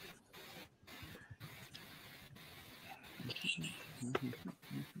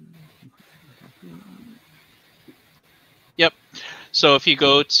 Yep. So if you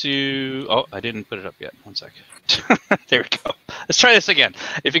go to, oh, I didn't put it up yet. 1 second. There we go. Let's try this again.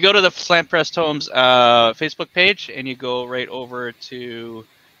 If you go to the Slam Press Tomes Facebook page and you go right over to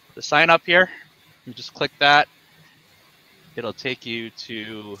the sign up here, you just click that. It'll take you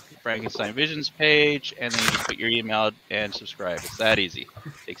to Frankenstein Visions page, and then you put your email and subscribe. It's that easy.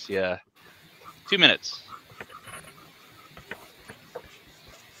 It takes you 2 minutes.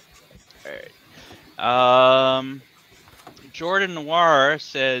 All right. Jordan Noir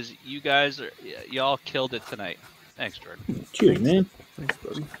says, "You guys are y'all killed it tonight." Thanks, Jordan. Cheers, man. Thanks,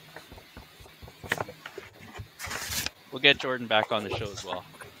 buddy. We'll get Jordan back on the show as well.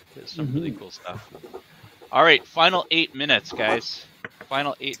 There's some really cool stuff. All right, final 8 minutes, guys.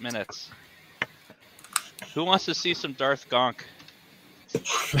 Final 8 minutes. Who wants to see some Darth Gonk?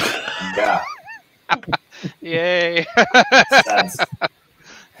 Yeah. Yay! Sounds,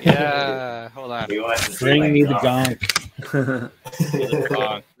 Yeah. Hold on. we want to see Bring like me the Gonk. gonk.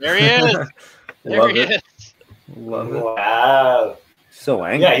 There he is. There Love he it. is. Love it. Wow. So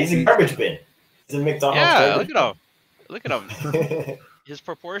angry. Yeah, he's a garbage bin. He's a McDonald's Yeah, garbage look at him. Look at him. bin. His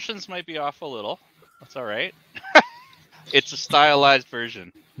proportions might be off a little. That's all right. It's a stylized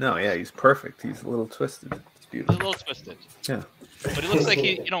version. No, yeah, he's perfect. He's a little twisted. It's a beautiful. little twisted. Yeah. But it looks like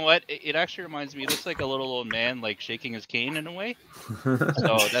he, you know what? It actually reminds me. He looks like a little old man, like shaking his cane in a way. So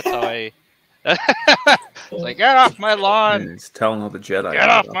that's how I. It's like, get off my lawn! He's telling all the Jedi. Get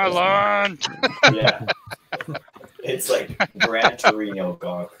off my lawn! Yeah. It's like Gran Torino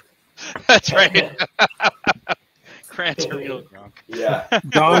Gonk. That's right. Gran Torino Gonk. Yeah.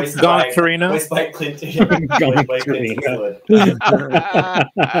 Gonk Torino. Voiced by Clint Gonk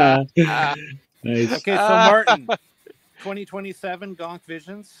Nice. Okay, so Martin, 2027 Gonk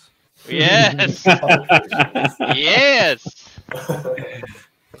Visions. Yes. Yes.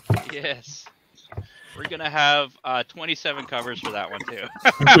 Yes. We're gonna have 27 covers for that one too.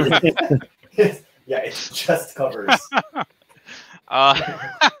 Yeah, it's just covers.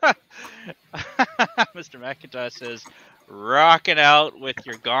 Mr. McIntosh says, "Rocking out with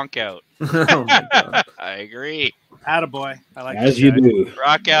your gonk out." Oh my God. I agree. Attaboy. I like As that you guy. do.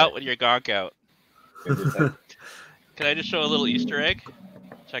 Rock out with your gonk out. Can I just show a little Easter egg?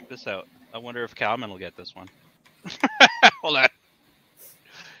 Check this out. I wonder if Kalman will get this one. Hold on.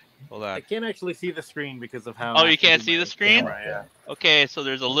 Hold I on. can't actually see the screen because of how. Oh, you can't see the screen? Camera, yeah. Okay, so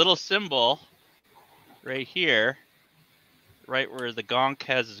there's a little symbol right here, right where the gonk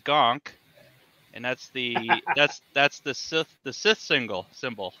has his gonk, and that's the that's the Sith symbol.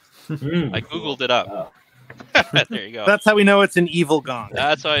 Mm. I googled it up. Oh. There you go. That's how we know it's an evil Gonk.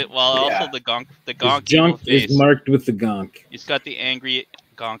 That's why. Well, Yeah. also the gonk His evil junk face. is marked with the gonk. He's got the angry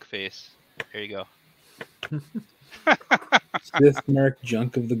gonk face. There you go. Sith mark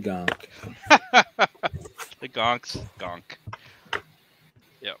junk of the gonk. The gonk's gonk.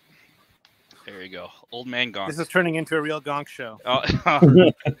 Yep. There you go. Old man gonk. This is turning into a real Gonk show. Oh,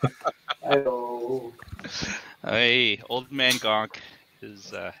 Hello. hey, old man gonk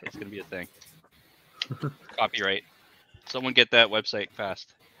is it's gonna be a thing. Copyright. Someone get that website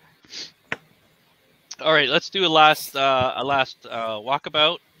fast. All right, let's do a last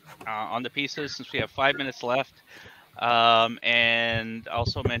walkabout on the pieces since we have 5 minutes left, and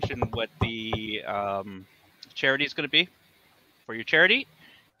also mention what the charity is going to be for your charity.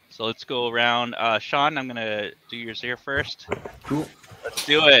 So let's go around. Shawn, I'm gonna do yours here first. Cool. Let's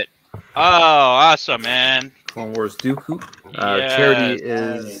do it. Oh, awesome, man. Clone Wars Dooku. Yes. Charity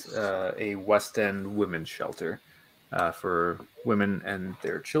is a West End women's shelter for women and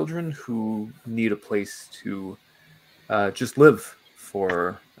their children who need a place to just live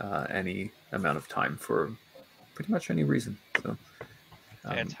for any amount of time for pretty much any reason. So,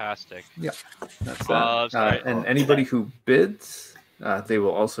 Fantastic. Yeah, that's that. Sorry. And anybody who bids, they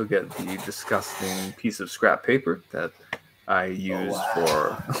will also get the disgusting piece of scrap paper that I use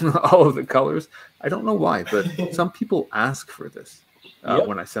for all of the colors. I don't know why, but some people ask for this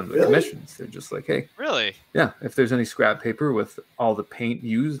when I send the commissions. They're just like, hey, Really? yeah, if there's any scrap paper with all the paint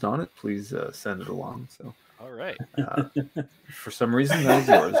used on it, please send it along. So All right. for some reason, that is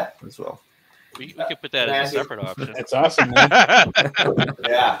yours as well. We could put that as a separate option. That's awesome, man.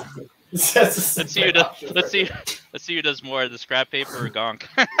 Yeah. Let's see who does. Let's see who does more, the scrap paper or gonk.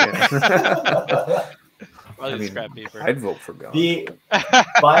 Yeah. Probably I the mean, scrap paper. I'd vote for God.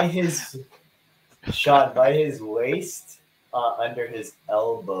 by his waist, under his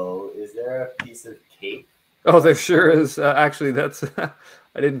elbow, is there a piece of cape? Oh, there sure is. Actually, that's.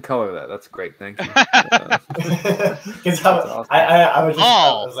 I didn't color that. That's great. Thank you. Because awesome. I was just,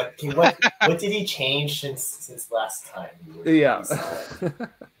 Oh. I was like, okay, what did he change since last time? Yeah. You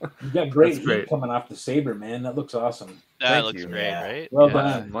got great That's heat great. coming off the saber, man. That looks awesome. That Thank looks you. great, Yeah. right? Well Yeah.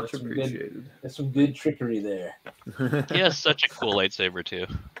 done. Much That's some appreciated. That's some good trickery there. He has such a cool lightsaber too.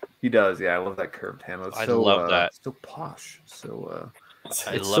 He does. Yeah, I love that curved handle. It's I so, love that. So posh. So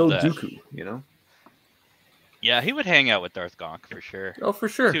I it's love so that. Dooku, you know. Yeah, he would hang out with Darth Gonk for sure. Oh, for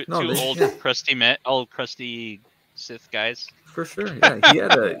sure. Two No, they- old yeah, crusty Sith guys. for sure.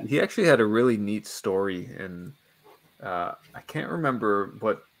 Yeah, he actually had a really neat story, and I can't remember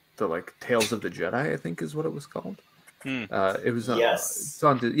what the Tales of the Jedi, I think, is what it was called. It was Yes. it's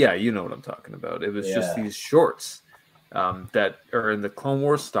on. Yeah, you know what I'm talking about. It was just Yeah. these shorts that are in the Clone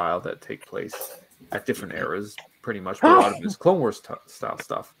Wars style that take place at different eras, pretty much. But a lot of it is Clone Wars style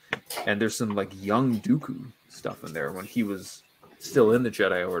stuff, and there's some young Dooku stuff in there when he was still in the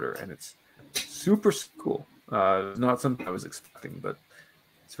Jedi Order, and it's super cool. Not something I was expecting, but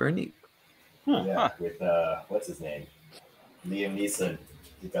it's very neat. Yeah, with what's his name? Liam Neeson.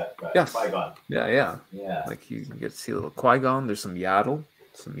 He got Yes. Qui-Gon. Yeah. Yeah. You can get to see a little Qui-Gon. There's some Yaddle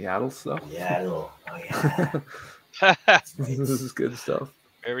stuff. Yeah. Oh yeah. This is good stuff.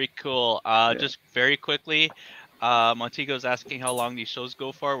 Very cool. Just very quickly, Montego's asking how long these shows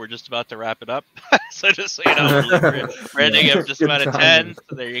go for. We're just about to wrap it up. So just so you know, we're ending up just Good about at 10. timing.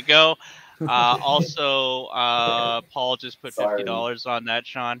 So there you go. Also, Paul just put $50 on that,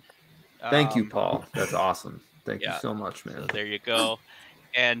 Shawn. Thank you, Paul. That's awesome. Thank you so much, man. So there you go.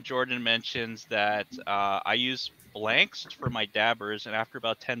 And Jordan mentions that I use blanks for my dabbers, and after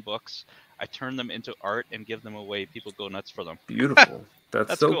about 10 books, I turn them into art and give them away. People go nuts for them. Beautiful.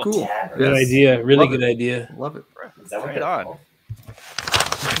 That's so cool. Good idea. Really good idea. Love it. Is that what Right they're on. called?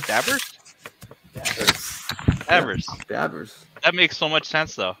 Dabbers? Dabbers. Dabbers. Dabbers. That makes so much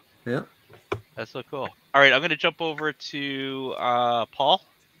sense, though. Yeah. That's so cool. All right, I'm going to jump over to Paul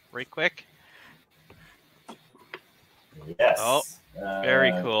right quick. Yes. Oh,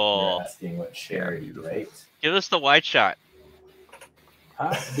 very cool. You're asking what charity, right? Give us the wide shot.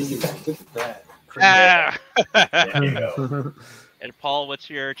 Look at that. Ah! There you go. And Paul, what's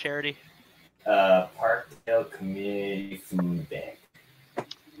your charity? Parkdale Community Food Bank.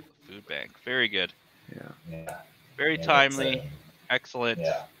 Food Bank. Very good. Yeah. Very timely. Excellent.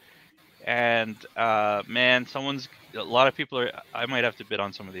 Yeah. And man, a lot of people are. I might have to bid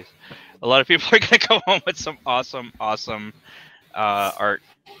on some of these. A lot of people are gonna come home with some awesome art.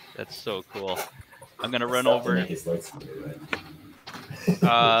 That's so cool. I'm gonna run over. Definitely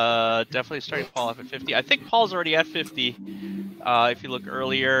starting Paul off at 50. I think Paul's already at 50. If you look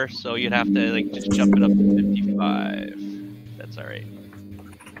earlier, so you'd have to just jump it up to 55. That's all right.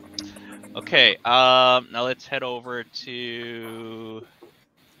 Okay. Now let's head over to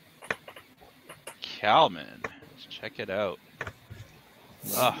Kalman. Let's check it out.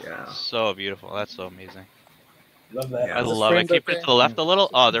 Oh, so beautiful. That's so amazing. Love that. I love it. Keep it to the left a little.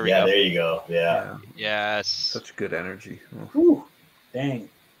 Oh, there we go. Yeah, there you go. Yeah. Yes. Such good energy. Whew. Dang.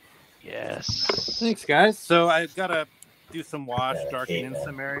 Yes. Thanks, guys. So I've got to do some wash, darken in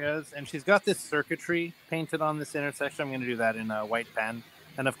some areas, and she's got this circuitry painted on this intersection. I'm going to do that in a white pen.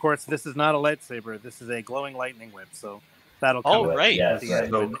 And of course, this is not a lightsaber. This is a glowing lightning whip. So that'll come right.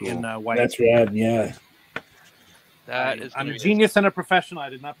 in white. That's rad. Yeah. I'm a genius and a professional. I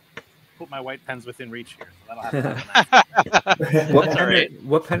did not put my white pens within reach here. So that'll happen.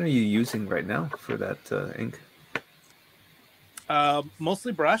 What pen are you using right now for that ink?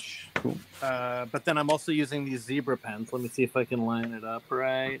 Mostly brush. Cool. But then I'm also using these zebra pens. Let me see if I can line it up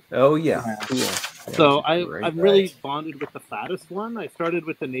right. Oh yeah, cool. Yeah, so I'm really bonded with the fattest one. I started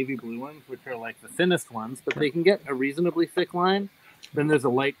with the navy blue ones, which are like the thinnest ones, but they can get a reasonably thick line. Then there's a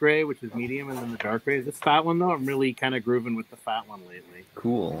light gray, which is medium, and then the dark gray. This fat one, though, I'm really kind of grooving with the fat one lately.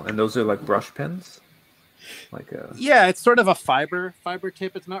 Cool. And those are like brush pens? Yeah, it's sort of a fiber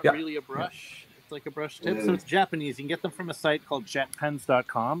tip. It's not really a brush. It's like a brush tip. So it's Japanese. You can get them from a site called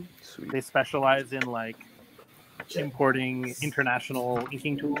jetpens.com. Sweet. They specialize in importing international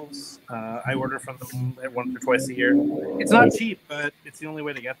inking tools. I order from them once or twice a year. It's not cheap, but it's the only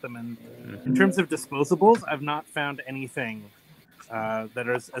way to get them. And in terms of disposables, I've not found anything that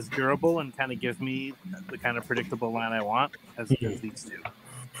is as durable and kind of gives me the kind of predictable line I want as these two.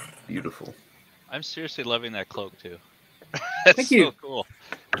 Beautiful. I'm seriously loving that cloak too. Thank you. So cool.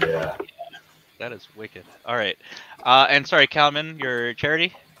 Yeah. That is wicked. All right. And sorry, Kalman, your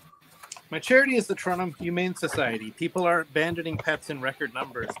charity? My charity is the Toronto Humane Society. People are abandoning pets in record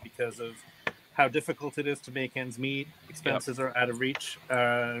numbers because of how difficult it is to make ends meet. Expenses are out of reach,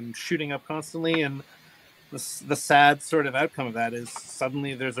 shooting up constantly, and the sad sort of outcome of that is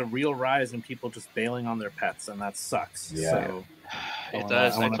suddenly there's a real rise in people just bailing on their pets, and that sucks. Yeah. So it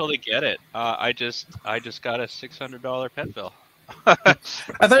does. I totally get it. I just got a $600 pet bill. I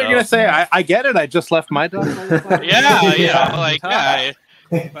thought you were gonna say I get it. I just left my dog. Daddy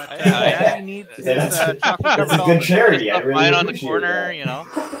needs that's a good charity. I really mine on the appreciate corner,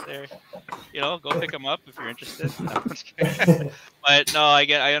 there. Go pick them up if you're interested. But no,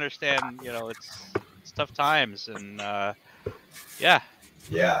 I understand. It's tough times, and yeah.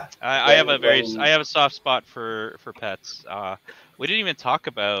 I have a soft spot for pets. We didn't even talk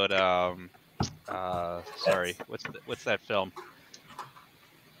about what's that film?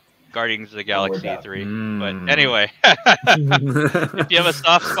 Guardians of the Galaxy 3. But anyway, if you have a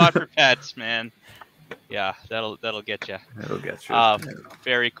soft spot for pets, man, yeah, that'll get you. That'll get you.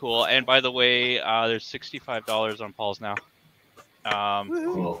 Very cool. And by the way, there's $65 on Paul's now.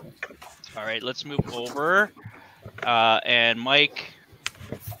 Cool. All right, let's move over. And Mike,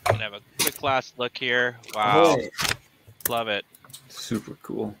 gonna have a quick last look here. Wow, love it. Super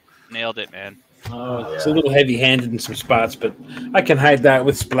cool. Nailed it, man. It's a little heavy-handed in some spots, but I can hide that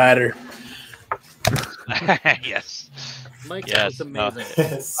with splatter. Yes. Mike, that's amazing.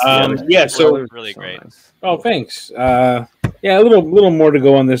 So really great. Nice. Oh, thanks. A little more to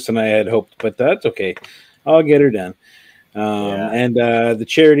go on this than I had hoped, but that's okay. I'll get her done. And the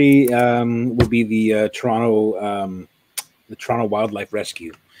charity will be the Toronto Wildlife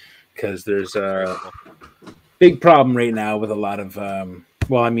Rescue. because there's a big problem right now with a lot of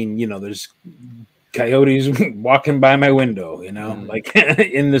well, I mean, you know, there's coyotes walking by my window, you know, like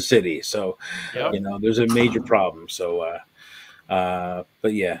in the city. So, you know, there's a major problem. So,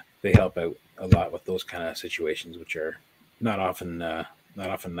 but yeah, they help out a lot with those kind of situations, which are not often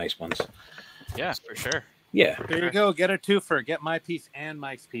nice ones. Yeah, for sure. Yeah. There you go. Get a twofer. Get my piece and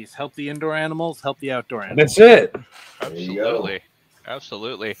Mike's piece. Help the indoor animals. Help the outdoor animals. That's it. Absolutely.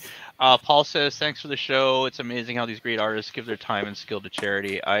 Absolutely. Paul says, thanks for the show. It's amazing how these great artists give their time and skill to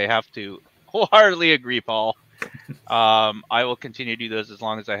charity. I have to wholeheartedly agree, Paul. I will continue to do this as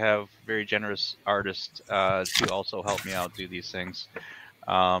long as I have very generous artists to also help me out do these things.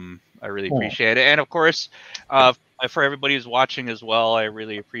 I really appreciate it. And of course, for everybody who's watching as well, I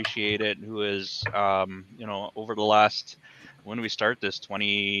really appreciate it. Who is, you know, over the last, when did we start this?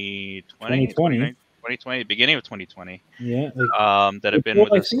 2020, beginning of 2020. Yeah. That have been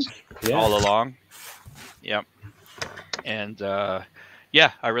with us all along. Yep. And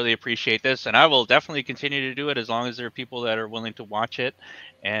yeah, I really appreciate this, and I will definitely continue to do it as long as there are people that are willing to watch it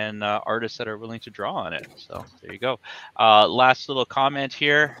and artists that are willing to draw on it. So there you go. Last little comment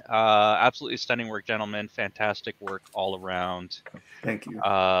here. Absolutely stunning work, gentlemen. Fantastic work all around. Thank you.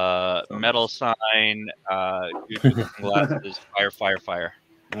 Metal sign. Glasses. Fire, fire.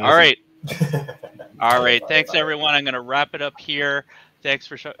 All right. All right. Thanks, everyone. I'm going to wrap it up here.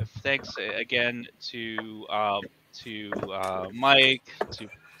 Thanks again to Mike,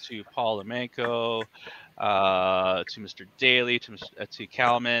 to Paul Limgenco, to Mr. Daley, to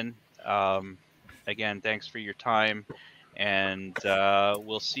Kalman. Again, thanks for your time, and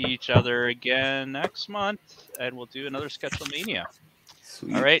we'll see each other again next month, and we'll do another Sketchlemania.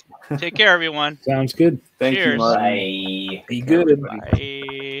 Sweet. All right, take care, everyone. Sounds good. Thank Cheers. you, Martin. Bye. Be good.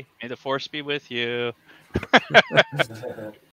 Bye. May the force be with you.